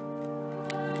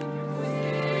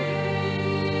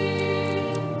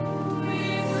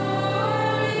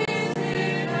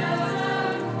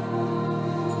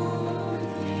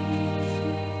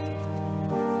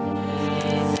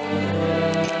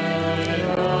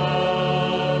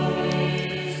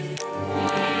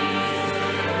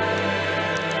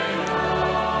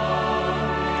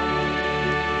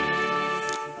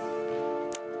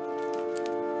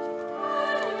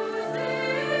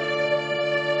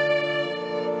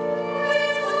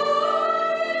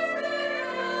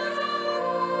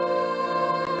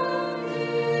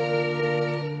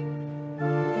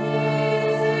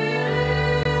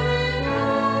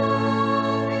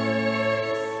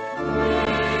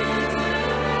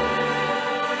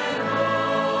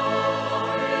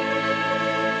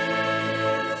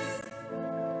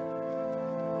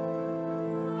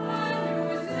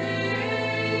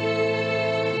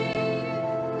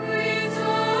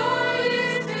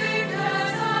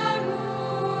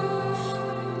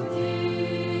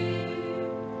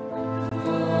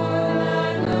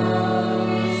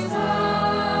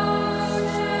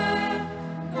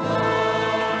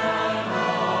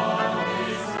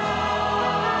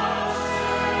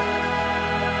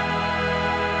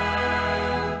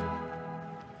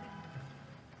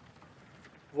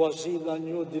 Voici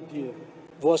l'agneau de Dieu.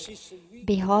 Voici celui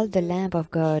Behold the Lamb of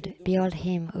God, behold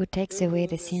him who takes away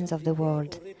the sins of the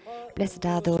world. Blessed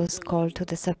are those called to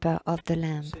the supper of the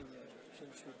Lamb. Je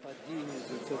ne suis pas digne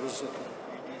de te recevoir.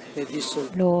 Et dis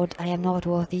seulement, Lord, I am not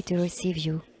worthy to receive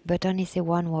you, but only say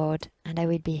one word, and I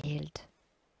will be healed.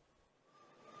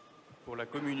 Pour la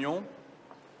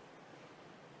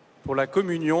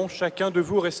communion, chacun de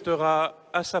vous restera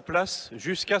à sa place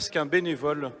jusqu'à ce qu'un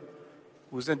bénévole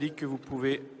vous indique que vous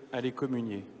pouvez aller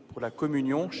communier. Pour la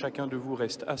communion, chacun de vous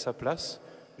reste à sa place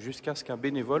jusqu'à ce qu'un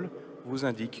bénévole vous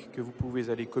indique que vous pouvez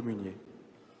aller communier.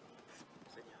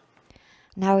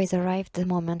 Now is arrived the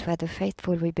moment where the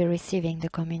faithful will be receiving the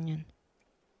communion.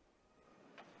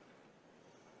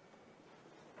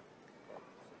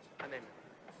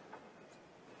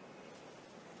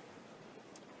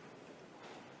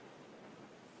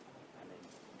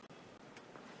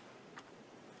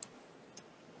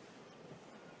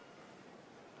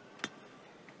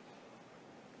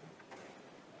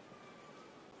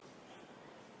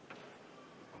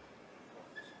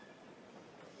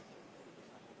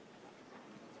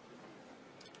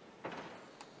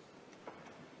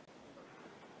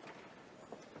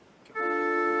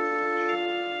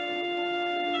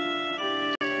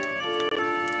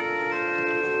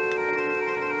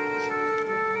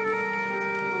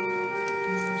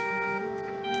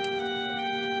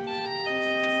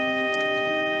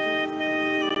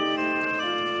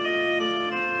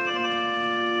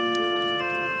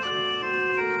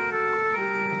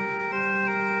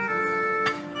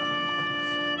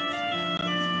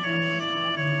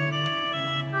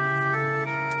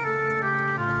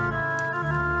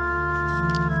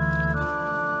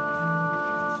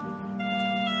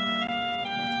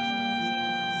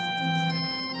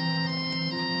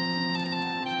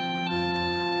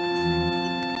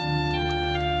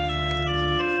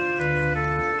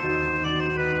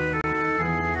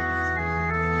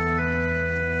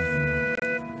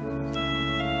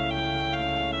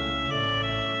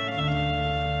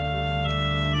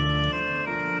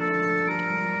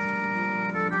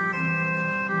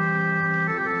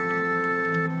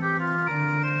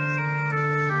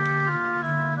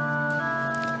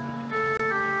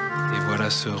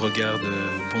 ce regard de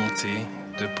bonté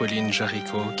de Pauline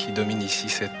Jaricot qui domine ici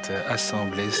cette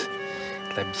assemblée,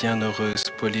 la bienheureuse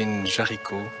Pauline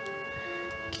Jaricot,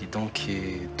 qui donc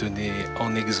est donnée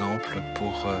en exemple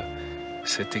pour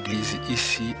cette église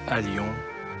ici à Lyon,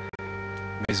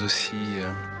 mais aussi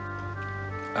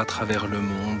à travers le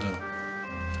monde,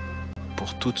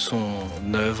 pour toute son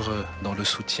œuvre dans le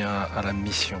soutien à la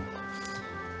mission.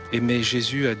 Aimer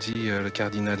Jésus, a dit le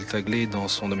cardinal Taglé dans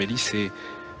son homélie, c'est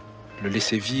le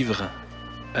laisser vivre,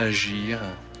 agir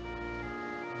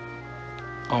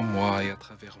en moi et à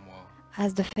travers moi.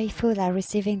 As the faithful are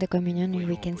receiving the communion,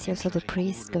 we can see also the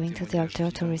priest going to the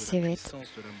altar to receive it.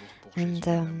 And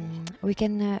we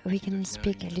can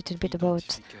speak a little bit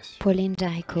about Pauline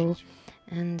Jaricot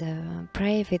and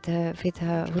pray with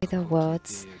her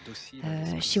words.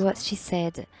 She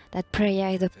said that prayer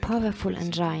is a powerful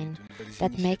engine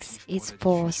that makes its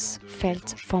force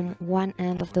felt from one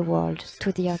end of the world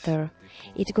to the other.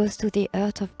 It goes to the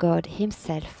heart of God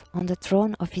Himself on the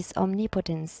throne of His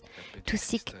omnipotence to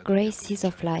seek graces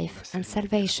of life and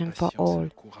salvation for all.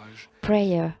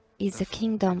 Prayer is the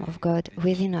kingdom of God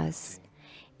within us.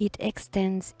 It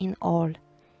extends in all,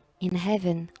 in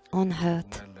heaven, on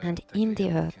earth, and in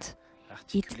the earth.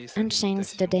 It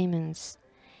enchains the demons.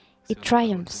 It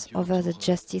triumphs over the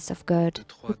justice of God,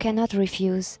 who cannot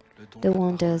refuse the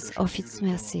wonders of its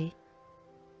mercy.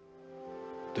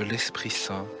 De l'Esprit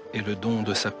Saint et le don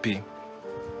de sa paix.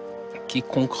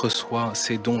 Quiconque reçoit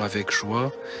ces dons avec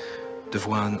joie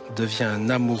devient un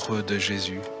amoureux de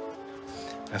Jésus,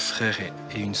 un frère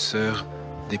et une sœur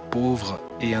des pauvres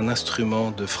et un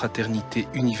instrument de fraternité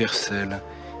universelle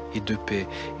et de paix.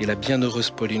 Et la bienheureuse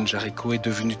Pauline Jaricot est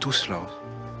devenue tout cela.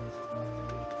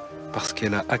 Parce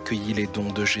qu'elle a accueilli les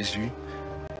dons de Jésus,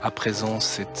 à présent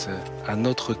c'est à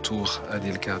notre tour, a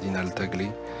dit le cardinal Taglé,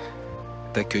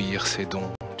 d'accueillir ces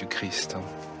dons du Christ.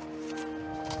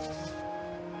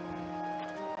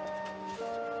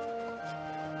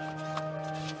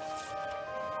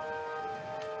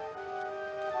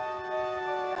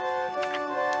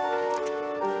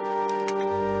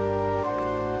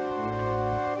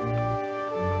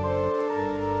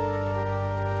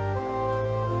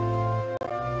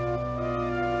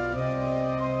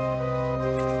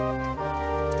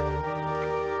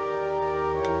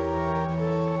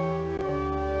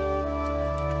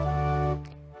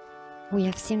 We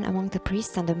have seen among the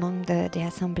priests and among the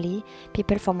assembly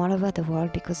people from all over the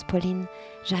world, because Pauline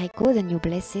Jaricot, the new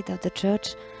blessed of the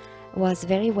church, was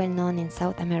very well known in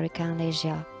South America and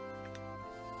Asia.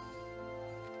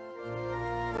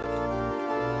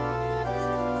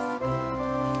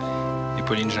 Et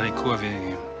Pauline Jaricot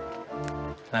avait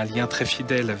un lien très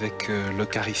fidèle avec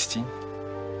l'Eucharistie.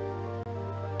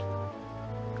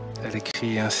 Elle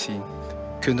écrit ainsi: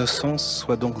 « Que nos sens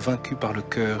soient donc vaincus par le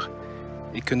cœur,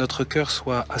 et que notre cœur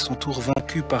soit à son tour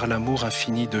vaincu par l'amour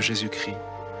infini de Jésus-Christ.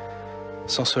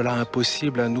 Sans cela,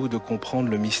 impossible à nous de comprendre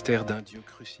le mystère d'un Dieu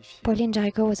crucifié. » Pauline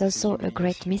Jaricot was also a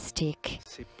great mystic.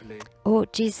 Oh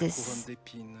Jesus,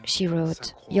 she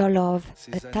wrote, your love,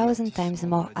 1,000 times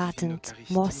more ardent,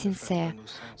 more sincere,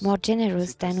 more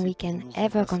generous than we can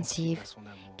ever conceive,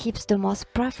 keeps the most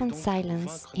profound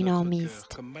silence in our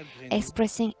midst,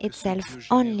 expressing itself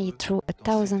only through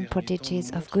 1,000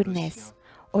 prodigies of goodness,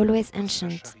 always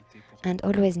ancient and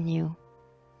always new.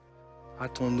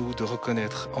 Hâtons-nous de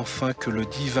reconnaître enfin que le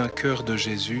divin cœur de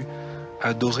Jésus,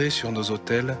 adoré sur nos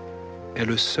autels, est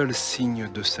le seul signe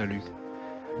de salut.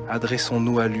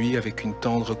 Adressons-nous à lui avec une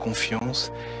tendre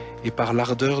confiance et par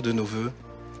l'ardeur de nos vœux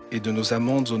et de nos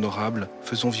amendes honorables,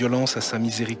 faisons violence à sa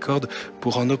miséricorde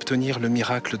pour en obtenir le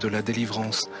miracle de la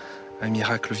délivrance, un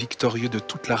miracle victorieux de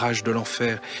toute la rage de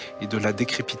l'enfer et de la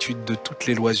décrépitude de toutes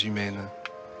les lois humaines.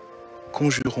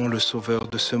 Conjurons le Sauveur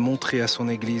de se montrer à son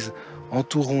Église,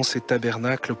 entourons ses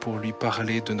tabernacles pour lui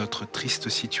parler de notre triste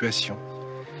situation.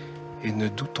 Et ne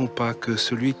doutons pas que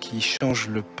celui qui change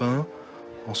le pain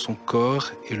en son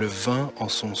corps et le vin en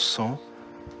son sang,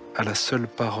 à la seule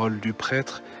parole du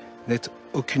prêtre, n'ait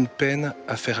aucune peine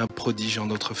à faire un prodige en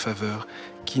notre faveur,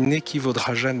 qui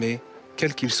n'équivaudra jamais,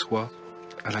 quel qu'il soit,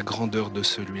 à la grandeur de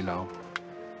celui-là.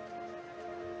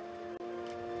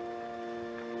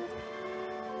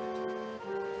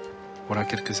 Voilà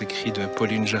quelques écrits de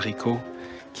Pauline Jaricot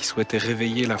qui souhaitait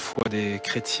réveiller la foi des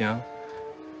chrétiens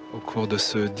au cours de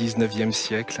ce 19e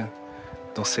siècle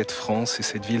dans cette France et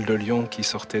cette ville de Lyon qui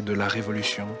sortait de la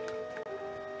Révolution.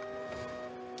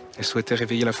 Elle souhaitait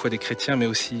réveiller la foi des chrétiens mais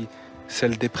aussi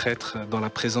celle des prêtres dans la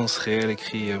présence réelle,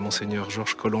 écrit Monseigneur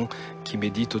Georges Collomb qui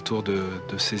médite autour de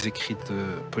ces écrits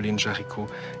de Pauline Jaricot.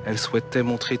 Elle souhaitait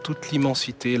montrer toute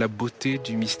l'immensité et la beauté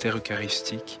du mystère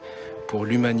eucharistique pour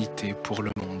l'humanité, pour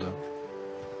le monde.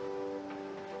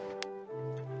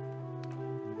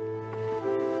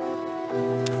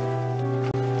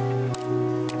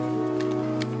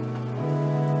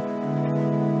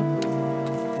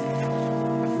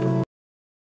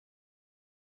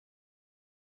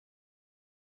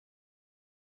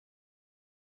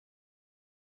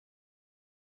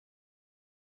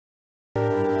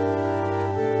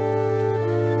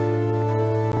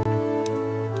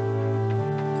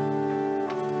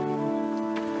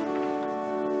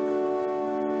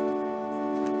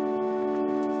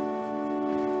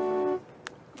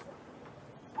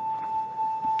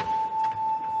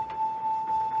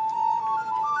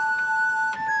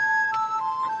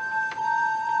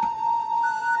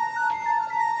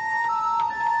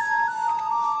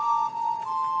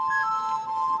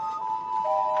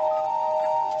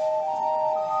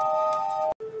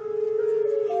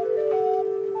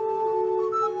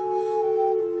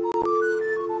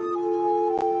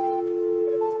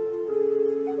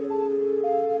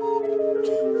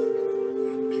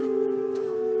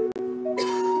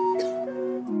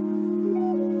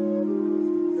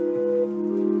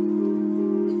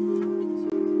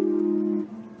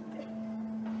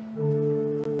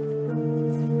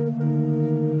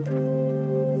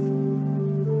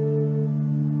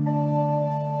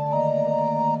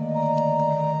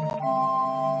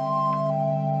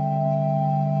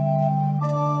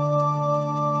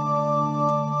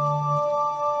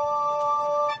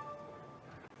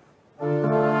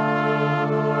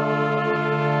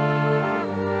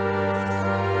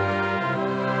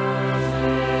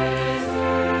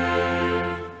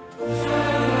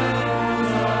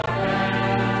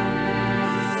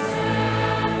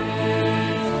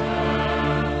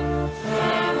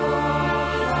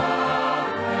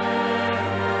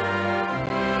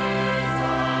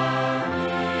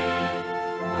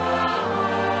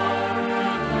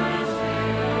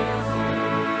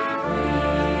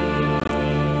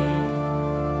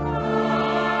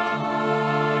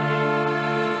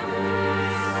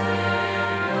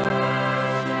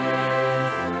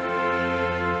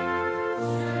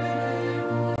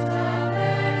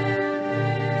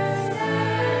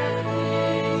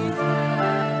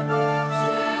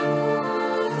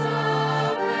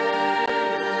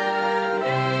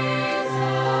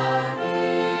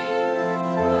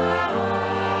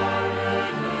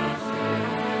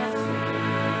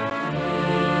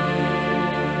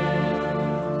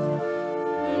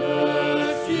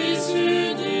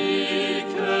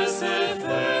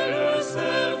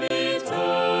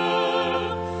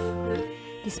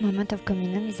 this moment of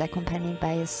communion is accompanied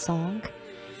by a song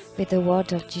with the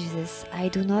words of Jesus, I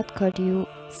do not call you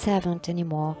servant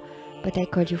anymore, but I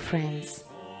call you friends.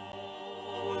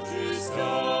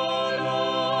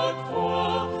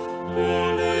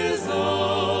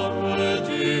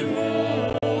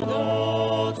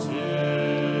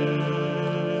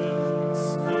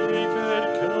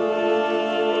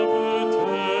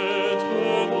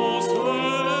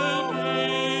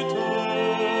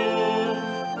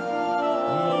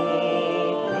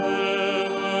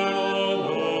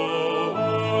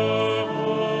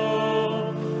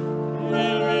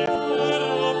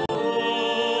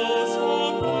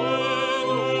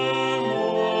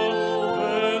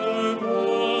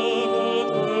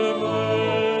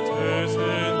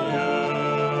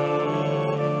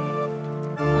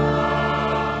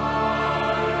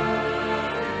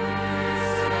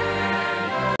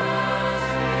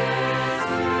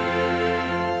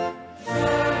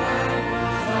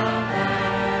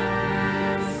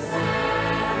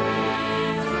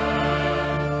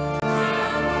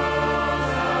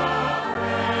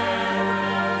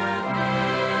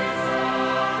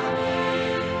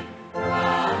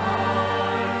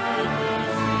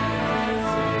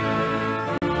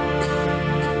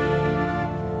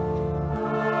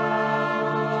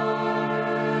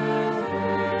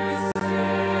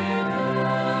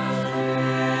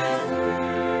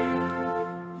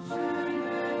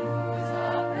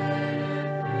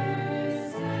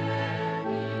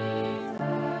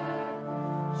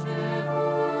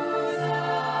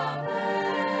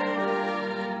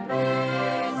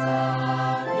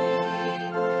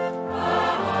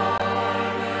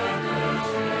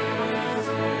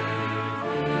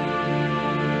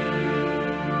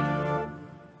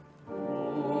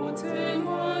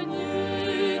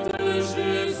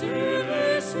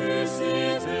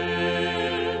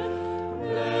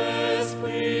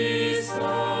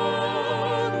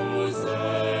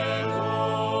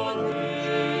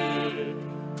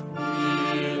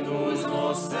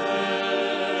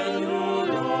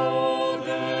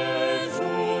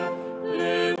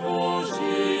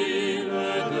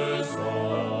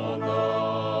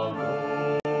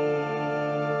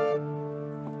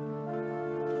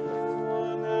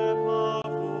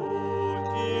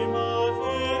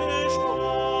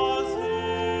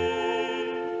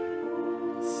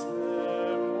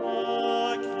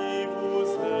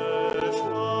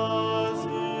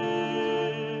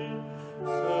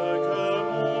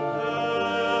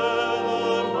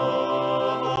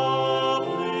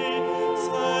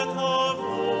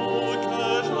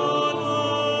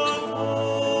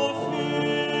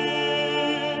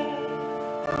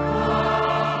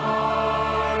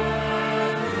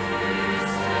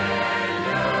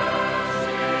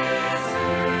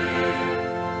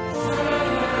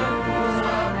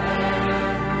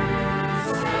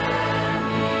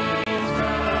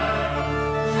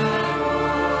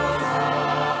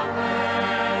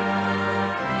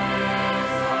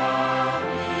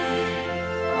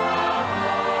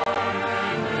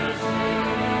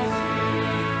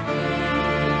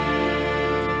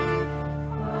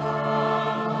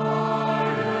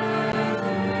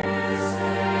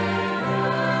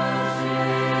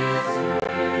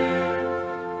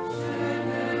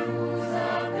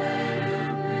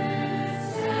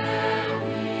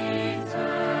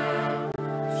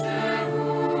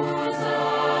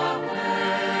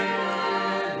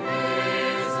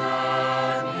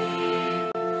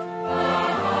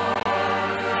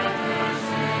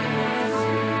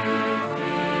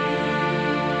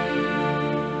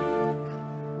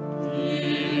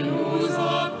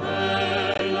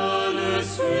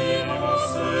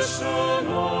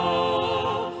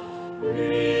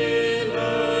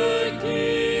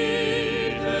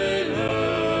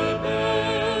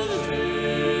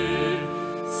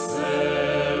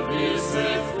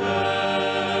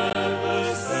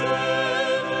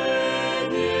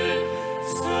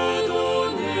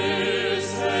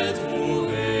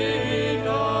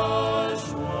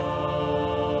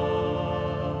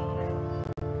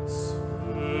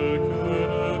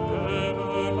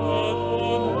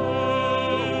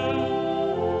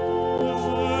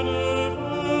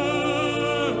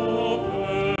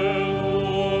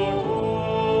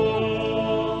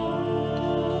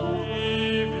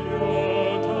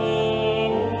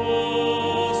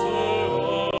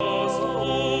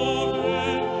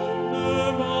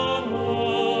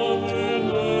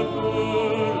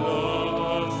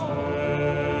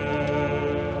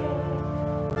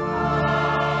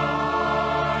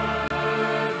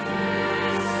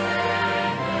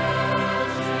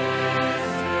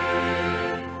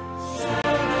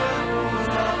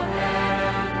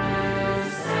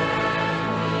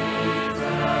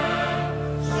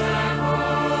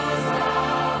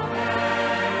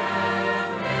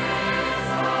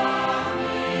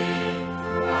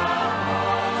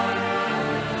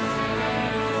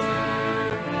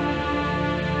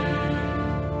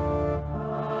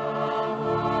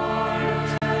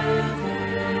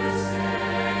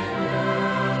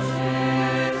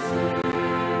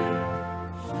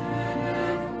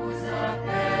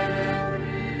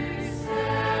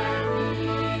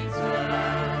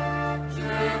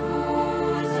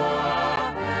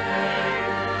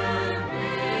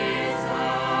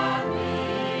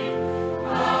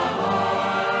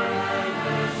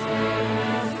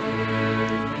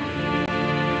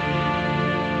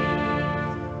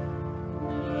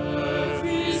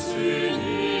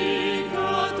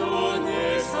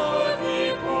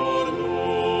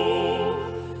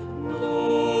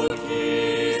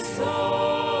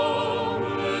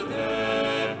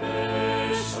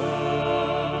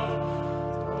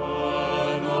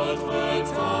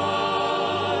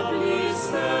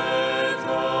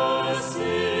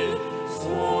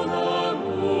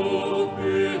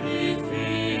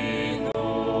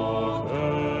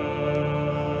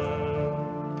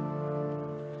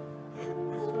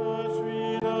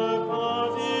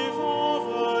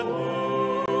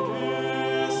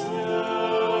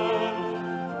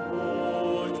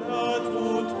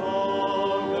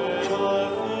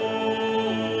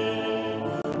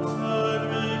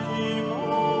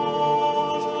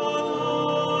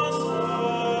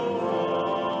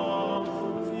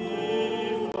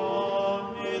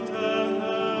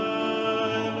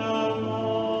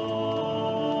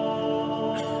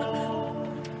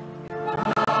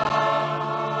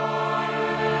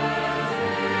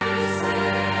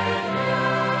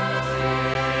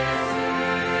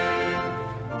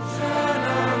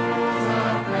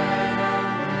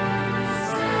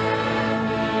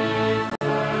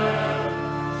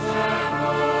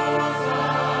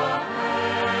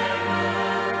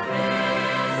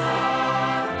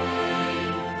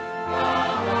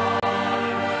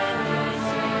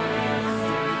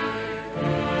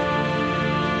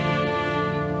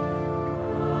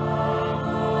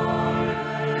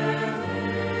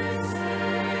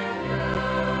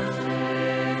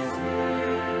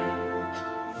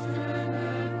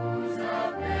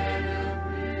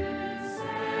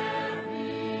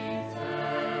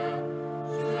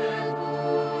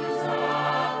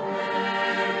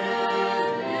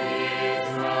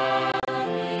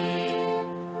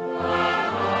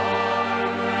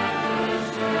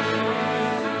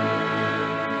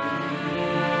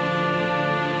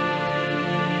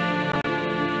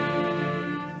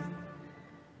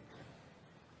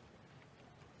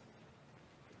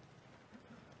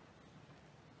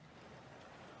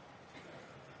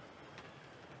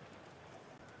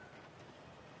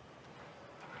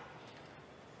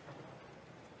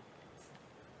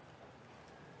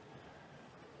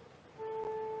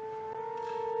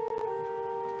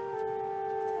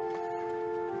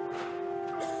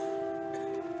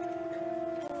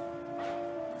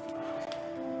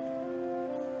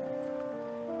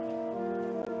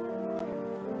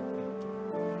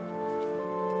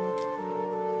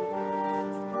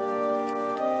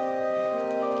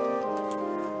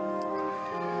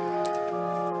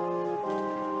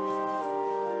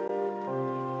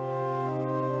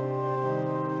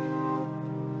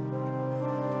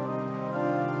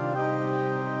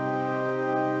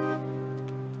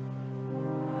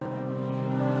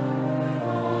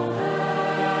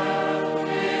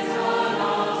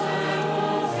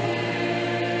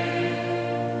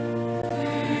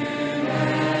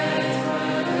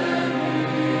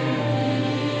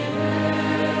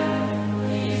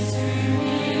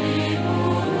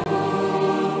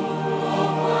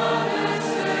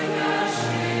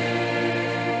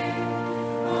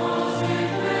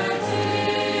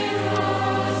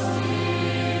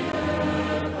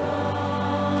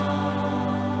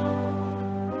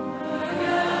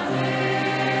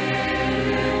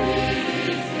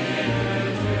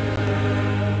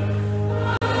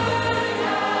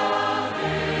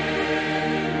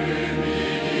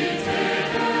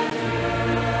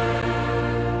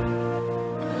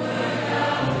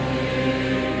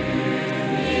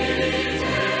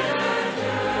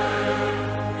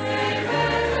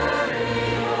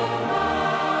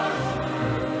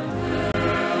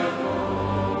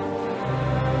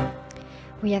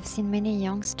 We have seen many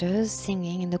youngsters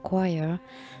singing in the choir.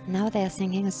 Now they are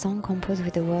singing a song composed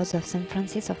with the words of St.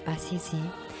 Francis of Assisi,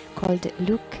 called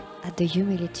Look at the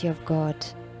Humility of God.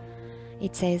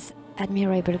 It says,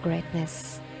 admirable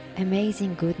greatness,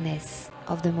 amazing goodness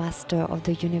of the Master of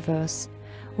the universe,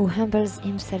 who humbles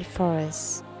himself for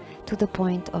us, to the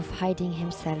point of hiding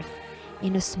himself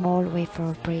in a small wafer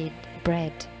of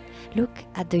bread. Look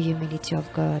at the humility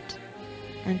of God,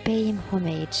 and pay him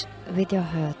homage with your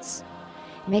hearts.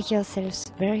 Make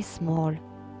yourselves very small,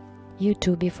 you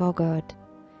too before God,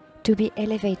 to be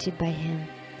elevated by him.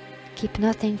 Keep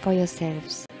nothing for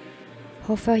yourselves.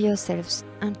 Offer yourselves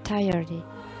entirely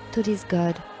to this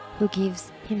God who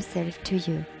gives himself to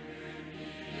you.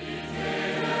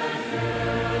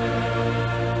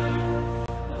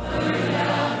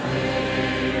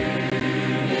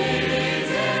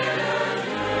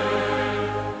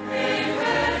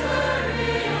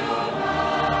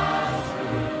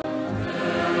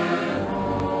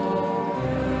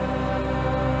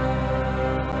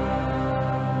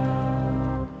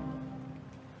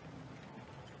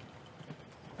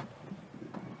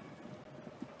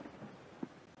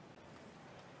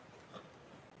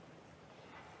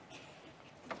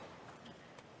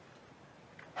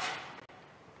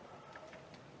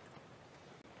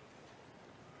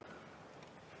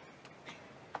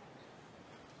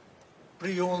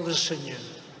 Prions le Seigneur.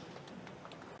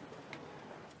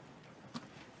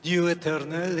 Dieu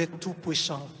éternel et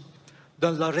tout-puissant,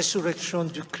 dans la résurrection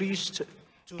du Christ,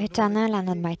 Eternal and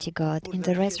Almighty God, in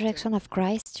the resurrection of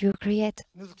Christ, you create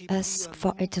us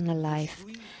for eternal life.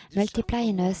 Multiply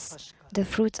in us the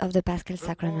fruits of the Paschal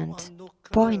Sacrament.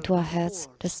 Pour into our hearts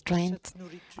the strength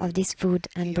of this food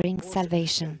and bring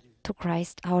salvation to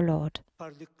Christ our Lord. par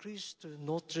le Christ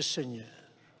notre Seigneur.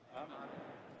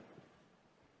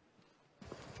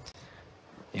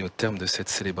 Et au terme de cette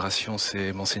célébration,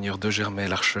 c'est Monseigneur de Germay,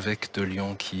 l'archevêque de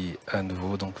Lyon, qui à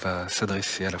nouveau donc va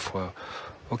s'adresser à la fois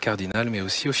au cardinal, mais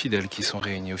aussi aux fidèles qui sont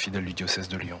réunis, aux fidèles du diocèse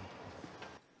de Lyon.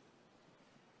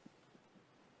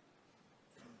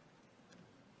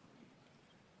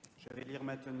 Je vais lire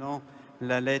maintenant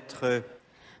la lettre.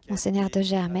 Monseigneur de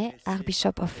Germay,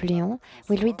 Archbishop of Lyon,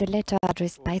 will read the letter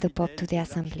addressed by the Pope to the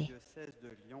Assembly. Diocèse de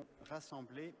Lyon,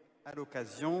 rassemblés à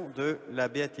l'occasion de la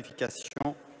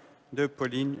béatification de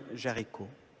Pauline Jaricot.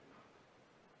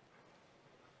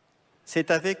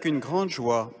 C'est avec une grande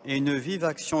joie et une vive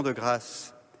action de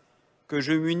grâce que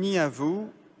je m'unis à vous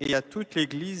et à toute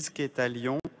l'Église qui est à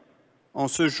Lyon en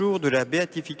ce jour de la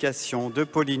béatification de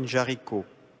Pauline Jaricot.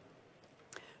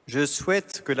 Je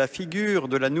souhaite que la figure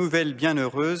de la nouvelle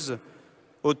bienheureuse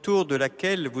autour de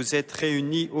laquelle vous êtes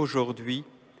réunis aujourd'hui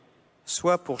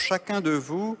soit pour chacun de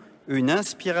vous une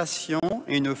inspiration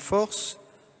et une force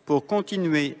pour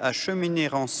continuer à cheminer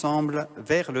ensemble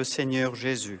vers le Seigneur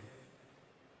Jésus.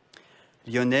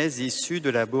 Lyonnaise issue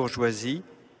de la bourgeoisie,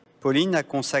 Pauline a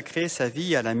consacré sa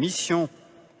vie à la mission,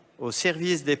 au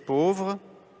service des pauvres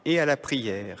et à la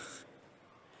prière.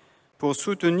 Pour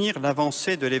soutenir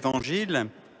l'avancée de l'Évangile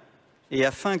et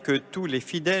afin que tous les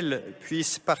fidèles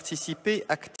puissent participer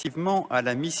activement à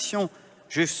la mission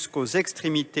jusqu'aux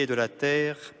extrémités de la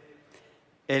terre,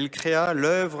 elle créa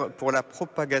l'œuvre pour la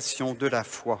propagation de la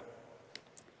foi.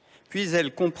 Puis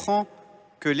elle comprend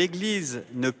que l'Église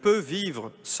ne peut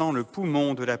vivre sans le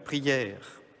poumon de la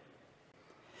prière.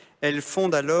 Elle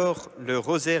fonde alors le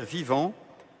rosaire vivant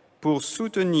pour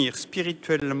soutenir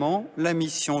spirituellement la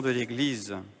mission de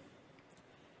l'Église.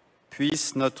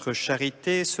 Puisse notre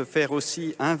charité se faire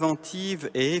aussi inventive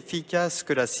et efficace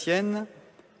que la sienne.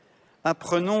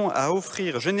 Apprenons à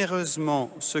offrir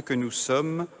généreusement ce que nous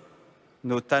sommes,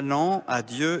 nos talents à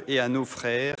Dieu et à nos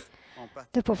frères.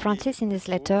 The Pope Francis in this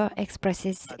letter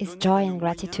expresses his joy and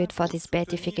gratitude for this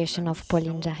beatification of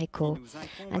Pauline Jaricot,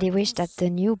 and he wished that the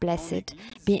new blessed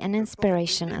be an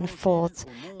inspiration and force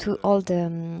to all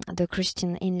the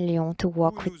Christians in Lyon to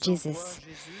walk with Jesus.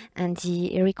 And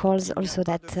he recalls also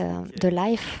that the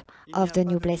life of the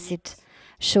new blessed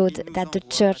showed that the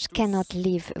Church cannot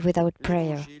live without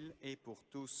prayer.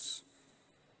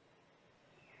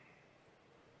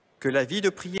 Que la vie de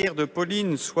prière de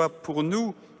Pauline soit pour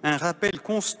nous un rappel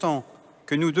constant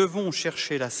que nous devons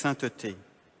chercher la sainteté.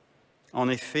 En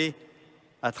effet,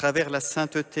 à travers la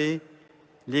sainteté,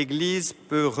 l'Église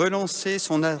peut relancer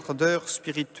son ardeur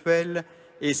spirituelle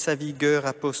et sa vigueur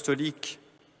apostolique.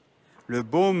 Le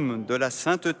baume de la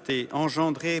sainteté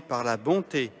engendré par la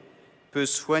bonté peut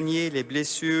soigner les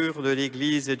blessures de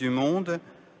l'Église et du monde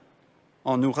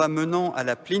en nous ramenant à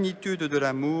la plénitude de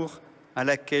l'amour à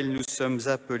laquelle nous sommes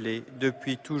appelés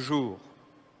depuis toujours.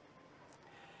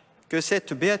 Que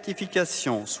cette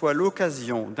béatification soit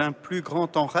l'occasion d'un plus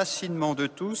grand enracinement de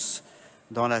tous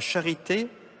dans la charité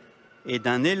et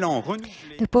d'un élan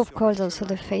renouvelé. The Pope calls also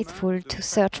the faithful to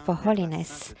search for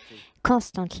holiness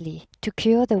constantly, to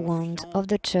cure the wounds of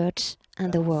the Church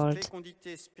and the world.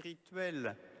 Fécondité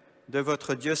spirituelle de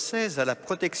votre diocèse à la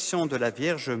protection de la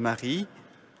Vierge Marie,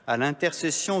 à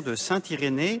l'intercession de Saint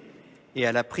Irénée et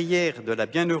à la prière de la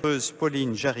bienheureuse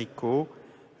Pauline Jaricot,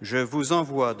 je vous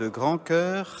envoie de grand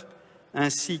cœur,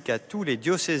 ainsi qu'à tous les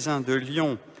diocésains de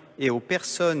Lyon et aux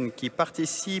personnes qui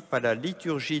participent à la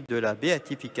liturgie de la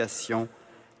béatification,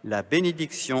 la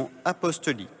bénédiction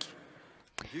apostolique.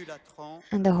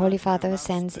 And the Holy Father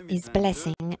sends his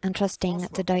blessing, entrusting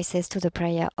the diocese to the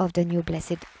prayer of the new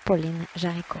blessed Pauline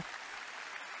Jaricot.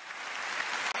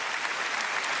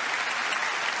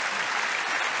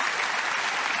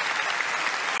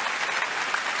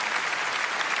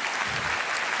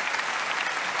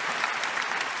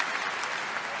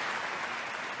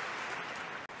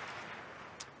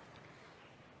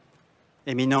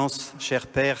 Éminence, cher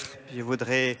Père, je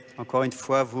voudrais encore une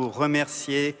fois vous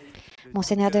remercier.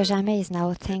 Monseigneur de Jamay is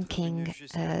now thanking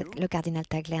le Cardinal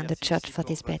Tagle and the Church for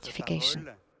this beatification.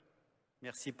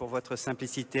 Merci pour votre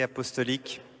simplicité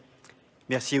apostolique.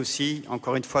 Merci aussi,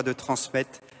 encore une fois, de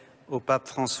transmettre au pape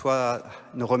François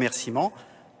nos remerciements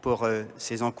pour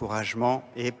ses encouragements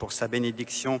et pour sa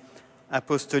bénédiction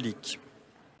apostolique.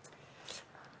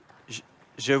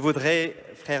 Je voudrais,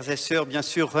 frères et sœurs, bien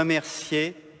sûr,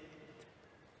 remercier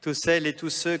tous celles et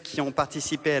tous ceux qui ont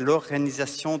participé à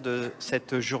l'organisation de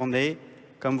cette journée.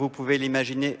 Comme vous pouvez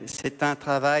l'imaginer, c'est un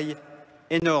travail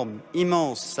énorme,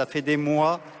 immense. Ça fait des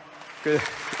mois que...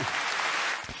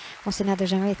 Monseigneur de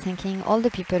Jamay thanking all the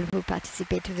people who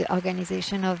participate to the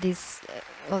organization of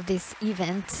this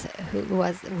event,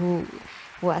 who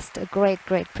was a great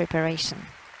preparation.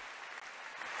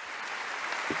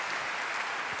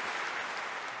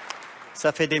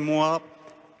 Ça fait des mois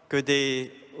que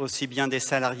aussi bien des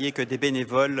salariés que des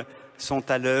bénévoles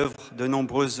sont à l'œuvre, de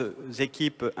nombreuses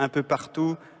équipes un peu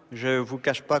partout. Je ne vous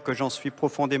cache pas que j'en suis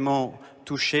profondément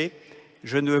touché.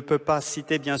 Je ne peux pas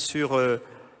citer bien sûr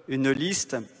une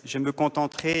liste, je me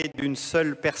contenterai d'une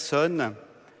seule personne.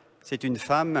 C'est une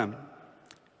femme,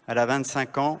 elle a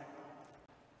 25 ans,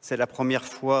 c'est la première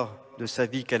fois de sa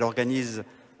vie qu'elle organise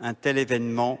un tel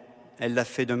événement. Elle l'a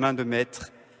fait de main de maître,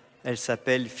 elle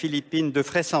s'appelle Philippine de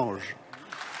Fressanges.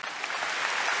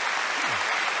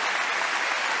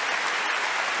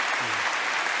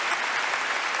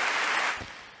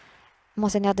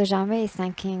 Monseigneur de Jamay is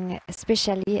thanking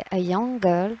especially a young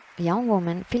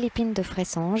woman, Philippine de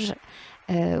Fressanges,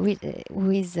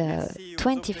 who is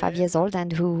 25 years old and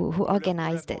who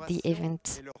organized the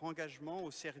event. Et leur engagement au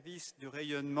service du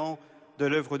rayonnement de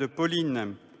l'œuvre de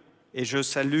Pauline. Et je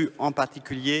salue en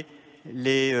particulier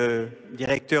les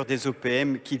directeurs des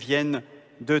OPM qui viennent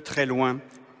de très loin,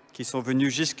 qui sont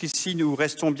venus jusqu'ici. Nous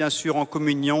restons bien sûr en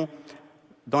communion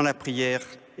dans la prière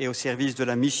et au service de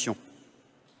la mission.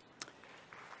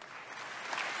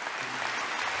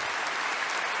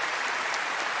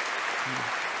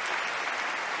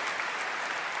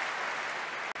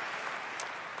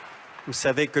 Vous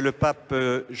savez que le pape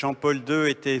Jean-Paul II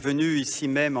était venu ici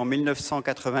même en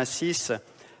 1986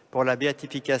 pour la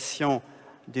béatification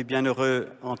du bienheureux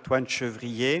Antoine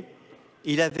Chevrier.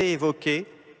 Il avait évoqué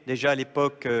déjà à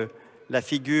l'époque la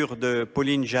figure de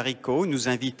Pauline Jaricot, nous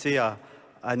invitait à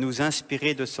nous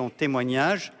inspirer de son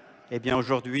témoignage. Eh bien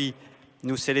aujourd'hui,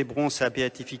 nous célébrons sa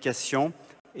béatification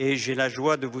et j'ai la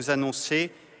joie de vous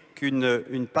annoncer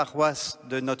qu'une paroisse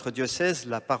de notre diocèse,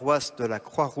 la paroisse de la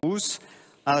Croix-Rousse,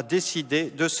 a décidé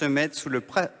de se mettre sous le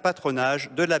patronage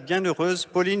de la bienheureuse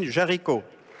Pauline Jaricot.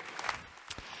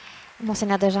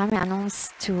 Monseigneur de Jamay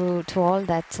announced to all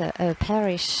that a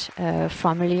parish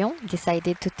from Lyon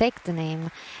decided to take the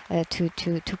name to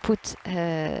put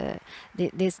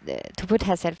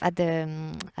herself under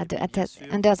the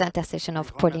intercession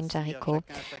of Pauline Jaricot,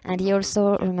 and he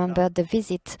also remembered the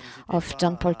visit of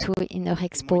John Paul II in a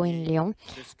expo in Lyon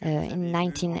in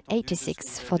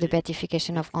 1986 for the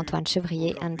beatification of Antoine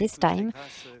Chevrier, and this time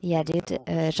he added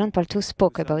Jean Paul II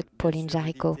spoke about Pauline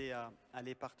Jaricot.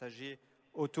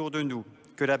 Autour de nous,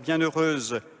 que la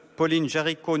bienheureuse Pauline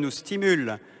Jaricot nous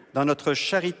stimule dans notre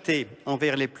charité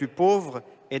envers les plus pauvres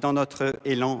et dans notre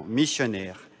élan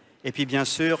missionnaire. Et puis bien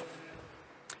sûr,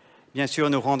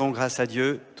 nous rendons grâce à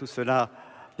Dieu. Tout cela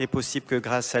n'est possible que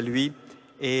grâce à lui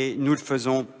et nous le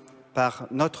faisons par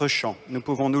notre chant. Nous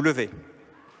pouvons nous lever.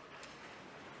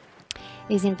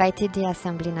 He's invited the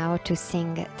assembly now to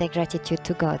sing their gratitude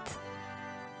to God.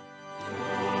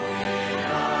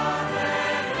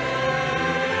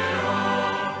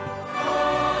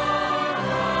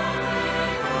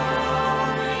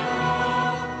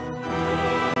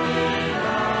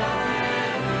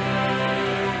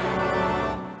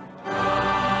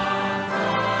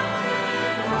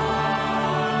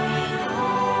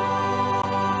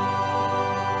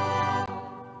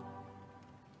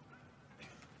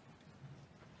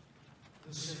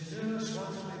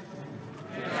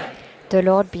 The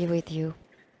Lord be with you.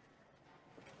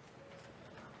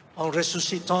 En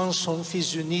ressuscitant son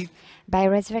Fils unique, By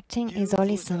resurrecting His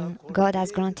Holy Son, God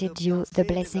has granted you the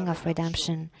blessing of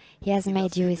redemption. He has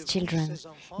made you His children.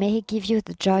 May He give you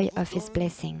the joy of His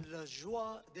blessing. la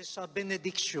joie de sa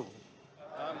bénédiction.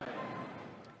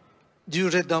 Du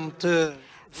Rédempteur,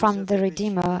 From the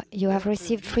Redeemer, you have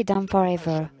received freedom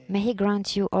forever. May He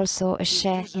grant you also a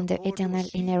share in the eternal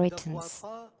inheritance.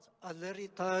 à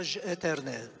l'héritage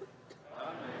éternel.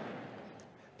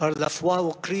 Par la foi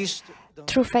au Christ,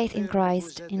 Through faith in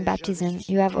Christ, in baptism,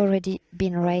 you have already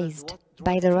been raised.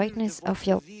 By the rightness of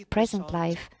your present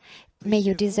life, may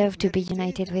you deserve to be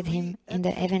united with Him in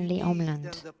the heavenly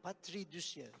homeland. la patrie du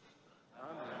ciel.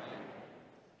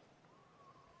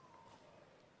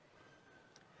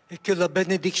 Et que la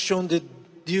bénédiction de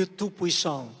Dieu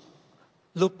Tout-Puissant,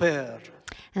 le Père,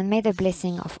 And may the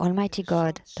blessing of Almighty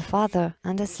God, the Father,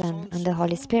 and the Son, and the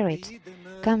Holy Spirit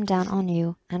come down on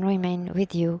you and remain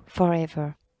with you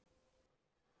forever.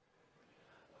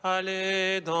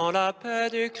 Allez dans la paix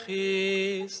du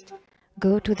Christ.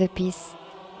 Go to the peace,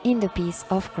 in the peace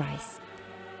of Christ.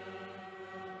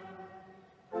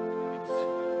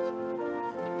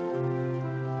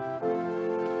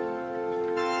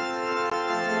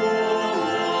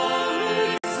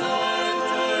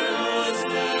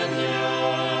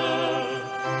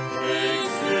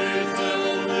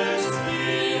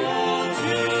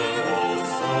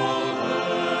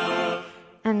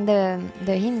 And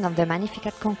the hymn of the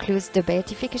Magnificat concludes the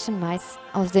Beatification Mass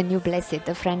of the new Blessed,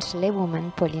 the French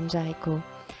laywoman Pauline Jaricot,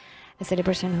 a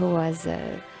celebration who was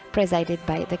presided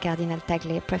by the Cardinal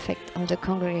Tagle, prefect of the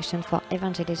Congregation for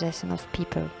Evangelization of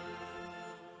People.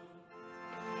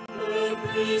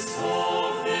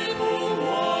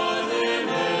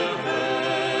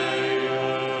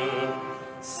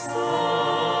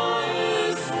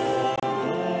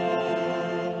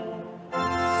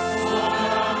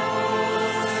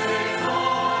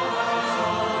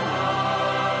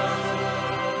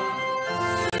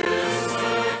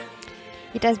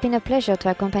 It has been a pleasure to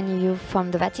accompany you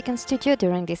from the Vatican studio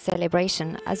during this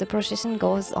celebration. As the procession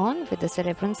goes on with the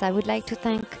celebrants, I would like to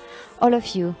thank all of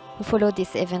you who followed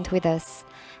this event with us.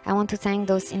 I want to thank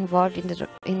those involved in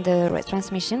the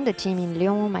retransmission, the team in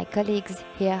Lyon, my colleagues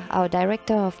here, our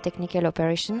Director of Technical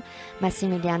Operation,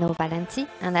 Massimiliano Valenti,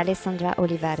 and Alessandra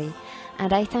Olivari.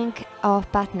 And I thank our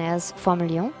partners from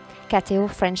Lyon, Cateo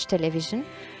French Television,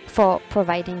 for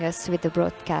providing us with the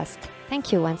broadcast.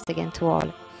 Thank you once again to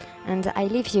all. And I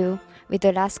leave you with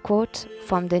the last quote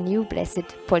from the new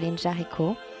Blessed Pauline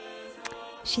Jaricot.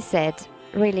 She said,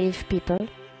 "Relieve people,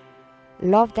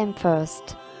 love them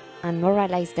first, and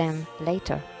moralize them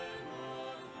later."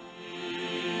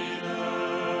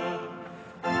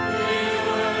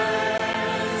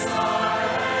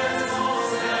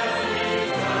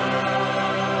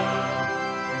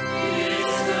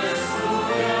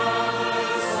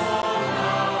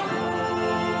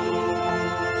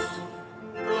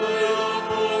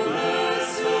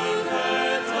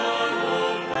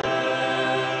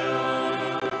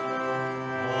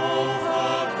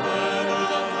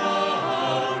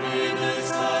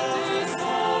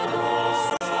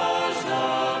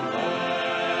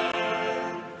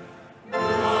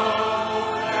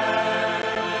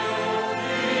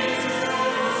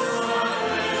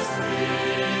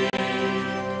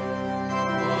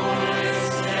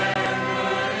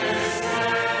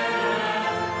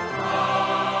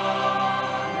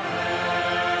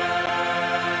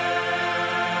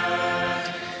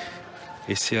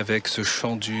 Et c'est avec ce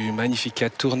chant du Magnificat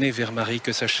tourné vers Marie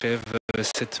que s'achève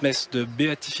cette messe de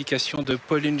béatification de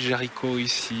Pauline Jaricot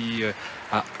ici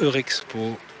à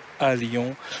Eurexpo à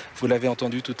Lyon. Vous l'avez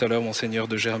entendu tout à l'heure, Monseigneur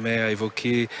de Germay a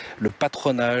évoqué le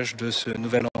patronage de ce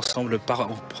nouvel ensemble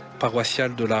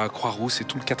paroissial de la Croix-Rousse et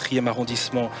tout le 4e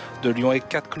arrondissement de Lyon et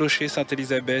 4 clochers,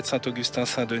 Sainte-Élisabeth, Saint-Augustin,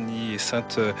 Saint-Denis et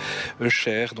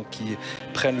Sainte-Euchère, donc qui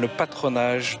prennent le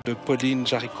patronage de Pauline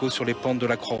Jaricot sur les pentes de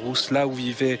la Croix-Rousse, là où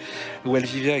elle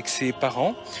vivait avec ses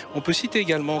parents. On peut citer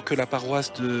également que la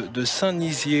paroisse de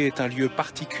Saint-Nizier est un lieu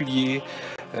particulier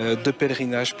de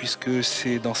pèlerinage, puisque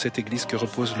c'est dans cette église que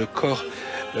repose le corps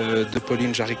de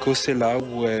Pauline Jaricot. C'est là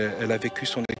où elle a vécu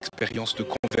son expérience de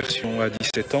conversion à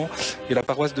 17 ans. Et la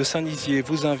paroisse de Saint-Nizier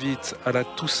vous invite à la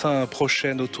Toussaint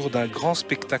prochaine autour d'un grand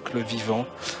spectacle vivant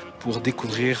pour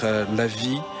découvrir la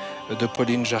vie de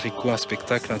Pauline Jaricot, un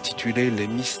spectacle intitulé « Les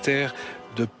mystères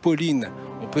de Pauline ».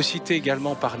 On peut citer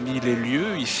également parmi les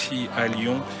lieux ici à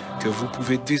Lyon que vous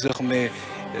pouvez désormais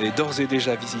et d'ores et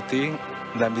déjà visiter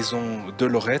la maison de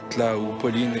Lorette, là où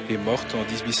Pauline est morte en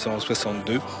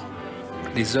 1862.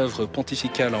 les œuvres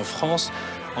pontificales en France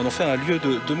en ont fait un lieu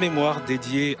de mémoire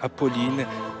dédié à Pauline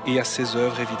et à ses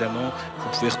œuvres, évidemment. Vous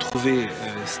pouvez retrouver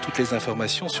toutes les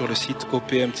informations sur le site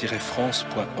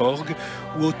opm-france.org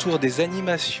ou autour des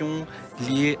animations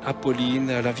liées à Pauline,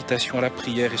 à l'invitation à la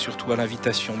prière et surtout à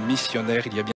l'invitation missionnaire.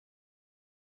 Il y a bien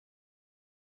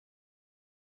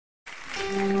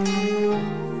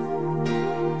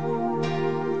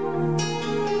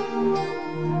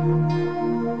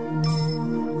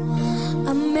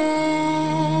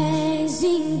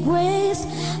Amazing grace,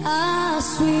 how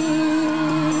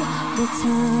sweet the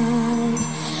time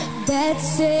that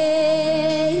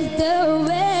saved the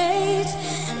wretch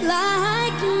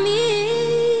like me.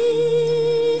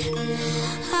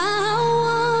 I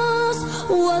once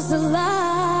was the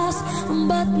last,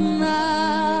 but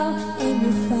now am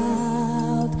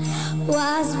found.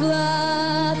 Was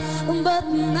blood, but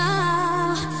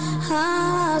now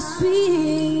how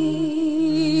sweet.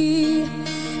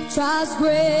 Trust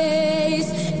grace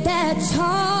that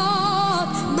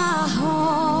taught my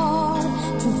heart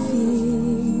to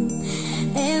feel,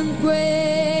 and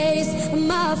grace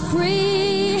my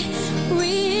free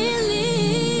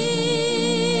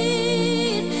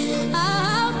relief.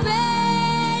 Our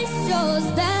precious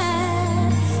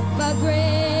that by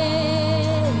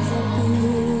grace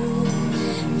appeared.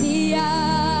 The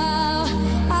hour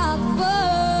I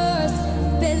first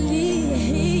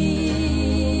believed,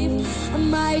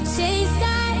 my chains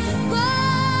I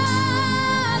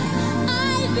broke,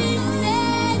 I've been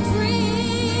set free.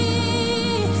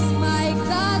 My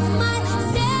God, my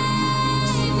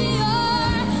Savior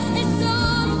is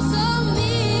unto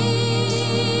me.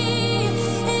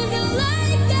 In the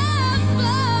light that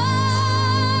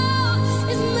flows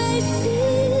is mercy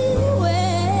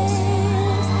waves.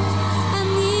 I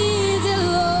need the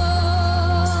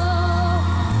Lord,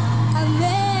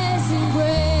 amazing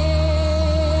grace.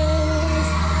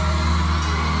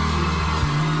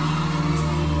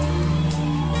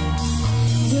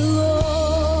 The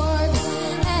Lord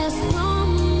has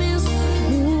promised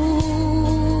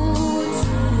good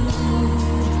to me.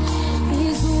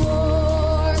 His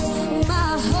word,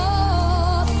 my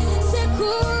hope,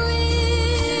 security.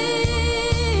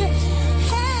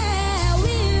 Hell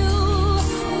will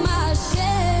my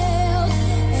shield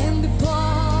and be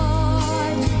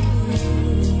part of me.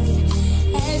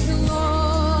 As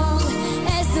long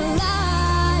as the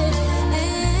life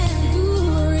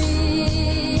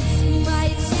enduring, my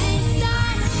chains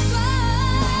are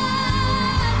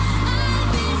broken, I've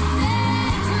been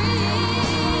set free.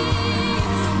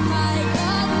 My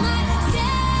God, my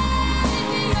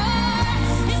Savior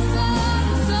is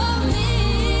unto me.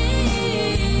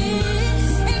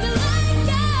 In the light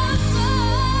that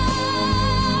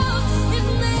flows is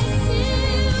mercy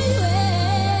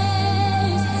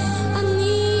waves. I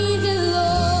need the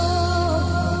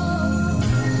Lord,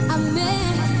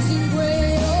 amazing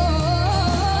grace.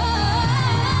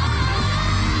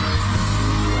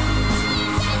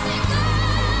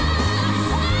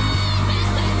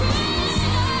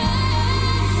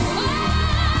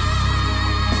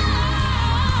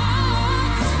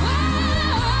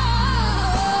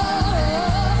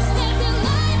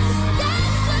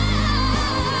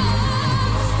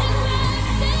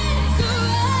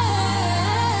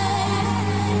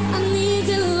 I need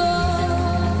the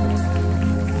Lord,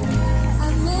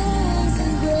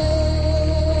 amazing grace.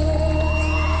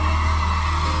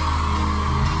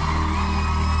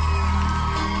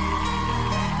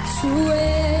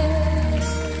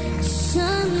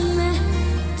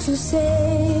 To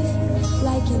save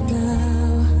like you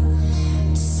now,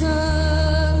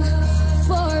 sun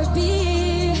for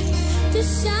me to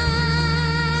shine,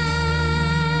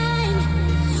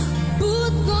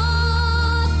 but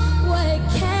God, why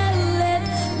can't let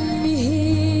me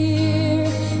here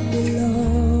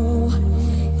below?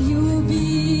 You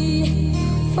be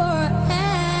forevermore.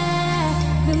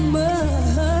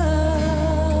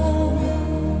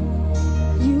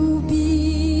 You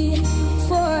be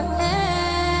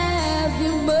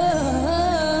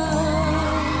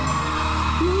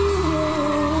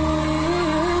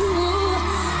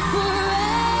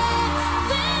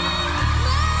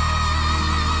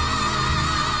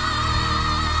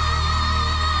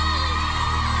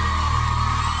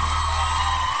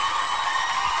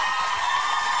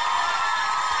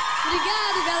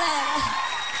Obrigado, galera.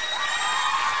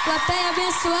 Plateia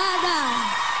abençoada.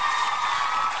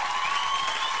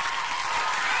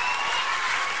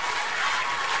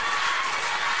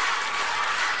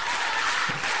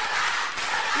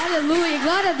 Aleluia,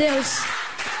 glória a Deus.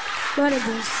 Glória a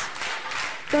Deus.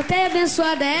 Plateia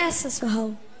abençoada é essa, seu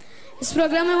Raul? Esse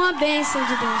programa é uma bênção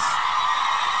de Deus.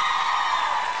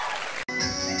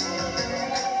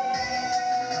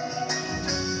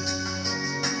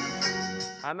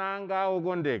 Ananga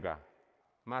okondeka,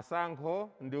 masankho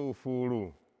ndi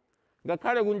ufulu.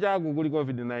 Ngakhale kunjaku kuli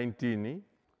COVID-19,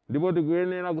 ndipo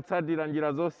tikuyenera kutsatira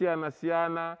njira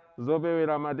zosiyana-siyana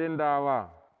zopewera matenda awa,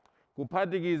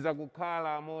 kuphatikiza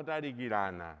kukhala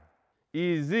motalikirana.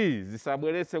 Izi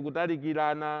zisabweretse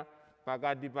kutalikirana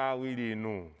pakati pa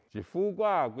awirinu,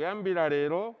 chifukwa kuyambira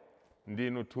lero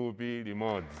ndinu thupi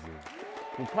limodzi.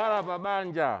 Kukhala pa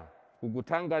banja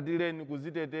kukuthangatireni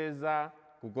kuziteteza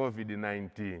ku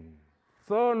COVID-19.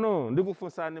 Tsono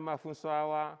ndikufunsani mafunso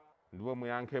awa ndipo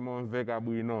muyankhe momveka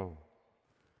bwino.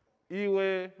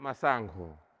 Iwe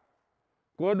masankho,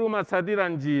 kodi umatsatira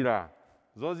njira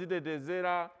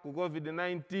zozitetezera ku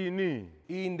COVID-19?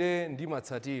 Inde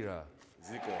ndimatsatira.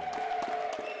 Ziko.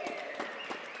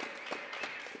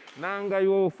 Nanga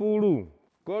iwe ufulu,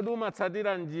 kodi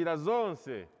umatsatira njira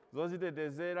zonse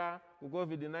zozitetezera ku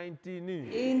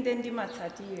COVID-19? Inde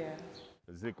ndimatsatira.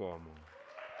 Zikomo.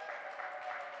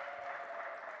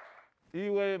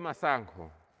 Iwe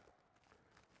masankho,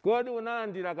 kodi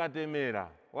unalandira katemera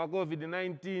wa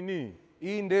COVID-19?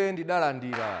 Inde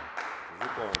ndidalandira.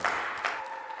 Zikomo.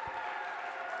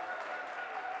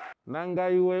 Nanga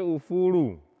iwe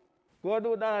ufulu, kodi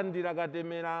udalandira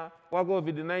katemera wa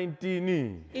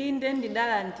COVID-19? Inde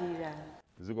ndidalandira.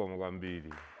 Zikomo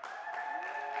kwambiri.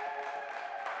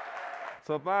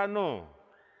 Tsopano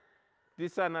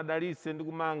tisanadalitse ndi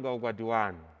kumanga ukwati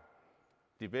wanu,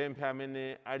 tipemphe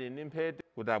amene ali ndi mphete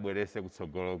kuti abweretse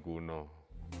kutsogolo kuno.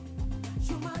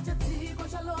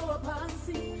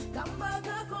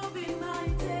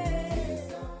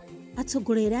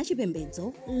 Atsogoleri a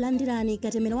chipembedzo, landirani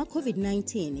katemera wa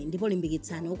COVID-19 ndipo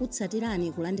limbikitsani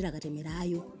okutsatirani kulandira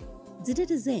katemerayo.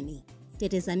 Dzitetezeni,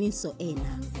 tetezaninso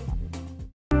ena.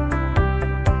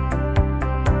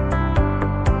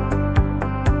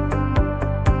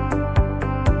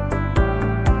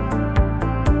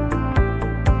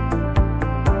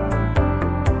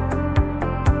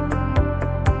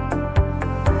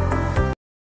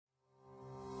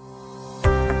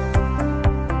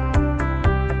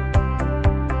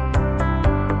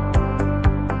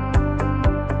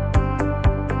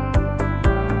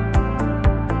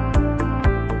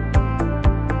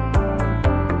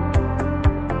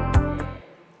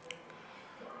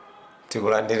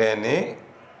 Tikulandireni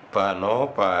pano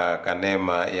pa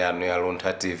kanema yanu ya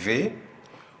Luntha TV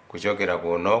kuchokera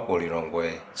kuno ku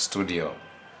Lilongwe studio.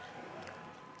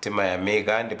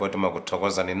 Timayamika ndipo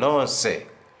timakuthokozani nonse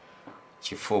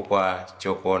chifukwa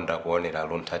chokonda kuonera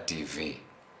Luntha TV.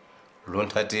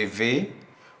 Luntha TV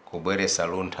kubweretsa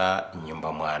luntha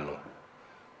m'nyumba mwanu.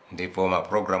 Ndipo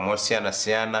maprogramu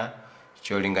osiyana-siyana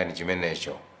cholinga ndi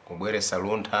chimenecho, kubweretsa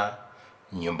luntha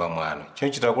m'nyumba mwanu.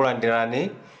 Choncho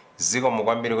takulandirani zikomo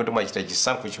kwambiri kuti mwachita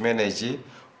chisankho chimenechi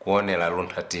kuonera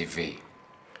Luntha TV.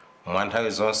 Mwa nthawi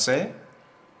zonse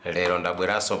lero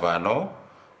ndabweranso pano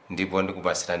ndipo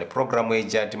ndikupasirani programu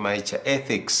ija timaitcha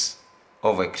Ethics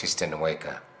of a Christian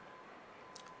Worker.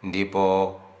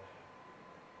 Ndipo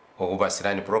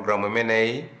okupasirani programu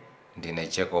imeneyi ndine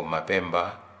Jacob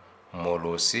Mapemba,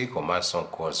 mulusi komanso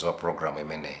mkonzi wa programu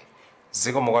imeneyi.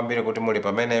 Zikomo kwambiri kuti muli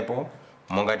pamenepo.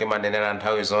 Monga timanenera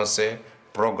nthawi zonse,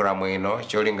 programu ino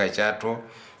cholinga chathu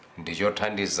ndi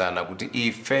chothandizana kuti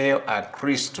ifeyo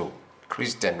akhristu,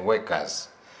 Christian workers,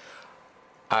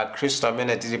 akhristu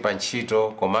amene tili pa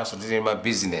ntchito komanso tili ma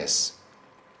business,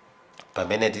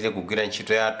 pamene tili kugwira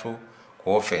ntchito yathu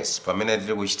ku office, pamene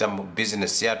tili kuchita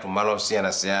business yathu malo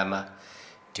osiyana-siyana,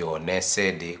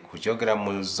 tionesedi kuchokera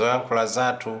mu zoyankhula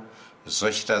zathu,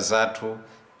 zochita zathu,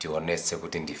 tionetse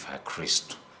kuti ndife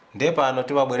akhristu. Ndiye pano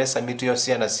timabweretsa mitu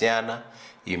yosiyana-siyana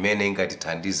imene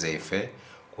ingatithandize ife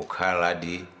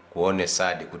kukhaladi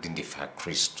kuonesadi kuti ndife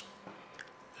akhristu.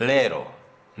 Lero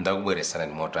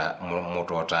ndakubweretsani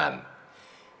moto otani: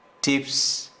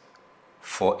 tips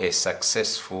for a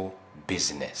successful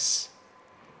business.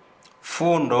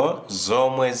 Fundo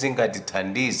zomwe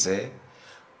zingatithandize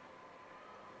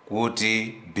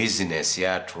kuti business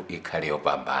yathu ikhale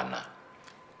yopambana.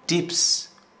 Tips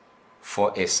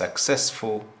for a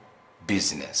successful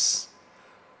business.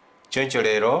 Choncho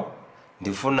lero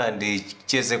ndifuna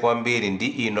ndicheze kwambiri ndi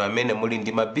ino amene muli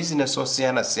ndi ma business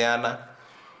osiyana-siyana,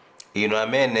 ino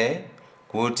amene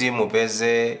kuti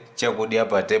mupeze chakudya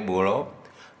pa tebulo,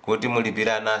 kuti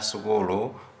mulipire ana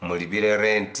sukulu, mulipire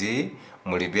renti,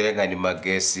 mulipire kani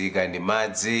magesi kani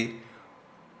madzi,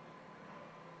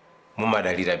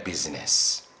 mumadalira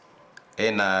business.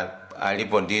 Ena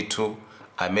alipo ndithu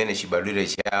amene chibadwire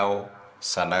chawo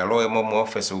sanalowemo mu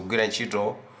office kugwira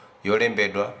ntchito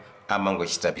yolembedwa,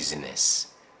 amangochita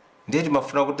business. Ndiye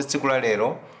timafuna kuti tsiku la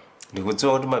lero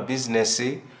ndikudziwa kuti ma business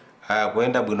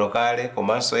akuyenda bwino kale,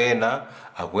 komanso ena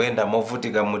akuyenda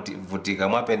movutika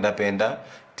mwapendapenda,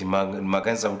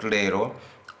 timaganiza kuti lero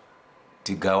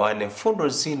tigawane mfundo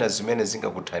zina zimene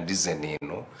zingakuthandize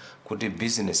ninu kuti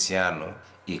bizinesi yanu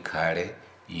ikhale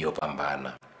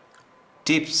yopambana.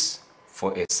 Tips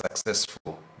for a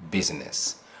successful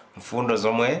business. Mfundo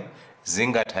zomwe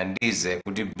zingathandize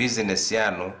kuti bizinesi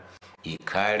yanu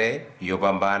ikhale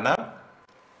yopambana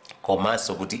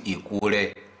komanso kuti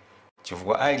ikule,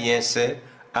 chifukwa aliyense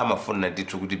amafuna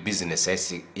ndithu kuti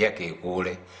bizinesi yake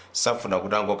ikule, safuna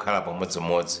kuti angokhala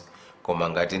pamodzimodzi. Koma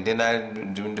ngati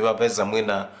ndimapeza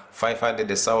mwina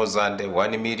 500,000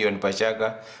 1 million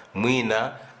pachaka,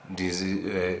 mwina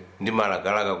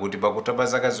ndimalakalaka kuti pakutapa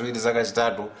zaka ziwiri zaka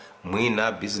zitatu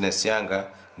mwina bizinesi yanga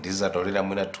ndizatolera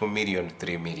mwina 2 million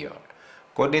 3 million.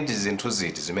 Kodi ndi zinthu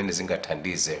ziti zimene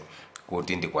zingathandize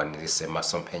kuti ndikwanirise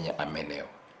masomphenya amenewo?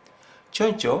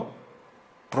 Choncho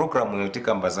programu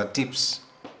yotikamba za tips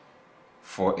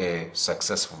for a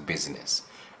successful business.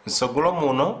 Nsogolo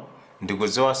muno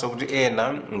ndikuziwanso kuti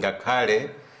ena ngakhale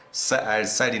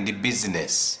sali ndi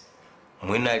business,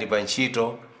 mwina ali pa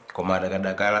ntchito koma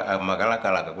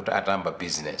makalakalaka kuti atamba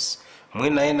business.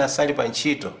 Mwina ena sali pa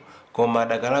ntchito koma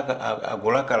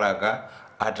akulakalaka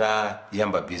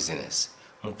atayamba business.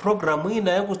 Mu programu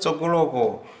ina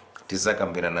yakutsogoloko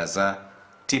tizakambirana za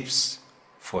tips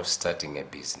for starting a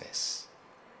business.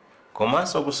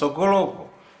 Komanso kusogoloko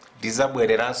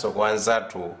tizabwereranso kwa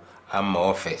anzathu ama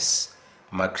office,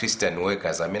 ma Christian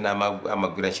workers amene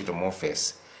amagwira ntchito mu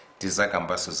office,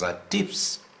 tizakambaso za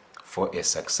tips for a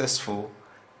successful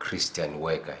Christian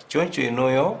worker. Choncho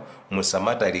inuyo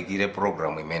musamatalikire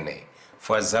programu imeneyi,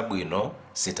 fwa zabwino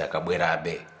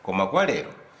sitakabwerabe. Koma kwa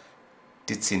lero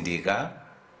titsindika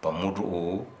pamutu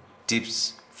uwu,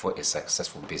 tips for a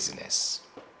successful business.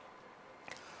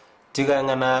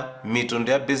 Tikayang'ana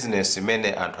mitundu ya business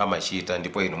imene anthu amachita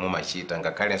ndipo inu mumachita,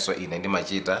 ngakhalenso ine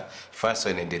ndimachita, fanso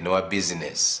ine ndine wa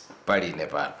business pali ine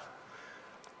pano.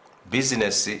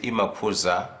 Business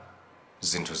imakhuza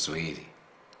zinthu ziwiri.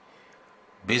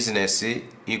 Business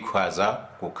ikhoza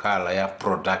kukhala ya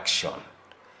production.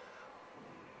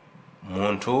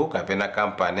 Munthu kapena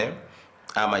company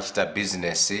amachita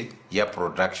business ya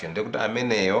production, ndikuti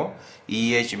ameneyo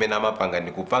iye chimene amapanga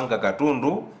ndi kupanga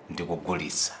katundu ndi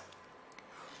kugulitsa.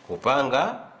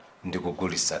 Kupanga ndi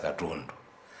kugulitsa katundu.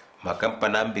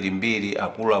 Makampani ambirimbiri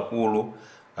akuluakulu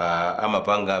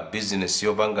amapanga business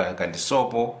yopanga kandi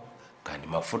sopo, kandi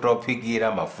mafuta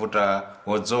ophikira, mafuta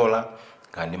odzola,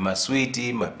 kandi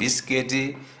maswiti,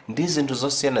 mabisiketi ndi zinthu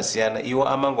zosiyanasiyana. Iwo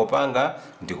amangopanga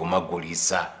ndi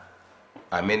kumagulitsa.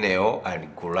 Ameneyo ali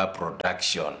gulu la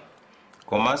production.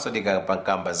 Komanso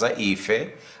tikakamba za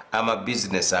ife ama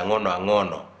business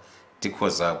ang'ono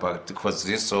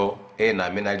tikhozinso ena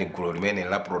amene ali gulu limene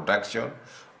la production,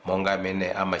 monga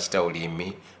amene amachita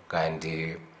ulimi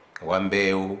kandi wa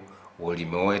mbewu,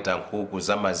 ulimi oweta nkhuku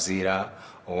za mazira,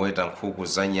 oweta nkhuku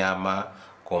za nyama,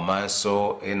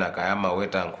 komanso ena kaya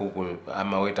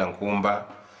amaweta nkhumba.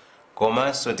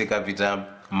 Komanso tikapita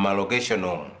malocation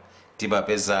omwe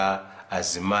timapeza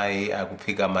azimayi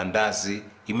akuphika mandazi,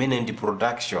 imene ndi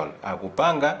production,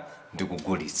 akupanga ndi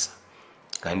kugulitsa.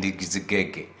 Kandi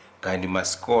gizigege, kandi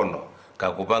masikono,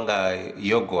 kakupanga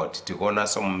yogurt,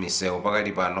 tikuonanso mu misewu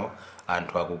pakali pano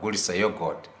anthu akugulitsa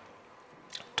yogurt.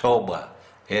 Tobwa,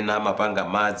 ena amapanga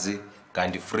madzi,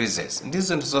 kandi freezers, ndi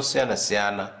zinthu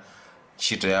zosiyanasiyana.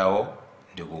 Ntchito yawo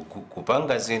ndi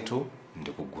kupanga zinthu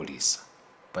ndi kugulitsa,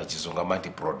 pachizungu amati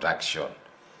production.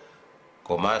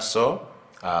 Komanso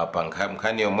pa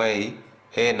nkhani yomweyi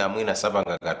ena mwina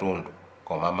sapanga katundu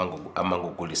koma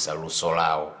amangogulitsa luso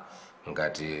lawo,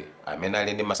 ngati amene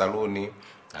ali ndi masaluni,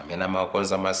 amene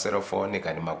amakonza maselofoni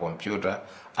kandi makompyuta,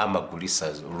 amagulitsa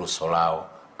luso lawo.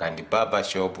 Kandi barber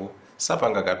shop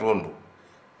sapanga katundu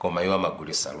koma iwo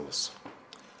amagulitsa luso.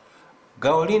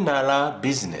 Gawo lina la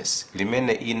business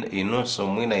limene inunso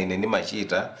mwina ine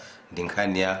ndimachita ndi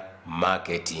nkhani ya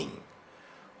marketing,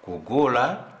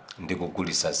 kugula ndi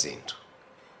kugulitsa zinthu.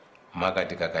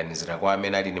 Makatikakanizira kwa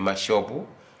amene ali ndi mashopu,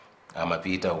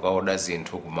 amapita kukaoda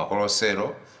zinthu ku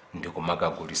maholoselo ndi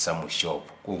kumakagulitsa mu shop.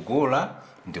 Kugula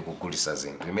ndi kugulitsa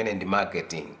zinthu, imene ndi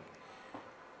marketing.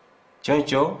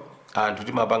 Choncho anthu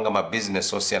timapanga ma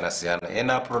business osiyanasiyana,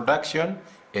 ena production,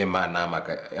 ena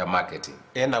ya marketing.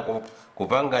 Ena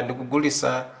kupanga ndi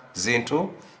kugulitsa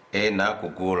zinthu, ena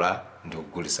kugula ndi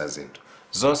kugulitsa zinthu.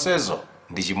 Zonsezo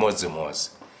ndi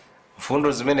chimodzimodzi.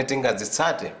 Mfundo zimene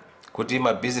tingazitsate kuti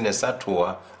ma business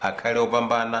athuwa akhale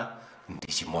opambana ndi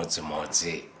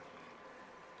chimodzimodzi.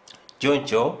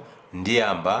 Choncho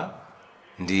ndiyamba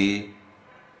ndi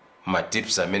ma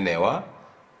tips amenewa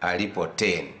alipo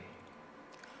 10.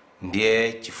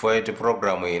 Ndiye chifukwa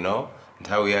programu ino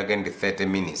nthawi yake ndi 30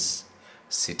 minutes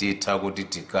sititha kuti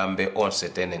tikambe onse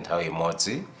tene nthawi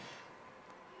imodzi.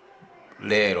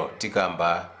 Lero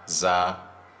tikamba za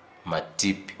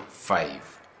matip 5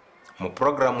 mu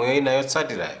programu yoina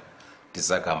yotsatirayo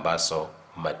tizakambanso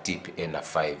matip ena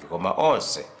 5 koma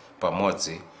onse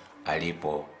pamodzi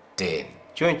alipo 10.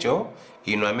 Choncho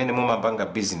inu amene mumapanga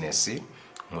business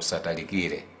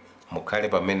musatalikire, mukhale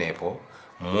pamenepo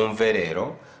mumve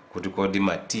lero kuti kodi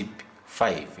matip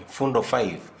 5 mfundo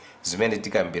 5 zimene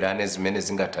tikambirane zimene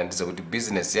zingathandize kuti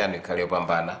business yanu ikhale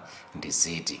yopambana ndi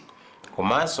ziti.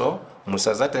 Komanso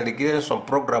musazatalikirenso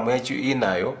programu yachu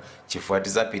inayo chifukwa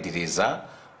tizapitiriza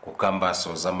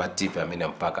kukambanso za matip amene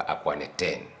mpaka akwane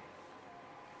 10.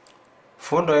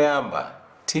 Fundo yoyamba,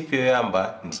 tip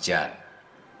yoyamba ndi chani?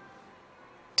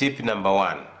 Tip number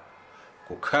 1,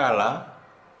 kukhala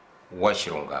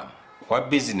wachilungamo, wa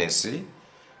business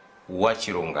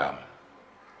wachilungamo,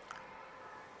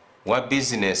 wa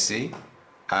business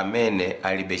amene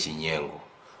alibe chinyengo,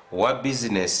 wa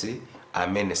business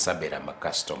amene sabera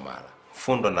makastomala.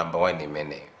 Fundo number 1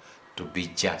 imeneyo, to be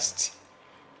just.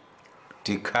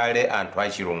 Tikhale anthu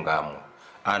achilungamo,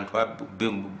 anthu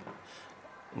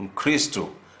Mkristu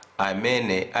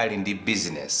amene ali ndi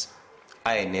business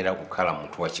ayenera kukhala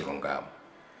munthu wachilungamo,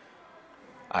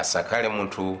 asakhale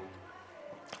munthu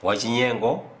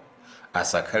wachinyengo,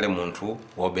 asakhale munthu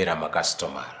wobera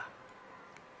makastomala.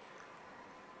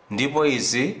 Ndipo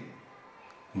izi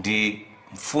ndi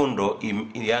mfundo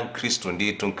ya Mkristu,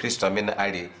 nditu Mkristu amene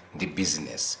ali ndi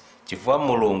business. Chifukwa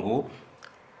Mulungu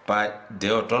pa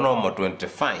Deuteronomy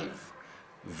 25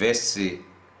 verse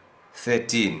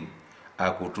 13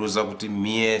 akutuza kuti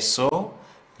miyeso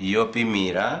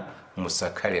yopimira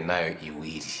musakhale nayo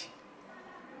iwiri.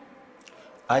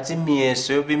 Ati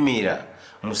miyeso yopimira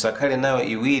musakhale nayo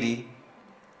iwiri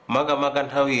makamaka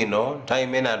nthawi ino, nthawi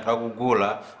imene anthu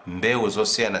akugula mbewu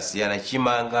zosiyanasiyana,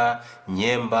 chimanga,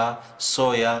 nyemba,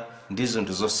 soya ndi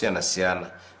zinthu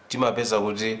zosiyanasiyana, timapeza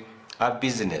kuti a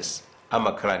business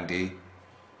amakhala ndi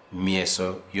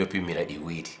miyeso yopimira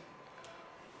iwiri.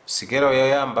 Sikelo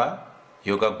yoyamba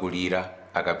yokagulira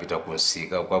akapita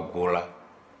kunsika kukagula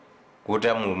kuti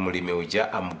mulimi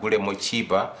uja amugule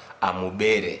mochipa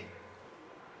amubere,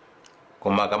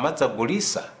 koma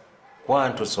akamadzagulisa kwa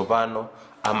anthu tsopano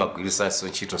amagwirisanso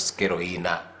ntchito sikelo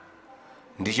ina.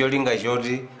 Ndicho linga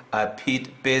choti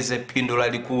apeze phindu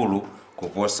lalikulu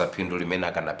kuposa phindu limene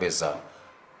akanapeza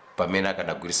pamene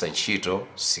akanagwirisa ntchito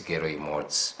sikelo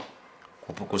imodzi.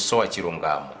 Kusowa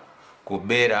chilungamo,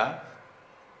 kubera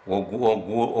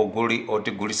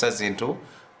otigulisa zinthu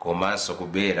komanso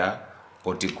kubera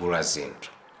otigula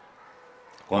zinthu.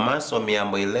 Komanso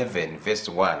Miyambo 11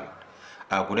 verse 1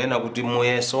 akunena kuti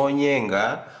muyeso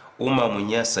onyenga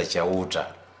umamunyasa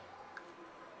chauta,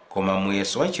 koma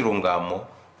muyeso wa chilungamo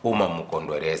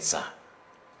umamukondweretsa.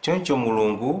 Choncho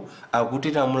Mulungu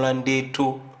akutilamula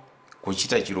ndithu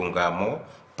kuchita chilungamo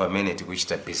pamene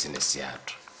tikuchita business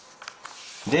yathu.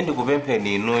 Ndi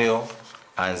kupempheni inuyo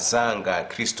anzanga,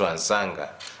 Kristo anzanga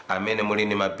amene muli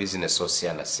ndi mabusiness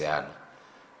osiyanasiyana,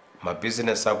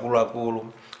 mabusiness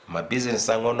akuluakulu, mabusiness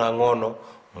ang'onoang'ono,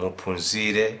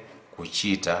 muphunzire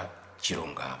kuchita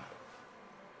chilungamo.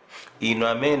 Inu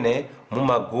amene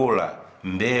mumagula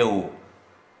mbewu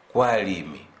kwa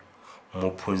alimi,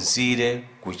 muphunzire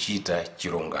kuchita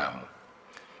chilungamo.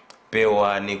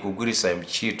 Pewani kugwirisa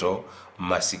ntchito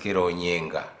masikelo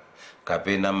onyenga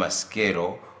kapena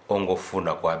masikelo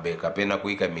ongofuna kwabe, kapena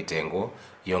kuika mitengo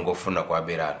yongofuna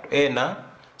kwabe anthu. Ena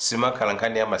simakhala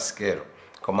nkhani ya masikelo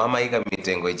koma amayika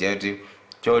mitengo ijati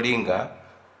cholinga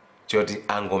choti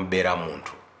angombera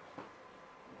munthu.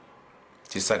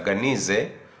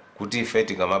 Tisaganize kuti ife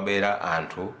tikamabera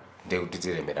anthu ndi kuti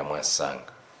tilemera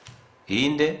mwansanga.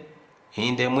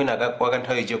 Inde mwina kwa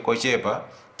kanthawi kochepa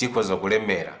tikhoza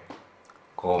kulemera,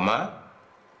 koma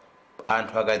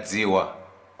anthu akadziwa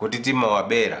kuti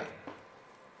timawabera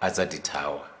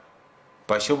adzatithawa.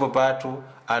 Pashopo pathu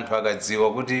anthu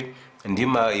akadziwa kuti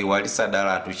ndimayiwalisa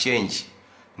dala anthu chenji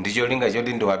ndicho linga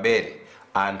choti ndiwabere,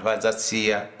 anthu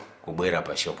adzatsiya kubwera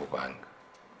pashopo panga.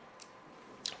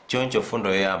 Choncho fundo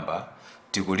yoyamba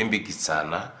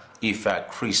tikulimbikitsana ife a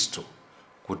Kristu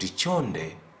kuti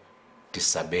chonde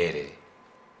tisabere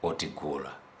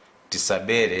otigula,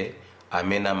 tisabere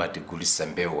amene amatigulisa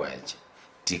mbewu aja,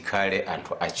 tikhale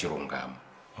anthu achilungamo.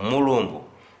 Mulungu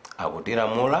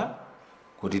akutilamula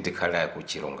kuti tikhale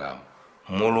akuchilungamo.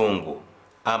 Mulungu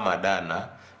amadana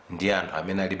ndi anthu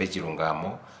amene alibe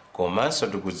chilungamo, komanso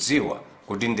tikudziwa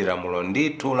kuti ndi lamulo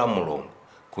ndithu la Mulungu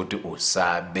kuti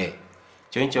usabe.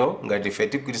 Choncho ngati ife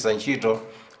tigwirisa ntchito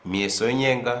miyeso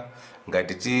yonyenga,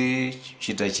 ngati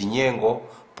tichita chinyengo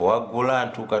powagula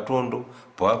anthu katundu,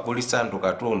 powagulitsa anthu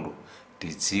katundu,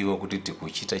 tidziwe kuti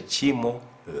tikuchita tchimo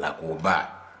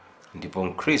lakuba, ndipo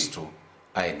mkhristu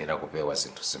ayenera kupewa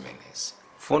zinthu zimenezi.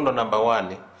 Fundo namba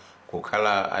 1,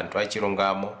 kukhala anthu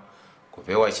achilungamo,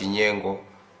 kupewa chinyengo,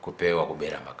 kupewa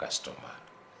kubera makastomala.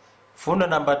 Fundo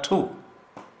namba 2,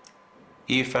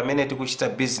 ife amene tikuchita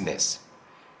business.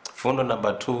 Fundo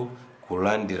namba 2,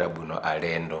 kulandira bwino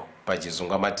alendo,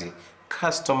 pachizungu amati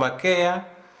customer care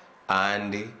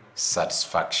and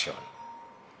satisfaction.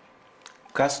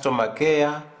 Customer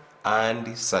care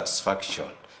and satisfaction.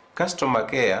 Customer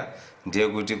care ndiye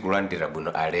kuti kulandira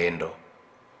bwino alendo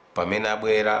pamene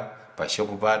abwera pa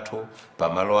shopu pathu,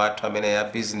 pamalo athu amene ya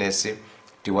business,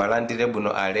 tiwalandire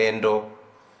bwino alendo,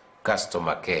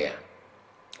 customer care.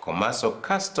 Komanso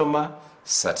customer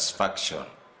satisfaction,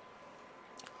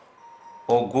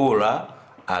 ogula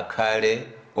akhale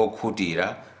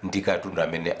okhutira ndi katundu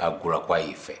amene agula kwa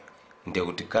ife, ndiye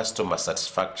kuti customer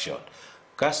satisfaction.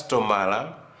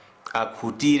 Customer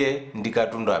akhutire ndi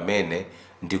katundu amene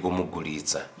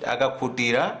ndikumugulitsa,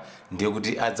 akakhutira ndiye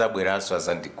kuti adzabweranso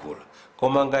azandigula.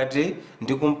 Koma ngati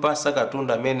ndikumpasa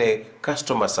katundu amene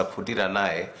customer sakhutira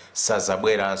naye,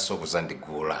 sazabweranso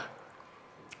kuzandigula.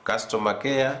 Customer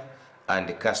care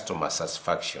and customer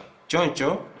satisfaction.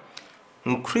 Choncho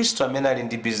mkhristu amene ali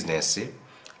ndi business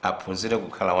aphunzire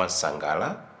kukhala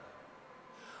wansangala,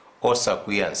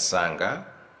 osakwiya nsanga,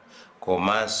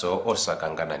 komanso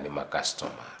osakangana ndi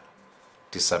makastomala.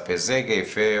 Tisapezeke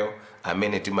ifeyo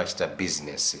amene timachita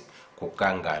business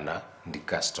kukangana ndi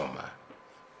customer.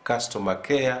 Customer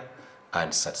care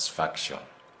and satisfaction.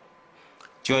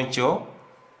 Choncho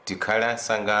tikhale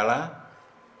ansangala,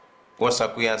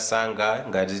 osakwiya nsanga.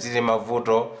 Ngati tili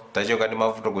mavuto, tachoka ndi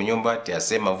mavuto ku nyumba,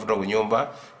 tiyase mavuto ku nyumba,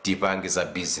 tipangiza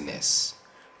business.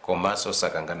 Komanso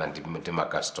osakangana ndi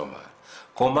makastomala.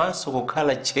 Komanso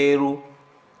kukhala cheru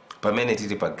pamene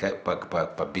tili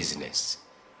pa business.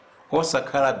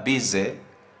 Osakhala busy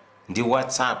ndi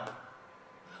WhatsApp,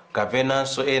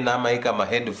 kapenanso ena amayika ma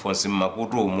headphones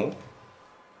mmakutumu,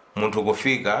 munthu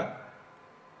kufika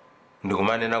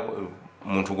ndikumanena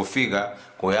munthu kufika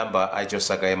kuyamba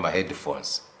achosakaye ma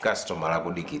headphones, customer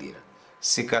akudikirira.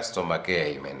 Si customer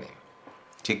care imene.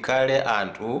 Tikhale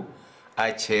anthu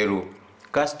acheru.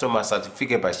 Customer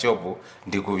certificate pa shopu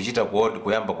ndikuchita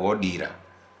kuyamba kuodira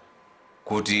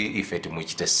kuti ife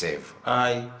timuchite save.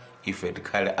 Ayi, ife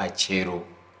tikhale acheru.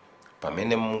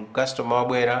 Pamene customer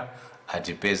wabwera,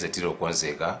 atipeze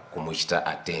tilokonzeka kumuchita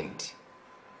attend.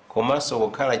 Komanso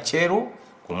kukhala cheru,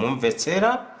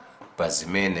 kumumvetsera pa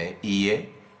zimene iye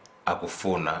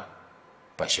akufuna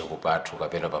pa shopu pathu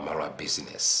kapena pa malo a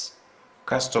business.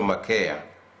 Customer care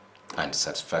and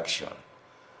satisfaction.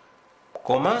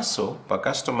 Komanso pa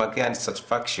customer care and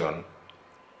satisfaction,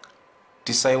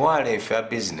 tisaiwale ife a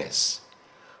business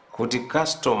kuti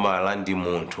customer ndi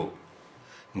munthu,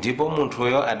 ndipo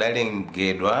munthuyo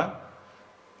adalengedwa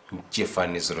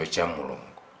mchifaniziro cha Mulungu.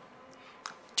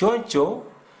 Choncho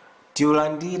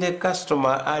tiulandire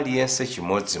customer aliyense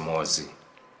chimodzimodzi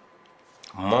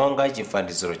monga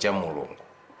chifaniziro cha Mulungu.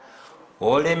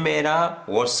 Olemera,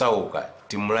 wosauka,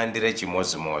 timulandire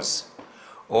chimodzimodzi.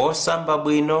 Osamba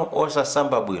bwino,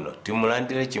 osasamba bwino,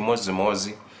 timulandire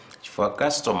chimodzimodzi. Chifukwa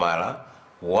customer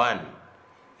 1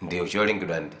 ndiyo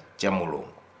cholengedwa cha Mulungu,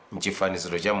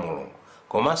 mchifaniziro cha Mulungu.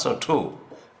 Komanso 2,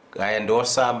 kaya ndi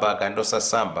osamba kaya ndi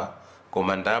osasamba,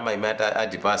 koma ndalama imene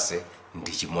atipase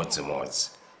ndi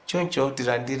chimodzimodzi. Choncho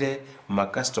tilandire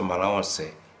makastomala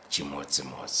onse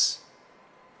chimodzimodzi.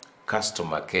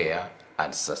 Customer care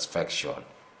and satisfaction.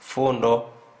 Fundo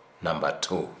number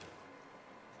 2.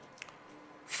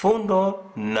 Fundo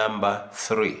number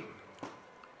 3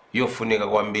 yofunika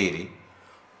kwambiri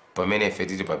pamene ife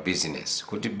tili pa business,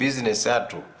 kuti business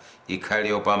yathu ikhale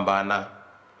yopambana,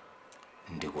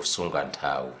 ndi kusunga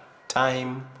nthawi,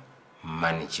 time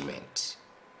management.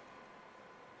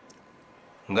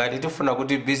 Ngati tifuna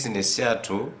kuti business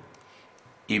yathu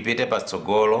ipite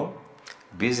patsogolo,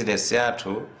 business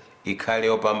yathu ikhale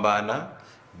yopambana,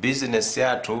 business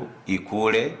yathu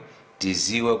ikule,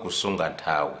 tiziwe kusunga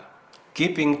nthawi.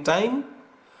 Keeping time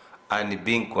and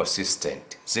being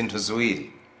consistent. Zinthu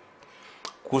ziwiri.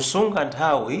 Kusunga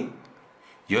nthawi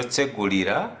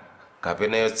yotsegulira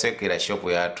kapena yotsekera shopu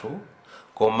yathu,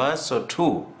 komanso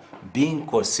 2, being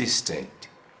consistent.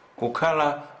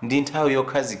 Kukhala ndi nthawi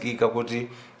yokhazikika kuti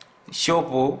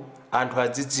shopu anthu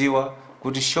adzidziwa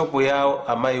kuti shopu yawo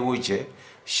amayi uje,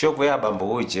 shopu ya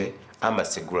abambo uje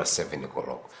amatsegula 7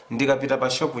 koloko. Ndikapita pa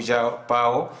shopu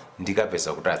pawo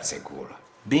ndikapeza kuti atsegula.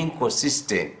 Being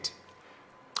consistent.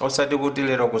 Osati kuti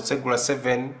lero kutsegula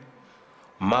 7,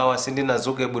 mawa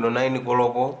sindinazuke bwino 9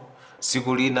 koloko,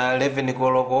 tsiku lina 11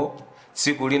 koloko,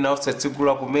 tsiku lina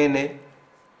osatsigula kumene.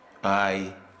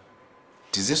 Ayi,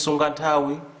 tizisunga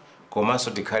nthawi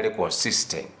komanso tikhale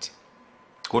consistent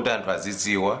kuti anthu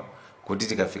azidziwa kuti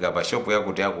tikafika pa shopu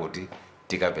yakuti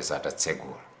tikapeza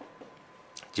atatsegula.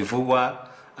 Chifukwa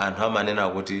anthu amanena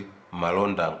kuti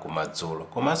malonda nkumadzulo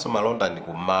komanso malonda ndi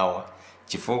kummawa,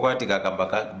 chifukwa tikakamba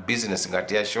ka business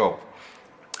ngati ya shop,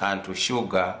 anthu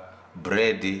sugar,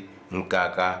 bread,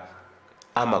 mkaka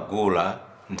amagula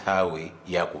nthawi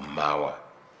ya kummawa.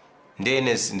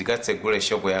 Ndene ndikatsegule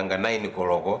shop yanga 9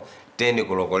 koloko, 10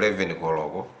 koloko, 11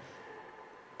 koloko,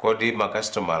 kodi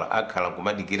makastomala akhala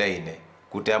nkumadikira ine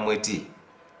kuti amweti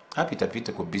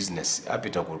apita ku business,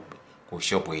 apita ku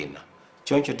shop ina.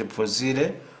 Choncho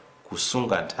tiphunzire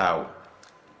kusunga nthawi,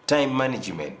 time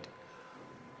management,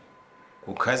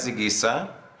 kukhazikisa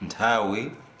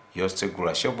nthawi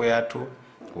yotsegula shop yathu,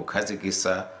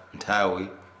 kukhazikisa nthawi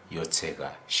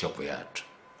yotseka shop yathu.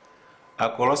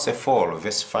 Akolose 4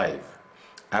 verse 5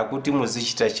 akuti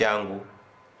muzichita changu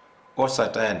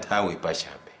osataya nthawi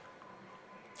pachabe.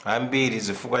 Ambiri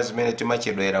zifukwa zimene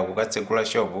timachedwera kukatsegula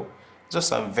shop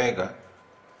zosamveka,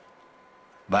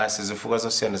 basi zifukwa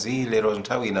zosiyana zii lero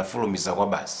nthawi inafulumiza kwa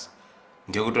basi,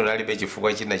 ndikuti unalibe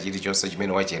chifukwa china chilichonse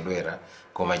chimene wachedwera,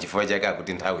 koma chifukwa chake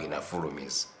akuti nthawi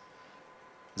inafulumiza.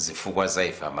 Zifukwa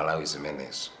zaifa Malawi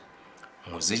zimenezo.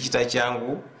 Muzichita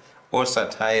changu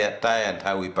osataya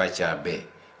nthawi pachabe.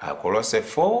 Akolose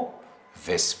 4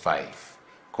 verse 5.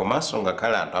 Komanso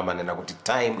ngakhale anthu amanena kuti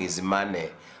time is money,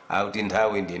 akuti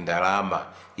nthawi ndi ndalama.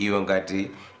 Iwe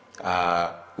ngati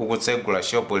ukutsegula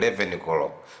shop 11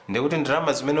 koloko, ndikuti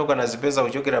ndalama zimene ukanazipeza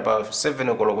kuchokera pa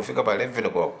 7 koloko kufika pa 11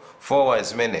 koloko 4 hours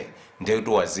zimene,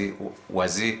 ndikuti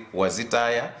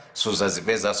wazitaya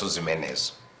suzazipeza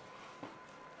zimenezo.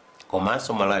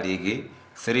 Komanso Malaliki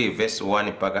 3 verse 1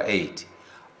 mpaka 8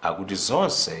 akuti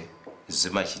zonse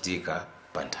zimachitika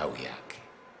pa nthawi yake.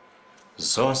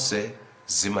 Zonse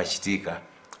zimachitika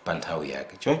pa nthawi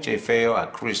yake. Choncho ifeyo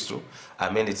akhristu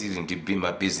amene tili ndi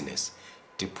bima business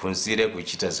tiphunzire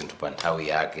kuchita zinthu pa nthawi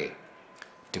yake.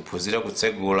 Tiphunzire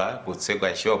kutsegula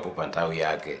shop pa nthawi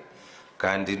yake.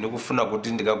 Kandi ndikufuna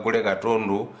kuti ndikagule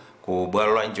katundu ku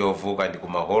bwalo la njovu kandi ku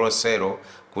maholosero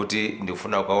kuti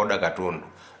ndikufuna kukaoda katundu,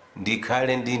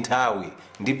 ndikhale ndi nthawi,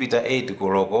 ndipita 8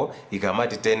 koloko,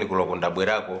 ikamati 10 koloko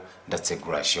ndabwerako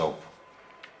ndatsegula shop.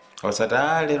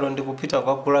 Osati lero ndikupita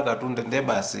kukagula katundu nde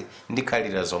basi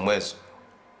ndikhalira zomwezo,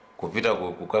 kupita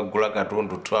kukagula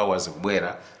katundu 2 hours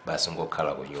kubwera basi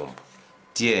ngokhala ku nyumba.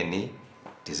 Tiyeni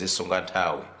tizisunga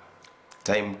nthawi,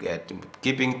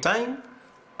 keeping time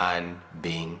and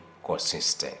being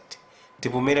consistent.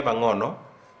 Tipumire pang'ono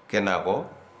kenako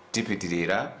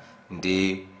tipitirira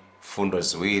ndi fundo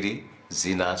ziwiri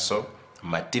zinaso,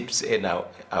 matips ena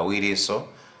awirinso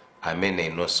amene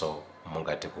inonso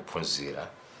mungati kuphunzira.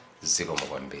 Zikomo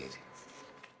kwambiri.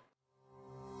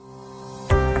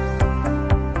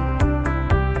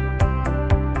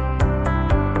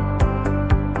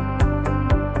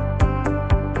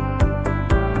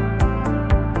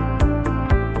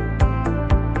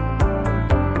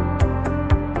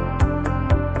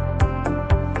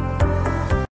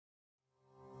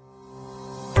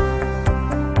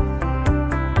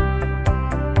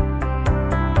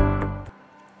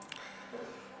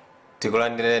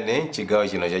 Tikulandireni chigawo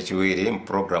chino chachiwiri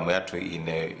mpulogalamu yathu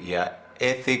ine ya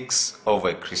Ethics of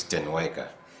a Christian Worker.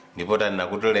 Ndipo tanena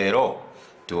kuti lero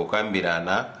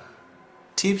tikukambirana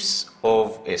tips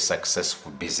of a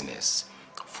successful business.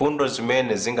 Fundo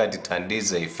zimene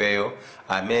zingatithandize ifeyo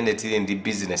amene tili ndi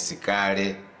business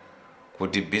kale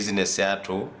kuti business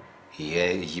yathu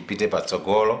ipite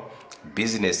patsogolo,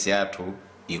 business yathu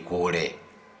ikule.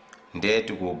 Ndiye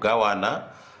tikugawana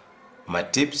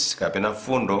matips kapena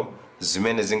fundo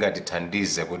zimene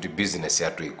zingatithandize kuti business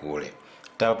yathu ikule.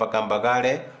 Tapakamba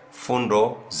kale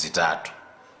fundo zitatu.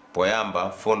 Poyamba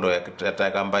fundo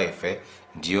yatakamba ife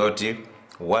ndiyoti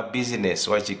wa business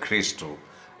wa Chikristu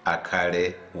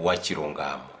akhale wa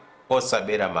chilungamo,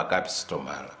 osabera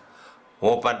makapisitomala,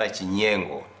 wopanda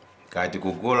chinyengo. Kati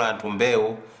kugula anthu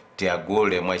mbewu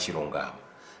tiagule mwa chilungamo,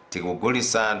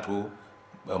 tikugulisa anthu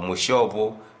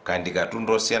mushopu kandi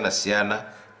katundu osiyana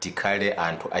tikhale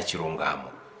anthu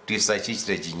achilungamo,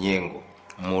 tisachichite chinyengo.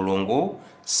 Mulungu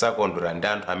sakondwera ndi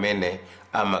anthu amene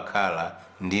amakhala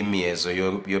ndi miyezo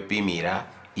yopimira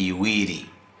iwiri.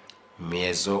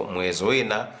 Mwezo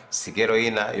ina, sikelo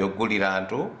ina yogulira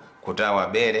anthu kuti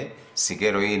awabere,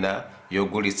 sikelo ina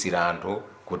yogulitsira anthu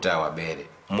kuti awabere.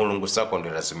 Mulungu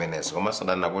sakondwera zimenezo. Komanso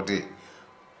ndanena kuti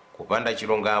kupanda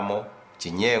chilungamo,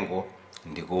 chinyengo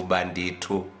ndi kuba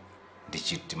ndithu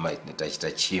ndi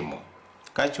tachita tchimo.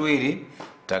 Kachiwiri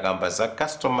takamba za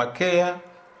customer care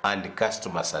and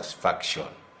customer satisfaction,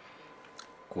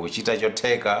 kuchita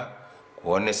chotheka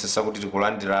kuonesesa kuti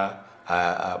tikulandira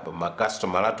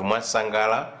makastomala athu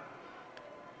mwasangala,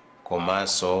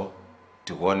 komanso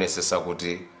tikuonesesa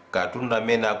kuti katundu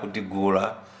amene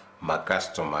akutigula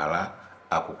makastomala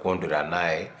akukondwera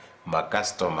naye,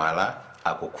 makastomala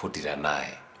akukhutira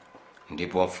naye.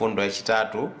 Ndipo mfundo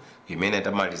yachitatu imene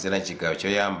tamalizira chigawo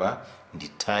choyamba ndi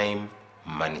time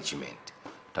management.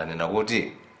 Tanena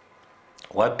kuti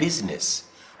wa business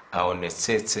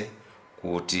aonetsetse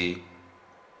kuti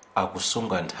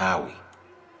akusunga nthawi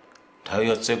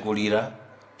yotsegulira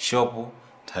shopu,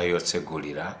 nthawi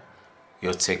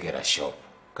yotsekera shopu.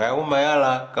 Kaya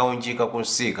umayala kaunjika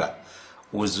kunsika,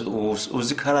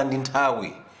 uzikhala ndi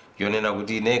nthawi yonena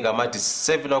kuti ine kamati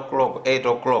 7 o'clock 8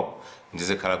 o'clock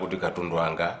ndizikhala kuti katundu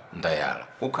wanga ndayala.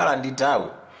 Kukhala ndi nthawi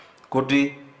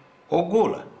kuti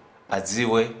ogula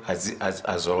adziwe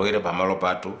azolowere pamalo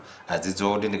patu,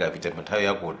 adzidziwa kuti ndikapita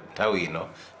nthawi ino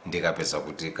ndikapeza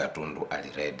kuti katundu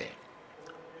ali ready.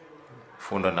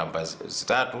 Fundo namba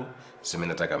 3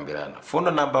 zimene takambirana.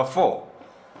 Fundo namba 4,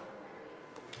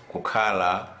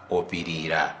 kukhala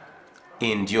opirira,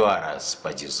 endurance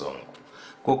pa chizungu.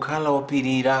 Kukhala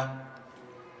opirira,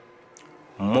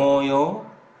 moyo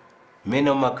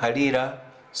mene umakhalira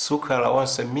sukhala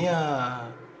wonse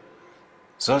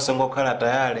zonse ngokhala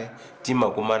tayale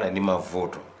timakumana ndi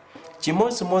mavuto.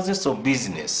 Chimodzimodzi so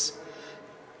business,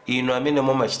 ino amene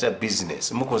mumachita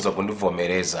business mukhoza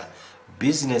kundivomereza,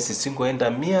 business singoyenda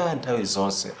nthawi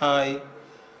zonse. Ayi,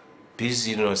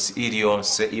 business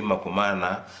iliyonse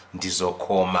imakumana ndi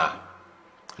zokhoma.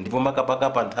 Ndipo makapaka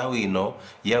pa nthawi ino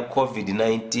ya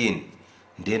COVID-19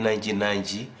 ndi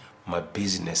nanji ma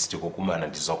business tikukumana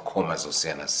ndi zokhoma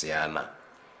zosiyanasiyana.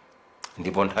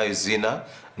 Ndipo nthawi zina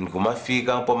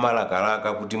ndikumafika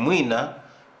pomalakalaka kuti mwina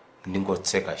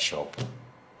ndingotseka shop,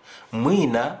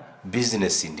 mwina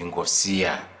business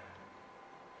ndingosiya.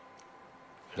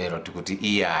 Lero tikuti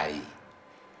iyayi,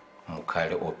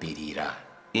 mukhale opirira,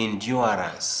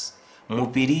 endurance,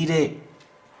 mupirire.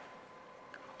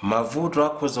 Mavuto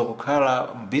akhoza kukhala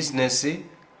business,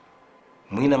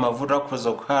 mwina mavuto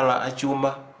akhoza kukhala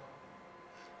achuma,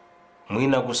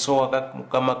 mwina kusowa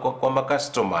kwa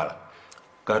makastomala,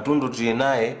 katundu tili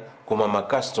naye koma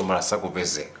makastomala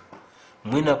sakupezeka,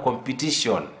 mwina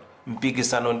competition,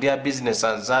 mpikisano ndi a business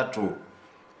anzathu,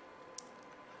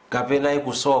 kapena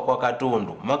kusowa kwa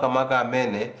katundu. Makamaka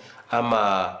amene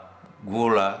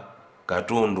amagula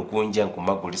katundu kunja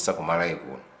nkumagulisa kumalayi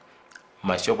kuno.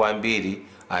 Mashopo ambiri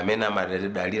amene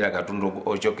amadalira katundu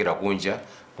ochokera kunja,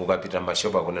 mukapita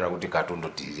mashopo akunena kuti katundu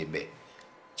tilibe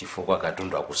chifukwa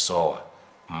katundu akusowa.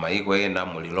 M'mayiko ena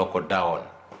muli lockdown,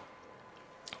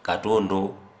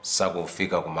 katundu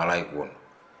sakufika kumalayi kuno.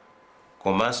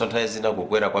 Komanso nthawi zina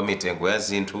kukwera kwa mitengo ya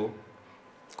zinthu,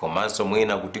 komanso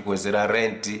mwina kutikwezera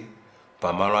renti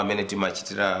pamalo amene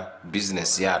timachitira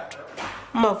business yathu.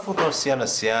 Mavuto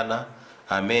osiyanasiyana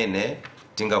amene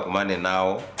tingakumane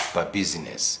nawo pa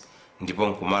business. Ndipo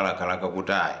nkumalakalaka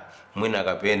kuti ayi, mwina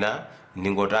kapena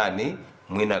ndingotani,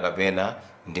 mwina kapena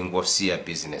ndingosiya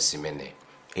business imene.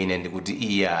 Ine ndikuti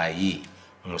iyayi,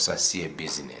 musasiye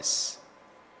business.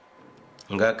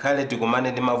 Ngakhale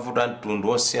tikumane ndi mavuto amtundu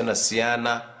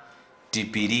osiyanasiyana,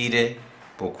 tipirire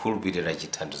pokhulupirira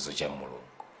chithandizo cha Mulungu.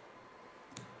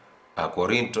 A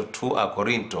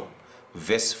Korinto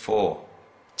verse 4,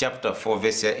 chapter 4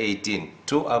 verse 18.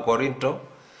 2 Korinto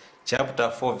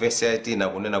chapter 4 verse 18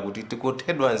 akunena kuti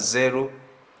tikuthedwa nzeru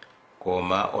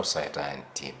koma osataya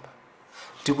mtima.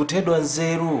 Tikuthedwa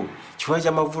nzeru chifukwa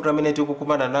cha mavuto amene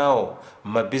tikukumana nawo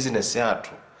m'mabizinesi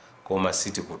athu, koma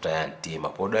sitikutaya mtima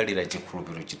podalira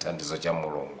chikhulupiriro chithandizo cha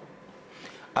Mulungu.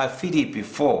 A Filipi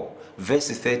 4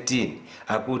 verse 13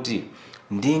 akuti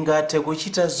ndingathe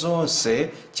kuchita zonse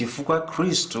chifukwa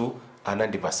Khristu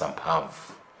anandipasa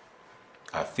mphamvu.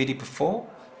 A Filipi 4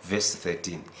 verse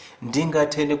 13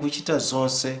 ndingathe kuchita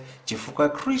zonse chifukwa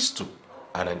Khristu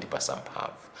anandipasa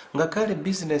mphamvu. Ngakhale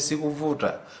business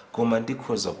ikuvuta, koma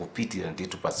ndikhoza kupitira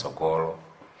ndithu patsogolo,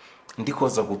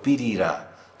 ndikhoza kupirira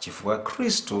chifukwa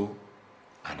Khristu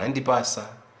anandipasa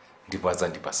ndipo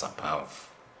adzandipasa mphamvu.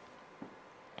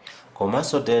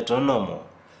 Komanso Deuteronomy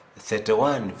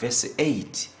 31 verse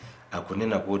 8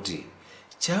 akunena kuti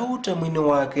chauta mwini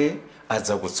wake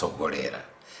adzakutsogolera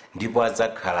ndipo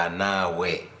adzakhala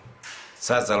nawe,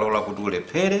 sadzalola kuti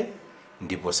ulephere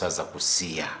ndipo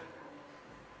sadzakusiya.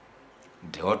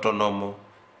 Deuteronomy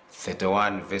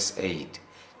 31 verse 8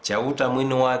 chauta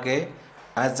mwini wake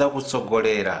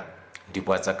adzakutsogolera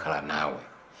ndipo adzakhala nawe,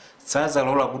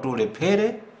 sadzalola kuti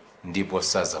ulephere ndipo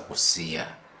sadzakusiya.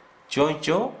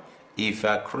 Choncho ife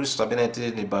akhristu amene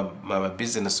tili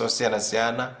mabizinesi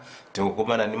osiyanasiyana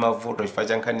tikukumana ndi mavuto chifukwa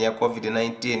cha nkhani ya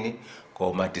covid-19,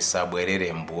 koma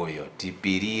tisabwerere mbuyo,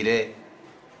 tipirire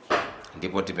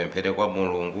ndipo tipemphere kwa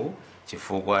Mulungu,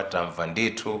 chifukwa tamva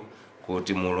ndithu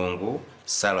kuti Mulungu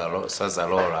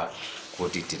sazalola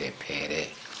kuti tilephere.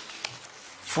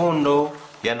 Fundo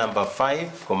ya namba 5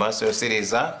 komanso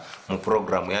yosiriza mu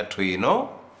programu yathu ino,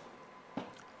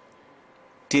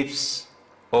 tips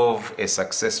of a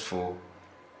successful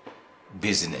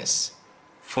business.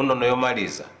 Fundo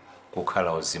noyomaliza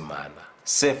kukhala ozimana,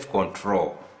 self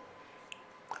control.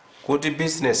 Kuti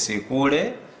business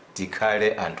ikule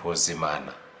tikhale anthu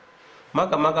ozimana.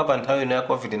 Makamaka pa nthawi ino ya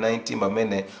covid-19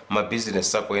 pamene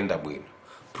mabizinesi akuyenda bwino,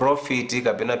 profit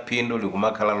kapena phindu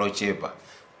likumakhala lochepa,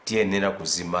 tiyenera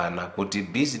kuzimana kuti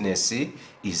bizinesi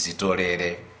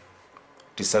izitolere.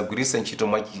 Tisagwiritse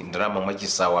ntchito ndalama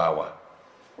mwachisawawa.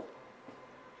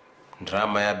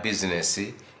 Ndalama ya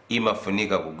bizinesi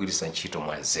imafunika kugwiritsa ntchito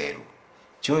mwanzeru.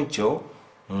 Choncho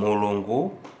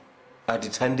Mulungu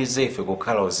atithandize ife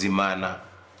kukhala ozimana,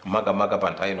 makamaka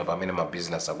pa nthawi ino pamene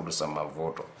mabizinesi akudusa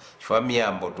mavuto. Chifukwa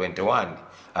Miyambo 21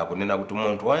 akunena kuti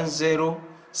munthu wanzeru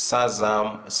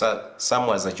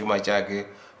samwaza chuma chake,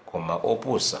 koma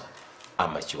opusa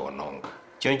amachiwononga.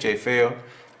 Choncho ifeyo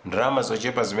ndalama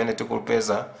zochepa zimene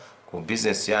tikupeza ku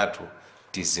bizinesi yathu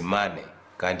tizimane.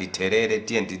 Kandi terere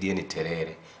tiye ndidyeni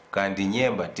terere, kandi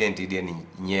nyemba tiye ndidyeni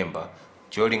nyemba,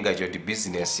 cholinga choti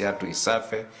bizinesi yathu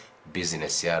isafe,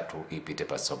 bizinesi yathu ipite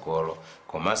patsogolo,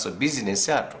 komanso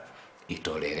bizinesi yathu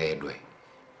itoleredwe.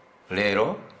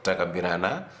 Lero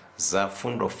takambirana za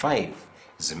fundo 5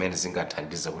 zimene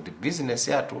zingathandiza kuti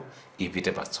bizinesi yathu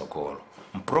ipite patsogolo.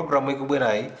 Mpulogalamu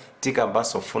ikubwerayi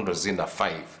tikambanso fundo zina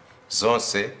 5,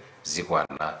 zonse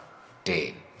zikwana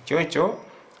 10. Choncho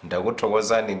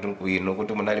ndakuthokozani inu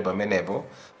kuti munali pamenepo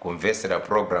kumvetsera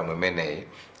programu imeneyi,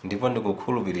 ndipo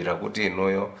ndikukhulupirira kuti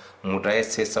inuyo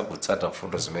mutayesetsa kutsata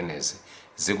fundo zimenezi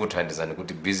zikuthandizani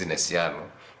kuti bizinesi yanu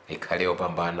ikhale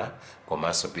yopambana,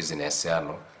 komanso bizinesi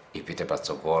yanu ipite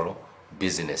patsogolo,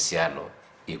 bizinesi yanu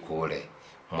ikule.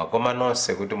 Mwakoma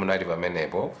nonse kuti munali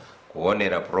pamenepo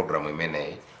kuonera programu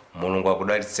imeneyi. Mulungu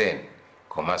akudalitseni,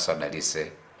 komanso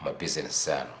adalitse mabizinesi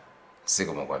yanu.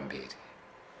 Zikomo kwambiri.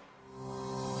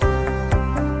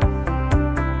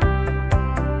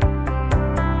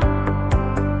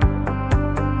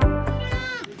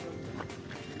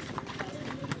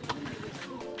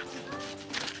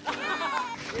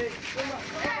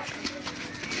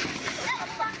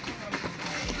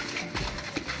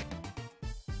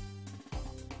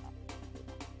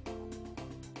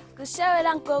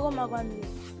 Kusewera nkokoma kwambiri.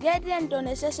 Ngeti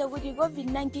ntonesese kuti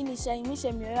COVID-19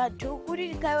 isayimise mioyo yathu kuti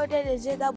tikhayotetezeka